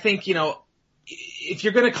 And I think, if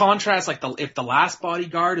you're going to contrast, if the last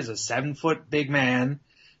bodyguard is a 7-foot big man,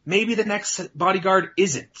 maybe the next bodyguard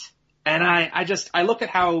isn't. And I look at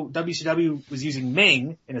how WCW was using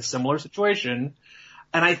Ming in a similar situation,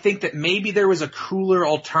 and I think that maybe there was a cooler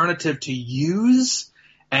alternative to use.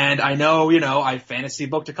 And I know, I fantasy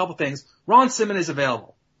booked a couple things. Ron Simmons is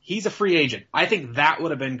available. He's a free agent. I think that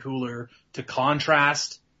would have been cooler to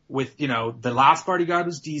contrast with, the last bodyguard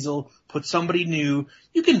was Diesel, put somebody new.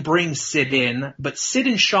 You can bring Sid in, but Sid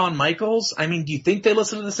and Shawn Michaels, do you think they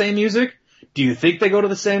listen to the same music? Do you think they go to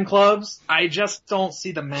the same clubs? I just don't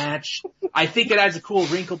see the match. I think it adds a cool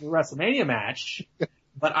wrinkle to the WrestleMania match,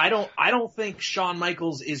 but I don't think Shawn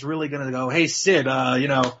Michaels is really going to go, hey Sid,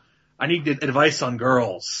 I need advice on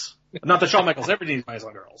girls. Not that Shawn Michaels ever needs advice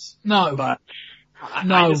on girls. No. But I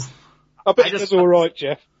bet it's all right,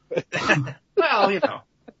 Jeff. Well,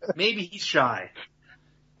 maybe he's shy.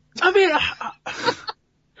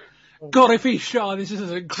 God, if he's shy, this is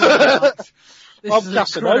a great match. I'm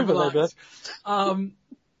passing over there,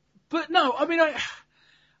 but no,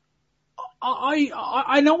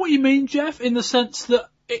 I know what you mean, Jeff, in the sense that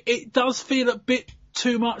it does feel a bit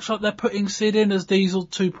too much like they're putting Sid in as Diesel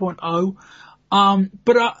 2.0.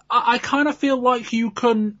 But I kind of feel like you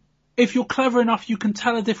can, if you're clever enough, you can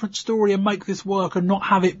tell a different story and make this work and not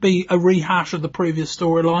have it be a rehash of the previous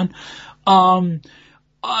storyline.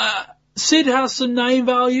 Sid has some name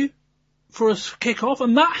value for a kick-off,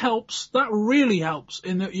 and that helps. That really helps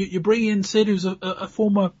in that you bring in Sid, who's a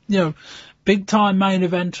former, big-time main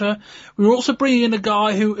eventer. We're also bringing in a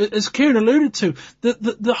guy who, as Kieran alluded to,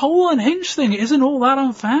 the whole unhinged thing isn't all that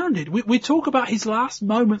unfounded. We talk about his last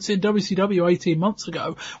moments in WCW 18 months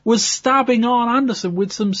ago was stabbing Arn Anderson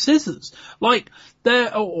with some scissors. Like,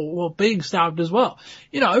 or being stabbed as well.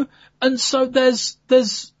 And so there's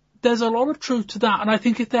a lot of truth to that, and I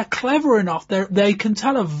think if they're clever enough, they can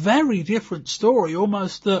tell a very different story,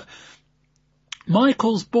 almost that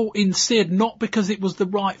Michaels brought in Sid not because it was the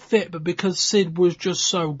right fit, but because Sid was just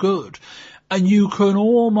so good. And you can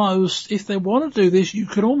almost, if they want to do this, you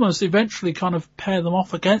can almost eventually kind of pair them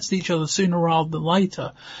off against each other sooner rather than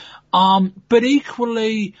later. But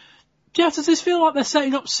equally, Jeff, does this feel like they're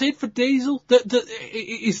setting up Sid for Diesel?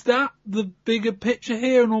 Is that the bigger picture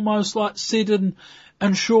here, and almost like Sid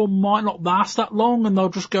and Shawn might not last that long, and they'll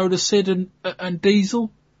just go to Sid and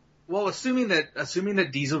Diesel? Well, assuming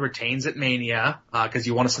that Diesel retains at Mania, because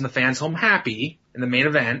you want to send the fans home happy in the main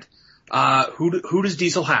event, who does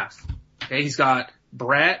Diesel have? Okay, he's got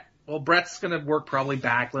Brett. Well, Brett's gonna work probably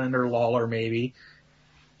Backlund or Lawler maybe.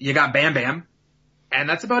 You got Bam Bam, and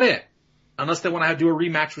that's about it. Unless they want to do a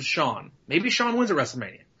rematch with Shawn. Maybe Shawn wins at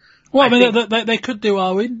WrestleMania. Well, they could do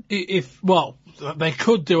Owen they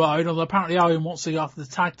could do Owen, although apparently Owen wants to go after the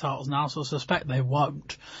tag titles now, so I suspect they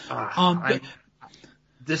won't. I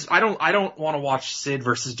don't want to watch Sid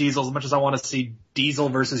versus Diesel as much as I want to see Diesel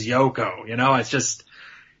versus Yoko. You know,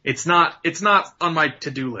 it's not on my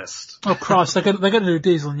to-do list. Oh Christ, they're going to do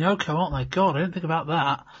Diesel and Yoko, aren't they? God, I didn't think about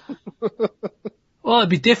that. Well, it'd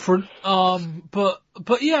be different.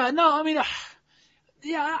 But yeah, no, I mean,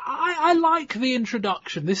 yeah, I like the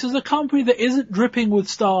introduction. This is a company that isn't dripping with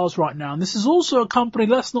stars right now, and this is also a company,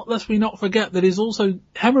 lest we not forget, that is also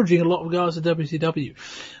hemorrhaging a lot of guys at WCW.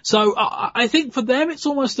 So I think for them it's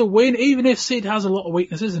almost a win, even if Sid has a lot of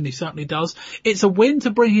weaknesses, and he certainly does. It's a win to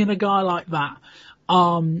bring in a guy like that.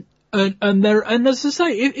 And as I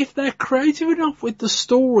say, if they're creative enough with the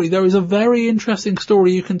story, there is a very interesting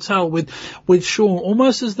story you can tell with Shawn,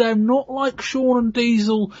 almost as they're not like Shawn and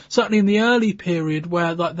Diesel, certainly in the early period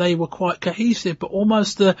where like they were quite cohesive, but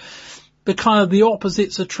almost the kind of the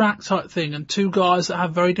opposites attract type thing, and two guys that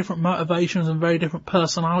have very different motivations and very different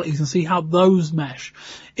personalities, and see how those mesh.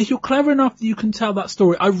 If you're clever enough, you can tell that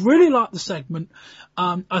story. I really like the segment.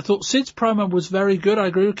 I thought Sid's promo was very good. I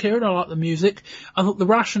agree with Kieran. I like the music. I thought the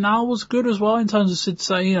rationale was good as well, in terms of Sid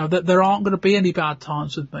saying, you know, that there aren't going to be any bad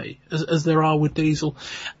times with me as there are with Diesel.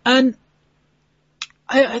 And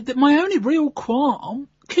my only real qualm,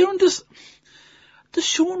 Kieran, does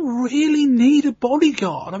Shawn really need a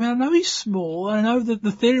bodyguard? I mean, I know he's small, and I know that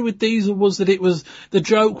the theory with Diesel was that the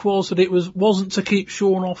joke was that it wasn't to keep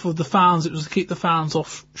Shawn off of the fans, it was to keep the fans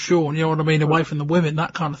off Shawn, you know what I mean, away from the women,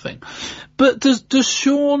 that kind of thing. But does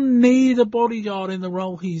Shawn need a bodyguard in the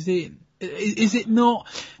role he's in? Is it not,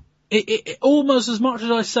 almost as much as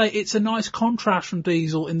I say it's a nice contrast from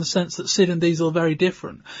Diesel in the sense that Sid and Diesel are very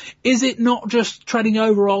different, is it not just treading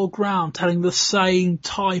over old ground, telling the same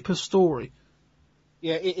type of story?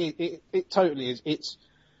 Yeah, it totally is.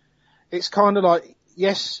 It's kind of like,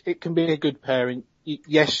 yes, it can be a good pairing.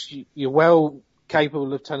 Yes, you're well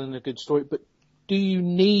capable of telling a good story, but do you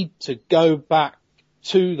need to go back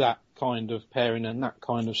to that kind of pairing and that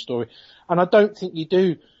kind of story? And I don't think you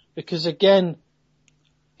do, because again,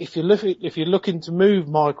 if you're looking to move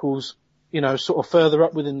Michaels, you know, sort of further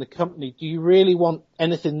up within the company, do you really want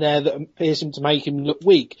anything there that appears to make him look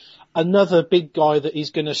weak? Another big guy that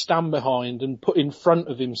he's going to stand behind and put in front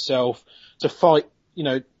of himself to fight, you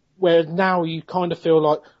know, where now you kind of feel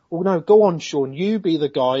like, well, no, go on, Shawn, you be the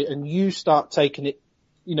guy and you start taking it,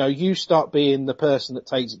 you know, you start being the person that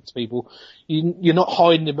takes it to people. You're not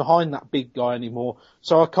hiding behind that big guy anymore.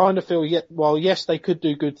 So I kind of feel, while yes, they could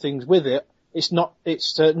do good things with it, it's not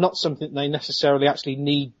something they necessarily actually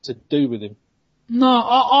need to do with him. No,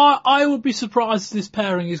 I would be surprised if this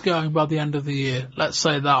pairing is going by the end of the year. Let's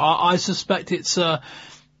say that. I suspect it's a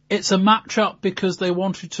match-up because they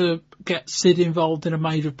wanted to get Sid involved in a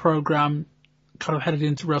major program kind of headed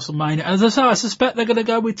into WrestleMania. As I say, I suspect they're going to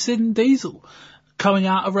go with Sid and Diesel coming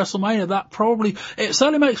out of WrestleMania. It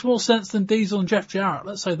certainly makes more sense than Diesel and Jeff Jarrett.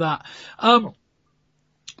 Let's say that.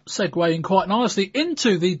 Segueing quite nicely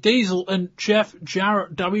into the Diesel and Jeff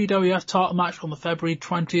Jarrett WWF title match on the February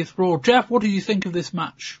 20th Raw. Jeff, what did you think of this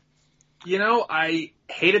match? You know, I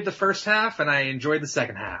hated the first half and I enjoyed the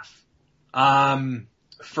second half.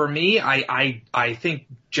 For me, I think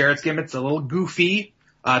Jarrett's gimmick's a little goofy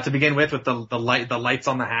to begin with the lights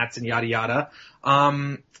on the hats and yada yada.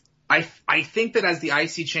 I think that as the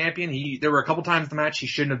IC champion, there were a couple times in the match he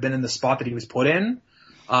shouldn't have been in the spot that he was put in.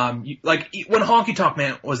 Like when Honky Tonk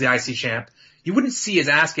Man was the IC champ, you wouldn't see his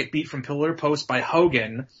ass get beat from pillar to post by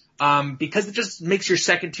Hogan, because it just makes your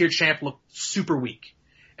second tier champ look super weak.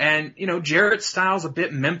 And, you know, Jarrett's style's a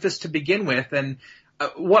bit Memphis to begin with. And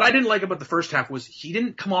what I didn't like about the first half was he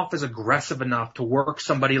didn't come off as aggressive enough to work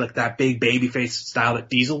somebody like that big babyface style that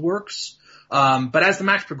Diesel works. But as the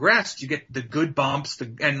match progressed, you get the good bumps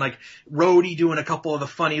and like Rhodey doing a couple of the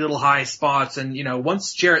funny little high spots. And, you know,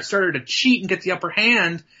 once Jarrett started to cheat and get the upper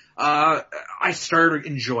hand, I started to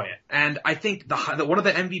enjoy it. And I think one of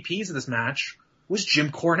the MVPs of this match was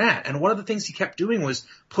Jim Cornette. And one of the things he kept doing was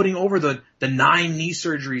putting over the 9 knee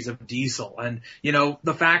surgeries of Diesel. And,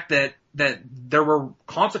 the fact that there were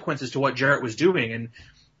consequences to what Jarrett was doing. And,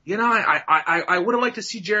 I would have liked to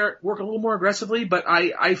see Jarrett work a little more aggressively, but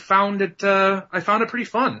I found it pretty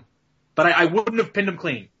fun. But I wouldn't have pinned him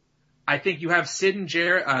clean. I think you have Sid and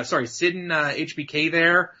HBK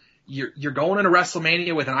there. You're going into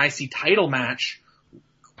WrestleMania with an IC title match.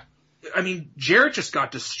 I mean, Jarrett just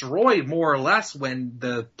got destroyed more or less when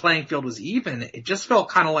the playing field was even. It just felt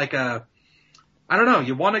kind of like I don't know,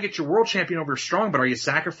 you want to get your world champion over strong, but are you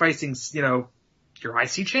sacrificing, your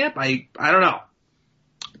IC champ? I don't know.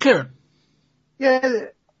 Kieran. Yeah,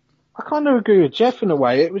 I kind of agree with Jeff in a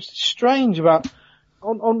way. It was strange about,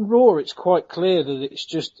 on Raw, it's quite clear that it's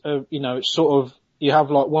just, it's sort of, you have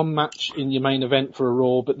like one match in your main event for a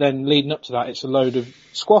Raw, but then leading up to that, it's a load of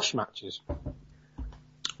squash matches.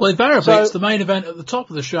 Well, invariably, it's the main event at the top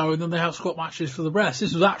of the show, and then they have squash matches for the rest.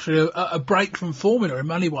 This was actually a break from formula in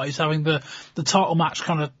many ways, having the title match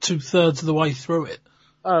kind of 2/3 of the way through it.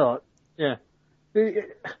 All right, yeah.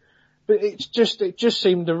 But it just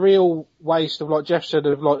seemed a real waste of, like Jeff said,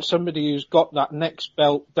 of like somebody who's got that next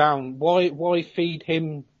belt down. Why feed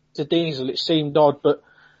him to Diesel? It seemed odd, but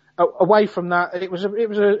away from that, it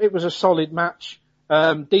was a solid match.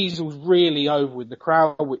 Diesel's really over with the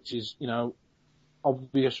crowd, which is,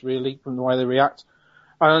 obvious really from the way they react.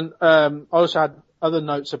 And I also had other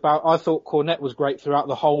notes about, I thought Cornette was great throughout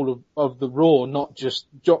the whole of the Raw, not just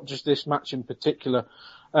this match in particular.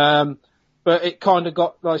 But it kind of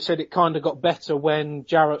got, like I said, it kind of got better when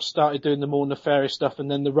Jarrett started doing the more nefarious stuff, and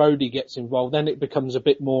then the roadie gets involved. Then it becomes a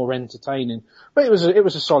bit more entertaining. But it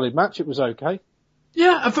was a solid match. It was okay.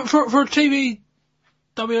 Yeah, for a TV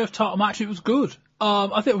WWF title match, it was good.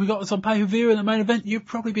 I think if we got this on pay-per-view in the main event, you'd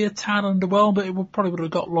probably be a tad underwhelmed, but it probably would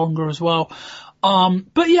have got longer as well.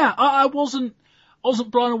 But yeah, I wasn't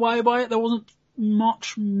blown away by it. There wasn't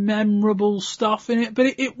much memorable stuff in it, but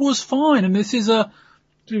it was fine. And this is a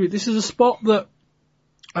spot that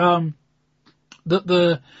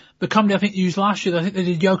the company I think used last year. I think they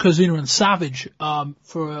did Yokozuna and Savage for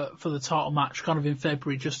the title match kind of in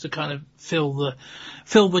February, just to kind of fill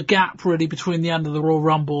the gap really between the end of the Royal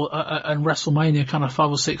Rumble and WrestleMania kind of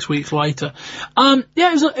 5 or 6 weeks later.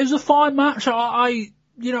 Yeah, it was a fine match. I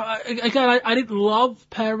didn't love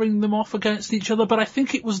pairing them off against each other, but I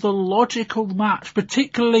think it was the logical match,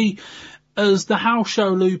 particularly as the house show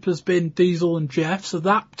loop has been Diesel and Jeff, so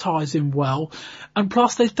that ties in well. And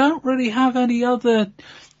plus they don't really have any other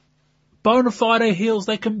bona fide heels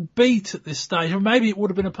they can beat at this stage. Or maybe it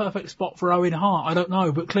would have been a perfect spot for Owen Hart, I don't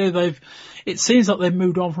know, but clearly it seems like they've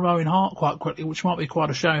moved on from Owen Hart quite quickly, which might be quite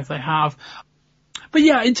a shame if they have. But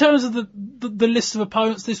yeah, in terms of the list of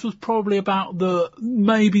opponents, this was probably about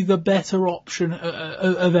maybe the better option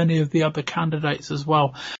of any of the other candidates as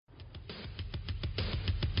well.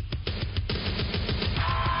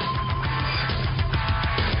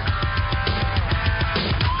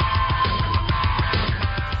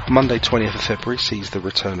 Monday 20th of February sees the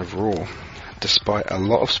return of Raw. Despite a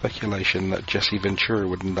lot of speculation that Jesse Ventura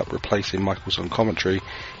would end up replacing Michaels on commentary,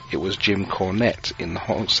 it was Jim Cornette in the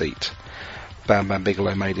hot seat. Bam Bam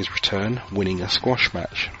Bigelow made his return, winning a squash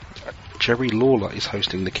match. Jerry Lawler is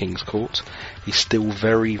hosting the King's Court. He's still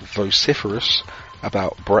very vociferous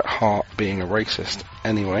about Bret Hart being a racist.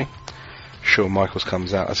 Anyway, Shawn Michaels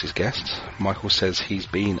comes out as his guest. Michaels says he's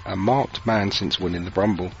been a marked man since winning the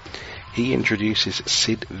Rumble. He introduces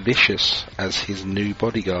Sid Vicious as his new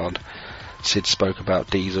bodyguard. Sid spoke about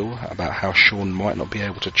Diesel, about how Shawn might not be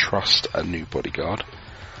able to trust a new bodyguard.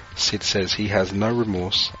 Sid says he has no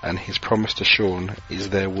remorse, and his promise to Shawn is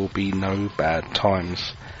there will be no bad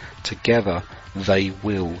times. Together, they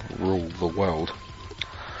will rule the world.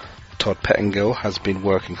 Todd Pettengill has been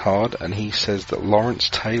working hard, and he says that Lawrence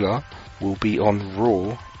Taylor will be on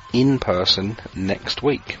Raw in person next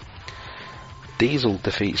week. Diesel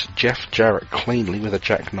defeats Jeff Jarrett cleanly with a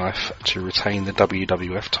jackknife to retain the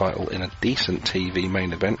WWF title in a decent TV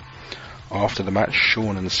main event. After the match,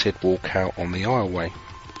 Shawn and Sid walk out on the aisleway.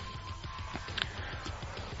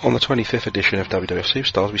 On the 25th edition of WWF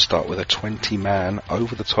Superstars, we start with a 20-man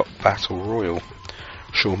over-the-top battle royal.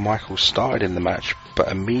 Shawn Michaels started in the match,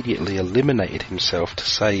 but immediately eliminated himself to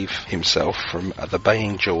save himself from the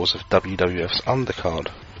baying jaws of WWF's undercard.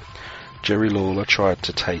 Jerry Lawler tried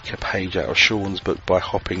to take a page out of Shawn's book by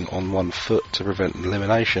hopping on one foot to prevent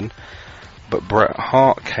elimination, but Bret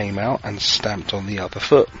Hart came out and stamped on the other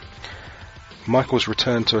foot. Michaels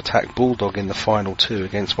returned to attack Bulldog in the final two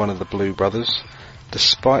against one of the Blue Brothers.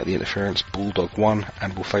 Despite the interference, Bulldog won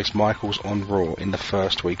and will face Michaels on Raw in the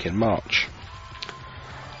first week in March.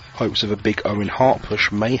 Hopes of a big Owen Hart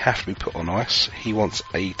push may have to be put on ice. He wants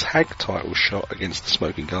a tag title shot against the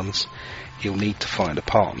Smoking Guns. He'll need to find a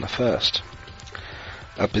partner first.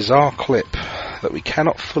 A bizarre clip that we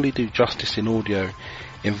cannot fully do justice in audio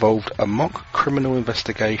involved a mock criminal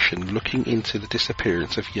investigation looking into the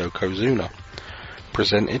disappearance of Yokozuna.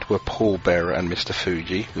 Presented were Paul Bearer and Mr.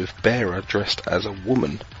 Fuji, with Bearer dressed as a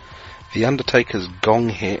woman. The Undertaker's gong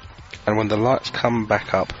hit, and when the lights come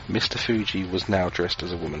back up, Mr. Fuji was now dressed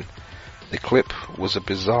as a woman. The clip was a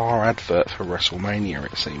bizarre advert for WrestleMania,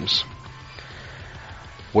 it seems.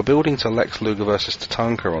 We're building to Lex Luger vs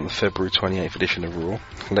Tatanka on the February 28th edition of Raw.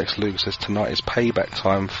 Lex Luger says tonight is payback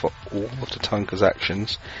time for all of Tatanka's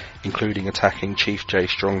actions, including attacking Chief Jay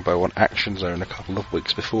Strongbow on Action Zone a couple of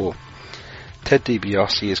weeks before. Ted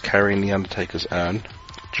DiBiase is carrying the Undertaker's urn.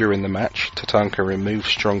 During the match, Tatanka removed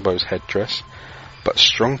Strongbow's headdress, but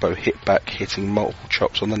Strongbow hit back, hitting multiple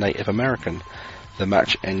chops on the Native American. The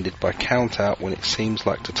match ended by count-out when it seems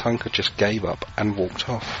like Tatanka just gave up and walked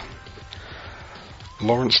off.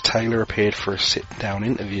 Lawrence Taylor appeared for a sit-down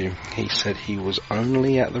interview. He said he was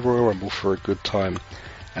only at the Royal Rumble for a good time,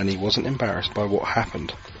 and he wasn't embarrassed by what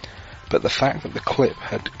happened. But the fact that the clip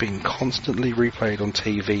had been constantly replayed on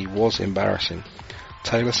TV was embarrassing.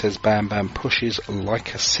 Taylor says Bam Bam pushes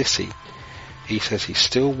like a sissy. He says he's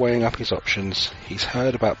still weighing up his options. He's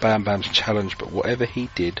heard about Bam Bam's challenge, but whatever he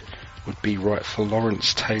did would be right for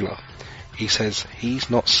Lawrence Taylor. He says he's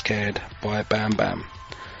not scared by Bam Bam.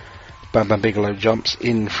 Bam Bam Bigelow jumps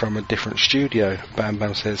in from a different studio. Bam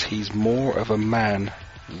Bam says he's more of a man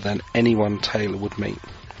than anyone Taylor would meet.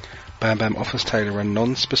 Bam Bam offers Taylor a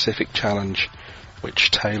non-specific challenge, which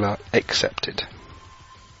Taylor accepted.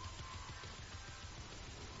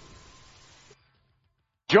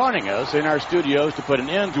 Joining us in our studios to put an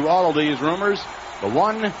end to all of these rumors, the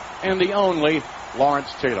one and the only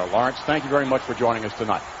Lawrence Taylor. Lawrence, thank you very much for joining us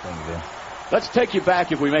tonight. Thank you, Dan. Let's take you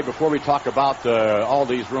back, if we may, before we talk about all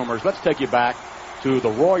these rumors, let's take you back to the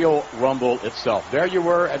Royal Rumble itself. There you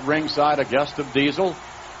were at ringside, a guest of Diesel,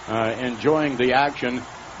 enjoying the action.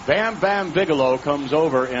 Bam Bam Bigelow comes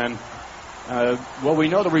over and, well, we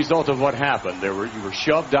know the result of what happened. You were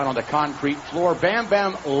shoved down on the concrete floor. Bam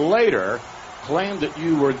Bam later claimed that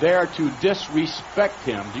you were there to disrespect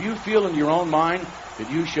him. Do you feel in your own mind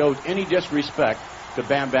that you showed any disrespect to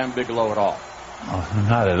Bam Bam Bigelow at all? Oh,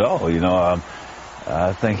 not at all. You know,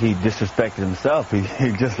 I think he disrespected himself. He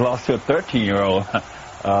just lost to a 13-year-old.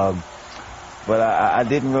 But I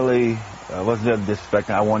didn't really, wasn't there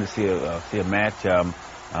disrespecting. I wanted to see a match.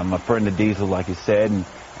 I'm a friend of Diesel, like you said,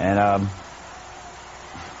 and I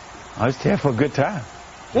was there for a good time.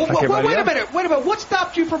 Well, wait a minute. What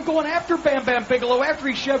stopped you from going after Bam Bam Bigelow after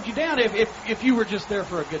he shoved you down? If you were just there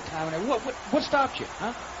for a good time, what stopped you?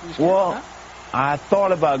 Huh? Well, huh? I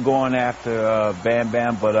thought about going after Bam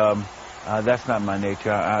Bam, but that's not my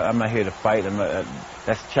nature. I'm not here to fight.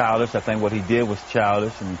 That's childish. I think what he did was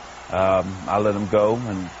childish, and I'll let him go,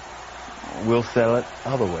 and we'll settle it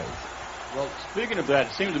other ways. Well, speaking of that,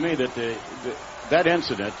 it seems to me that that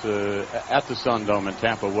incident at the Sun Dome in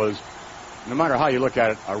Tampa was, no matter how you look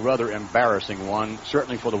at it, a rather embarrassing one,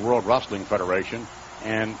 certainly for the World Wrestling Federation,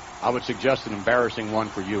 and I would suggest an embarrassing one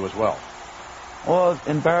for you as well. Well, it's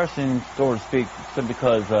embarrassing, so to speak,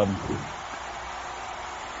 because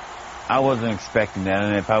I wasn't expecting that,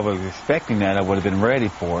 and if I was expecting that, I would have been ready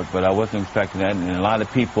for it, but I wasn't expecting that, and a lot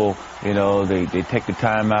of people, you know, they take the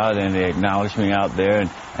time out and they acknowledge me out there,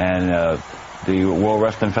 and the World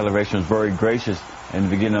Wrestling Federation was very gracious in the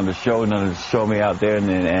beginning of the show, to show me out there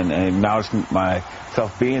and acknowledge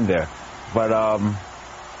myself being there. But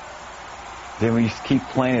then when you keep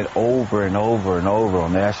playing it over and over and over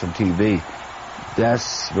on national TV,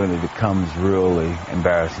 that's when it becomes really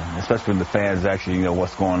embarrassing, especially when the fans actually know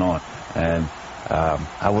what's going on. And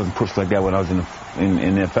I wasn't pushed like that when I was in the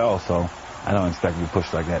NFL, so I don't expect to be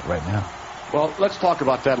pushed like that right now. Well, let's talk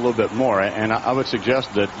about that a little bit more, and I would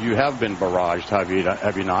suggest that you have been barraged, have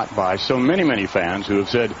you not, by so many fans who have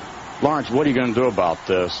said, Lawrence, what are you going to do about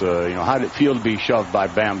this? How did it feel to be shoved by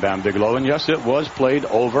Bam Bam Bigelow? And yes, it was played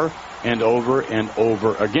over and over and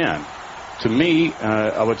over again. To me,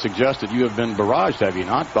 I would suggest that you have been barraged, have you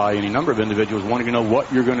not, by any number of individuals wanting to know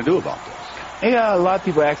what you're going to do about this. Yeah, a lot of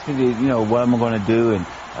people ask me, what am I going to do, and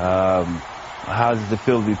how does it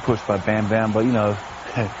feel to be pushed by Bam Bam? But,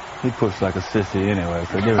 he pushed like a sissy anyway,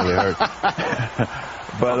 so it didn't really hurt.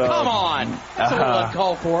 But come on, that's a little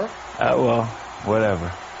uncalled for. Well,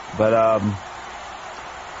 whatever. But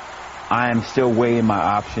I am still weighing my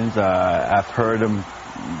options. I've heard him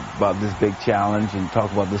about this big challenge and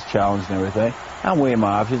talk about this challenge and everything. I'm weighing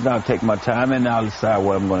my options. I'll take my time and I'll decide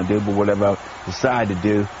what I'm going to do. But whatever I decide to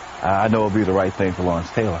do, I know it'll be the right thing for Lawrence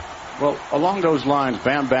Taylor. Well, along those lines,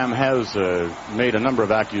 Bam Bam has made a number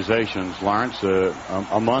of accusations, Lawrence.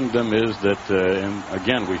 Among them is that, and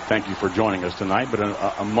again, we thank you for joining us tonight, but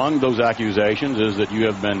among those accusations is that you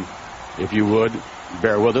have been, if you would,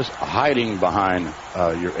 bear with us, hiding behind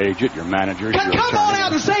your agent, your manager. Come on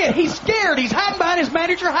out and say it. He's scared. He's hiding behind his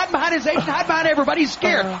manager, hiding behind his agent, hiding behind everybody. He's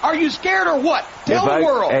scared. Are you scared or what? Tell the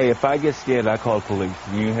world. Hey, if I get scared, I call the police.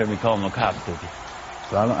 You hear me calling the cops, did you?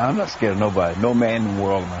 So I'm not scared of nobody. No man in the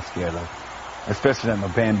world am I scared of. Especially not no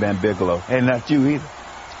Bam Bam Bigelow. And not you either.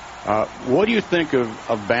 What do you think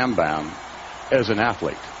of Bam Bam as an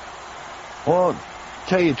athlete? Well,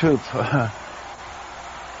 tell you the truth,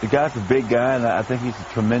 the guy's a big guy, and I think he's a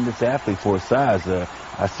tremendous athlete for his size.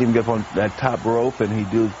 I see him get up on that top rope, and he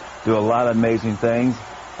do a lot of amazing things.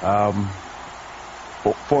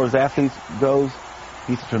 For his athletes goes,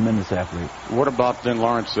 he's a tremendous athlete. What about then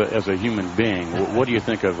Lawrence as a human being? What do you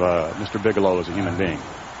think of Mr. Bigelow as a human being?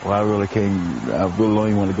 Well, I really don't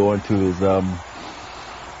even want to go into his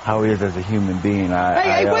how he is as a human being.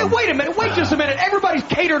 Wait a minute. Wait just a minute. Everybody's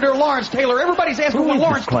catered to Lawrence Taylor. Everybody's asking what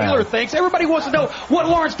Lawrence Taylor thinks. Everybody wants to know what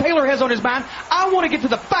Lawrence Taylor has on his mind. I want to get to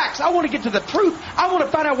the facts. I want to get to the truth. I want to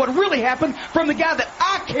find out what really happened from the guy that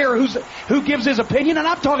I care who gives his opinion. And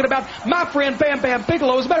I'm talking about my friend Bam Bam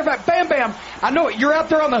Bigelow. As a matter of fact, Bam Bam, I know it. You're out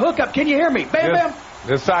there on the hookup. Can you hear me? Bam Bam?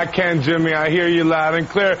 Yes, I can, Jimmy. I hear you loud and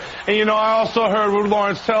clear. And, I also heard what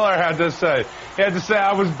Lawrence Taylor had to say. He had to say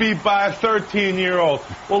I was beat by a 13-year-old.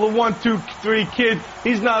 Well, the 1, 2, 3 kid,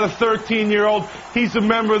 he's not a 13-year-old. He's a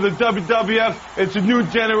member of the WWF. It's a new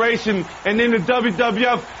generation. And in the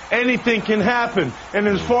WWF, anything can happen. And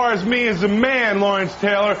as far as me as a man, Lawrence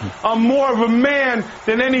Taylor, I'm more of a man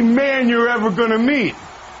than any man you're ever going to meet.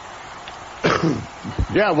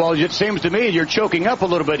 Yeah, well, it seems to me you're choking up a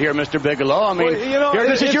little bit here, Mr. Bigelow. I mean,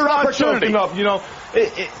 this is your opportunity. Up,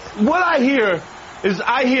 what I hear is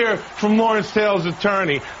I hear from Lawrence Taylor's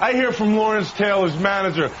attorney. I hear from Lawrence Taylor's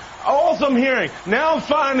manager. All I'm hearing. Now I'm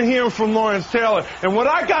finally hearing from Lawrence Taylor. And what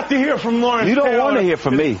I got to hear from Lawrence Taylor... You don't want to hear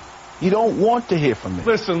from me. You don't want to hear from me.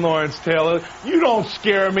 Listen, Lawrence Taylor, you don't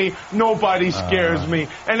scare me. Nobody scares me.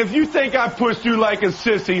 And if you think I pushed you like a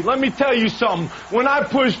sissy, let me tell you something. When I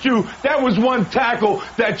pushed you, that was one tackle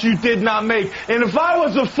that you did not make. And if I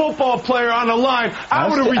was a football player on the line, I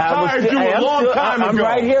would have retired you a long time ago. I'm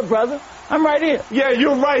right here, brother. I'm right here. Yeah,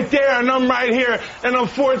 you're right there, and I'm right here. And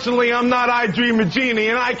unfortunately, I'm not I Dream a Genie,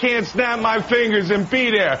 and I can't snap my fingers and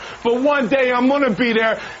be there. But one day, I'm going to be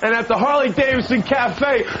there, and at the Harley-Davidson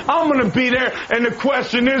Cafe, I'm going to be there. And the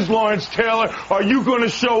question is, Lawrence Taylor, are you going to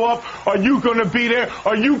show up? Are you going to be there?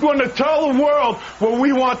 Are you going to tell the world what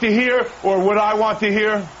we want to hear or what I want to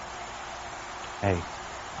hear? Hey,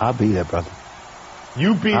 I'll be there, brother.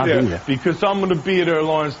 You be there because I'm going to be there,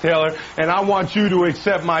 Lawrence Taylor, and I want you to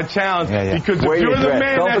accept my challenge because if you're the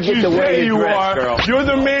man that you say you are, you're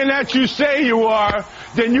the man that you say you are,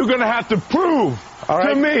 then you're going to have to prove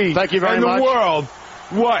to me and the world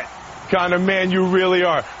what kind of man you really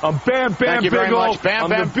are. I'm Bam Bam Thank you very Bigelow. much, Bam I'm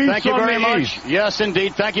Bam. the beast Thank you very on the much. east. Yes,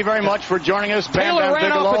 indeed. Thank you very much for joining us, Bam Taylor Bam ran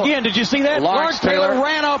Bigelow. off again. Did you see that? Lawrence Taylor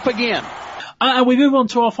ran off again. And we move on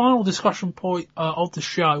to our final discussion point of the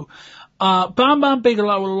show. Bam Bam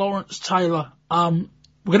Bigelow and Lawrence Taylor. We're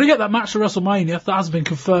going to get that match at WrestleMania. That hasn't been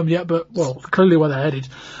confirmed yet, but, well, clearly where they're headed.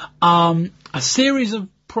 A series of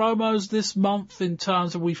promos this month in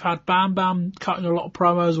terms of we've had Bam Bam cutting a lot of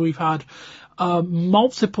promos. We've had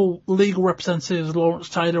multiple legal representatives of Lawrence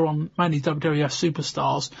Taylor on mainly WWF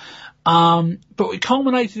superstars. But we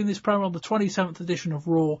culminated in this promo on the 27th edition of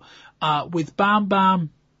Raw with Bam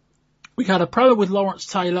Bam. We had a promo with Lawrence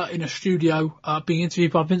Taylor in a studio, being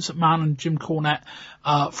interviewed by Vince McMahon and Jim Cornette,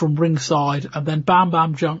 from ringside. And then Bam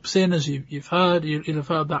Bam jumps in, as you've heard. You'll have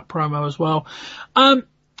heard that promo as well.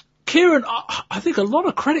 Kieran, I think a lot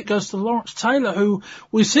of credit goes to Lawrence Taylor, who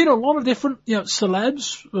we've seen a lot of different,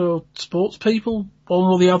 celebs, sports people,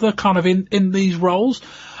 one or the other, kind of in these roles.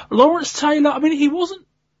 Lawrence Taylor, I mean, he wasn't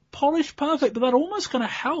polished perfect, but that almost kind of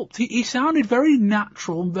helped. He sounded very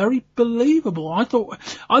natural and very believable. I thought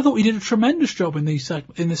he did a tremendous job in this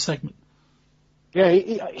segment. Yeah,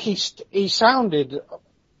 he sounded,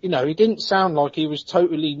 he didn't sound like he was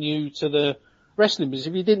totally new to the wrestling business.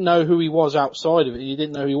 If you didn't know who he was outside of it, you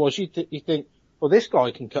didn't know who he was, you think, well, this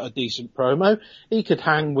guy can cut a decent promo. He could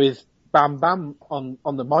hang with Bam Bam on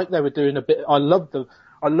the mic. They were doing a bit. I loved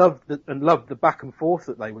the back and forth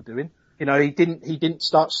that they were doing. He didn't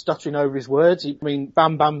start stuttering over his words.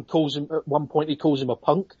 Bam Bam calls him, at one point he calls him a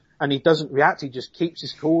punk, and he doesn't react. He just keeps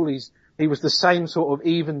his cool. He was the same sort of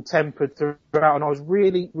even-tempered throughout, and I was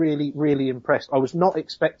really, really, really impressed. I was not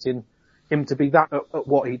expecting him to be that at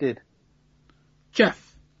what he did. Jeff?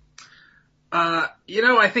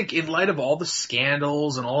 I think in light of all the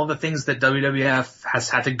scandals and all the things that WWF has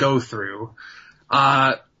had to go through,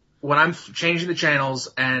 when I'm changing the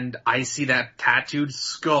channels and I see that tattooed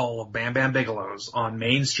skull of Bam Bam Bigelow's on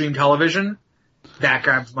mainstream television, that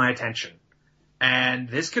grabs my attention. And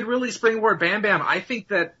this could really springboard Bam Bam. I think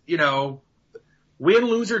that, win,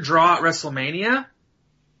 lose, or draw at WrestleMania,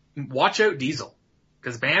 watch out Diesel.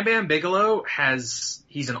 Because Bam Bam Bigelow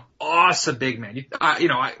he's an awesome big man.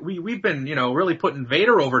 We've been, really putting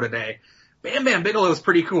Vader over today. Bam Bam Bigelow is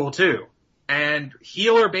pretty cool too. And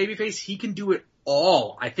heel or babyface, he can do it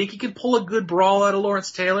all. I think he can pull a good brawl out of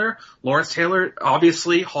Lawrence Taylor. Lawrence Taylor,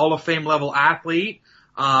 obviously, Hall of Fame level athlete.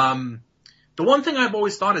 The one thing I've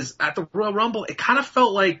always thought is at the Royal Rumble, it kind of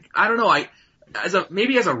felt like, I don't know, as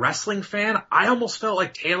a wrestling fan, I almost felt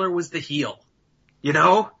like Taylor was the heel.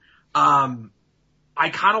 I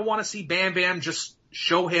kind of want to see Bam Bam just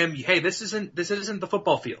show him, hey, this isn't the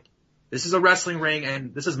football field. This is a wrestling ring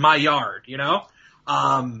and this is my yard,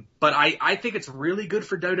 But I think it's really good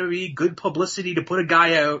for WWE, good publicity to put a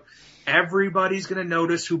guy out. Everybody's going to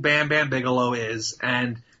notice who Bam Bam Bigelow is,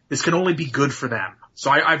 and this can only be good for them. So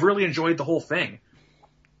I've really enjoyed the whole thing.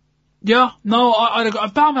 Yeah, no,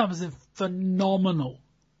 Bam Bam was phenomenal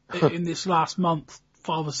in this last month.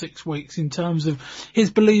 5 or 6 weeks in terms of his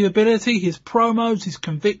believability, his promos, his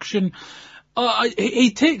conviction. He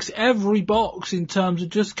ticks every box in terms of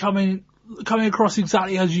just coming across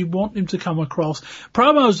exactly as you want him to come across.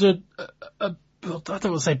 Promos are I don't want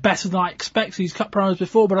to say better than I expected. He's cut promos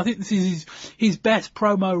before, but I think this is his best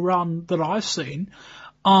promo run that I've seen.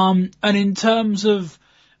 And in terms of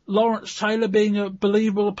Lawrence Taylor being a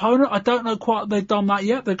believable opponent, I don't know quite if they've done that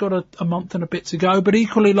yet. They've got a month and a bit to go, but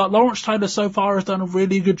equally, like, Lawrence Taylor so far has done a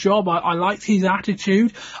really good job. I liked his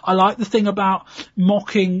attitude. I like the thing about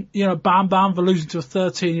mocking, Bam Bam for losing to a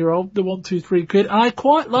 13-year-old, the 1, 2, 3 kid. And I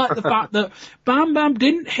quite like the fact that Bam Bam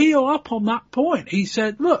didn't heel up on that point. He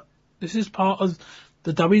said, look, this is part of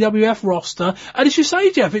the WWF roster. And as you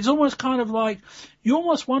say, Jeff, it's almost kind of like, you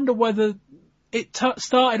almost wonder whether it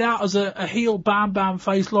started out as a heel Bam Bam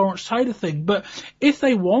face Lawrence Taylor thing, but if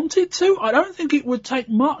they wanted to, I don't think it would take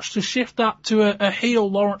much to shift that to a heel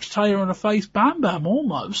Lawrence Taylor and a face Bam Bam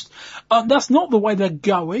almost. That's not the way they're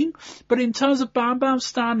going, but in terms of Bam Bam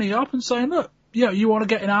standing up and saying, look, you want to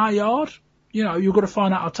get in our yard? You've got to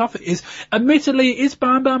find out how tough it is. Admittedly, it's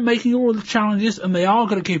Bam Bam making all of the challenges, and they are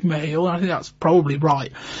going to keep him a heel, and I think that's probably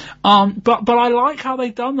right. But I like how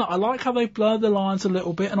they've done that. I like how they've blurred the lines a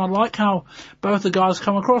little bit, and I like how both the guys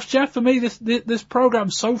come across. Jeff, for me, this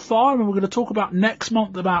program so far, and we're going to talk about next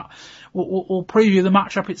month about, we'll preview the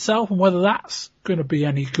matchup itself and whether that's going to be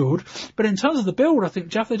any good. But in terms of the build, I think,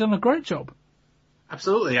 Jeff, they've done a great job.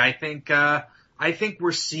 Absolutely. I think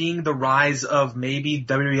we're seeing the rise of maybe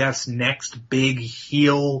WWF's next big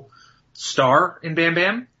heel star in Bam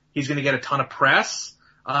Bam. He's going to get a ton of press.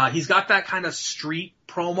 He's got that kind of street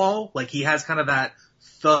promo, like he has kind of that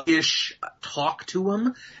thuggish talk to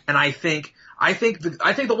him. And I think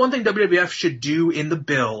the one thing WWF should do in the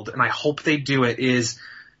build, and I hope they do it, is,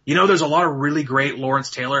 there's a lot of really great Lawrence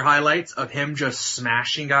Taylor highlights of him just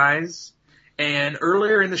smashing guys. And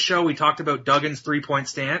earlier in the show, we talked about Duggan's 3-point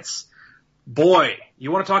stance. Boy,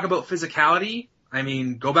 you want to talk about physicality? I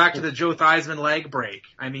mean, go back to the Joe Theismann leg break.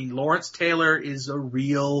 I mean, Lawrence Taylor is a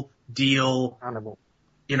real deal animal.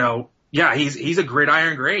 He's a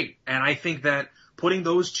gridiron great. And I think that putting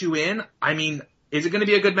those two in, I mean, is it going to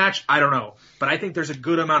be a good match? I don't know. But I think there's a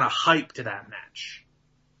good amount of hype to that match.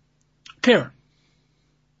 Kieran?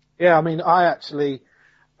 Yeah, I mean,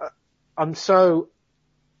 I'm so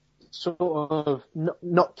sort of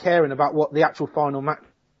not caring about what the actual final match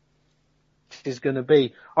is going to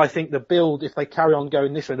be. I think the build, if they carry on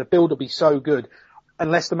going this way, the build will be so good.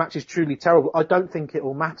 Unless the match is truly terrible, I don't think it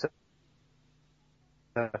will matter.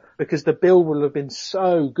 Because the build will have been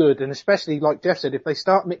so good. And especially, like Jeff said, if they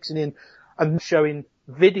start mixing in and showing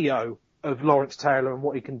video of Lawrence Taylor and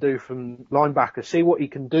what he can do from linebacker, see what he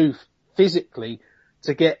can do physically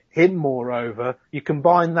to get him more over. You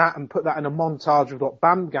combine that and put that in a montage of what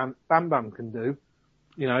Bam Bam can do,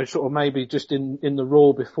 sort of maybe just in the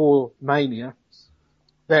Raw before Mania,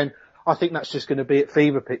 then I think that's just going to be at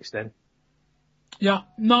fever pitch then. Yeah,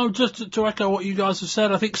 no, just to echo what you guys have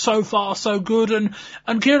said, I think so far so good, and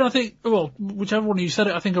Kieran, I think, well, whichever one of you said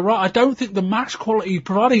it, I think are right. I don't think the match quality,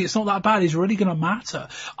 providing it's not that bad, is really going to matter.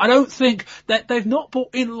 I don't think that they've not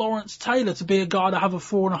brought in Lawrence Taylor to be a guy to have a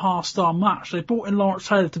 4.5-star match. They brought in Lawrence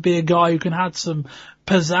Taylor to be a guy who can add some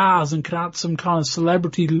pizzazz and can add some kind of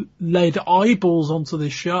celebrity-led eyeballs onto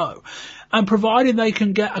this show. And providing they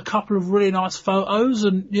can get a couple of really nice photos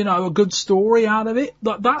and, you know, a good story out of it,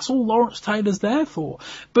 that's all Lawrence Taylor's there for.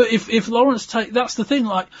 But if Lawrence Taylor, that's the thing,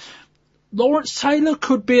 like, Lawrence Taylor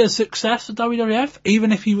could be a success at WWF,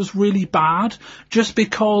 even if he was really bad, just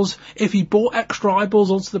because if he brought extra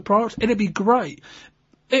eyeballs onto the product, it'd be great.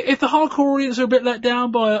 If the hardcore audience are a bit let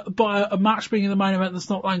down by a match being in the main event that's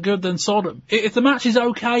not that good, then sod 'em. If the match is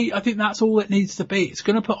okay, I think that's all it needs to be. It's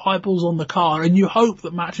going to put eyeballs on the card, and you hope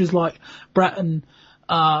that matches like Brett and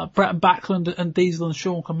Backlund and Diesel and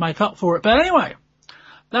Shawn can make up for it. But anyway,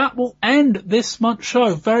 that will end this month's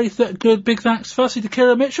show. Very good. Big thanks firstly to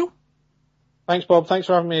Kieran Mitchell. Thanks, Bob. Thanks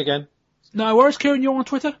for having me again. No worries, Kieran. You're on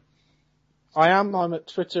Twitter? I am. I'm at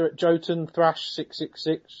Twitter at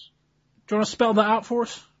JotunThrash666. Do you want to spell that out for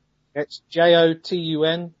us? It's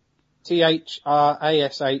JOTUNTHRASH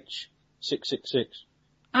 666.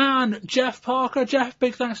 And Jeff Parker. Jeff,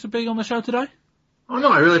 big thanks for being on the show today. Oh no,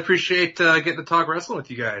 I really appreciate getting to talk wrestling with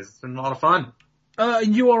you guys. It's been a lot of fun.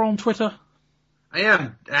 You are on Twitter? I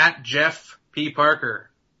am at Jeff P. Parker.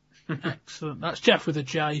 Excellent. That's Jeff with a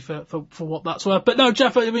J for what that's worth. But no,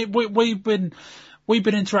 Jeff, I mean, we've been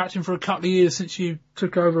interacting for a couple of years since you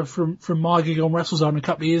took over from my gig on WrestleZone a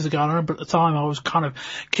couple of years ago. And I remember at the time I was kind of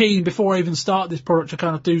keen, before I even started this product, to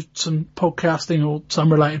kind of do some podcasting or some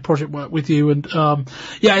related project work with you. And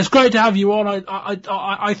yeah, it's great to have you on.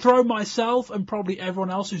 I throw myself and probably everyone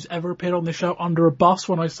else who's ever appeared on this show under a bus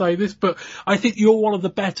when I say this, but I think you're one of the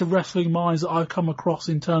better wrestling minds that I've come across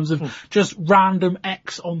in terms of just random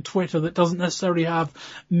X on Twitter that doesn't necessarily have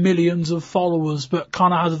millions of followers, but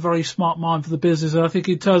kind of has a very smart mind for the business. And I think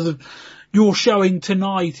in terms of your showing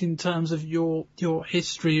tonight, in terms of your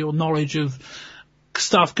history, your knowledge of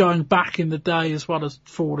stuff going back in the day as well as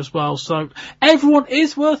forward as well. So everyone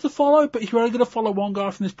is worth a follow, but if you're only going to follow one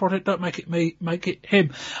guy from this project, don't make it me, make it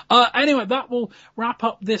him. Anyway, that will wrap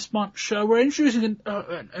up this month's show. We're introducing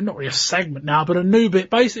not really a segment now, but a new bit.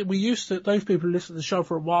 Basically, we used to, those people who listen to the show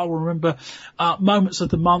for a while will remember Moments of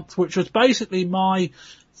the Month, which was basically my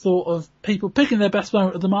thought of people picking their best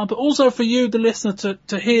moment of the month, but also for you, the listener,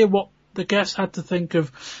 to hear what the guests had to think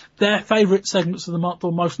of their favourite segments of the month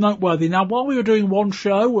or most noteworthy. Now, while we were doing one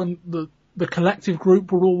show and the collective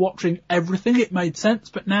group were all watching everything, it made sense,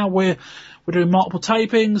 but now we're doing multiple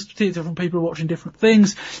tapings, different people are watching different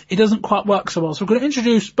things. It doesn't quite work so well. So I'm going to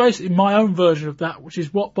introduce basically my own version of that, which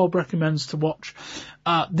is what Bob recommends to watch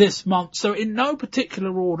this month. So in no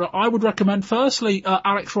particular order, I would recommend firstly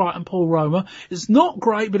Alex Wright and Paul Roma. It's not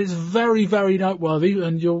great, but it's very, very noteworthy,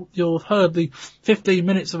 and you'll have heard the 15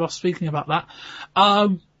 minutes of us speaking about that.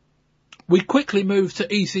 We quickly move to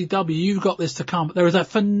ECW. You've got this to come, but there is a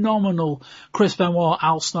phenomenal Chris Benoit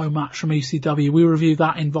Al Snow match from ECW. We review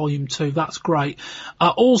that in Volume 2. That's great.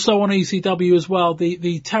 Also on ECW as well,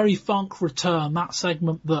 the Terry Funk return, that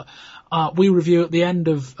segment that we review at the end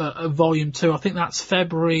of Volume 2. I think that's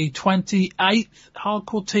February 28th,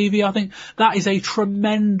 Hardcore TV. I think that is a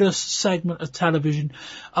tremendous segment of television.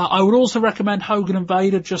 I would also recommend Hogan and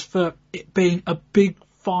Vader, just for it being a big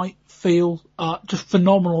fight feel, just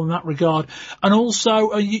phenomenal in that regard. And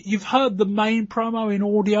also, you've heard the main promo in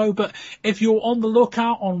audio, but if you're on the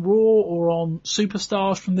lookout on Raw or on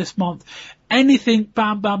Superstars from this month, anything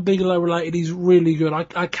Bam Bam Bigelow related is really good.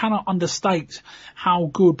 I cannot understate how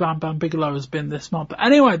good Bam Bam Bigelow has been this month. But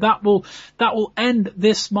anyway, that will end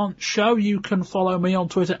this month's show. You can follow me on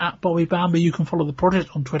Twitter at Bobby Bamber. You can follow the project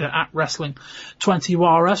on Twitter at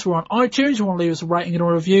Wrestling20YRS. We're on iTunes. You want to leave us a rating and a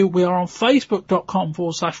review. We are on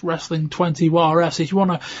Facebook.com/Wrestling20YRS. If you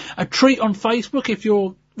want a treat on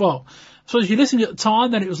Facebook, so if you're listening at the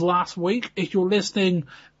time, then it was last week. If you're listening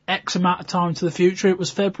X amount of time to the future, it was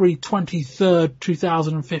February 23rd,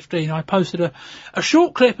 2015. I posted a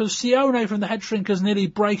short clip of Sione from the Head Shrinkers nearly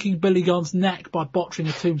breaking Billy Gunn's neck by botching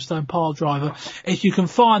a tombstone pile driver. If you can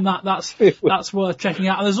find that, that's worth checking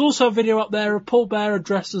out. And there's also a video up there of Paul Bearer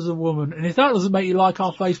dressed as a woman. And if that doesn't make you like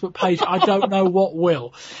our Facebook page, I don't know what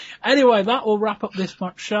will. Anyway, that will wrap up this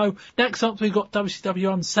month's show. Next up, we've got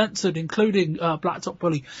WCW Uncensored, including Blacktop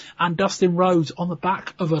Bully and Dustin Rhodes on the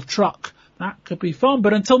back of a truck. That could be fun.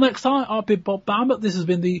 But until next time, I've been Bob Bambert. This has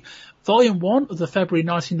been the Volume 1 of the February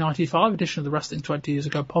 1995 edition of the Wrestling 20 Years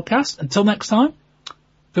Ago podcast. Until next time,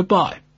 goodbye.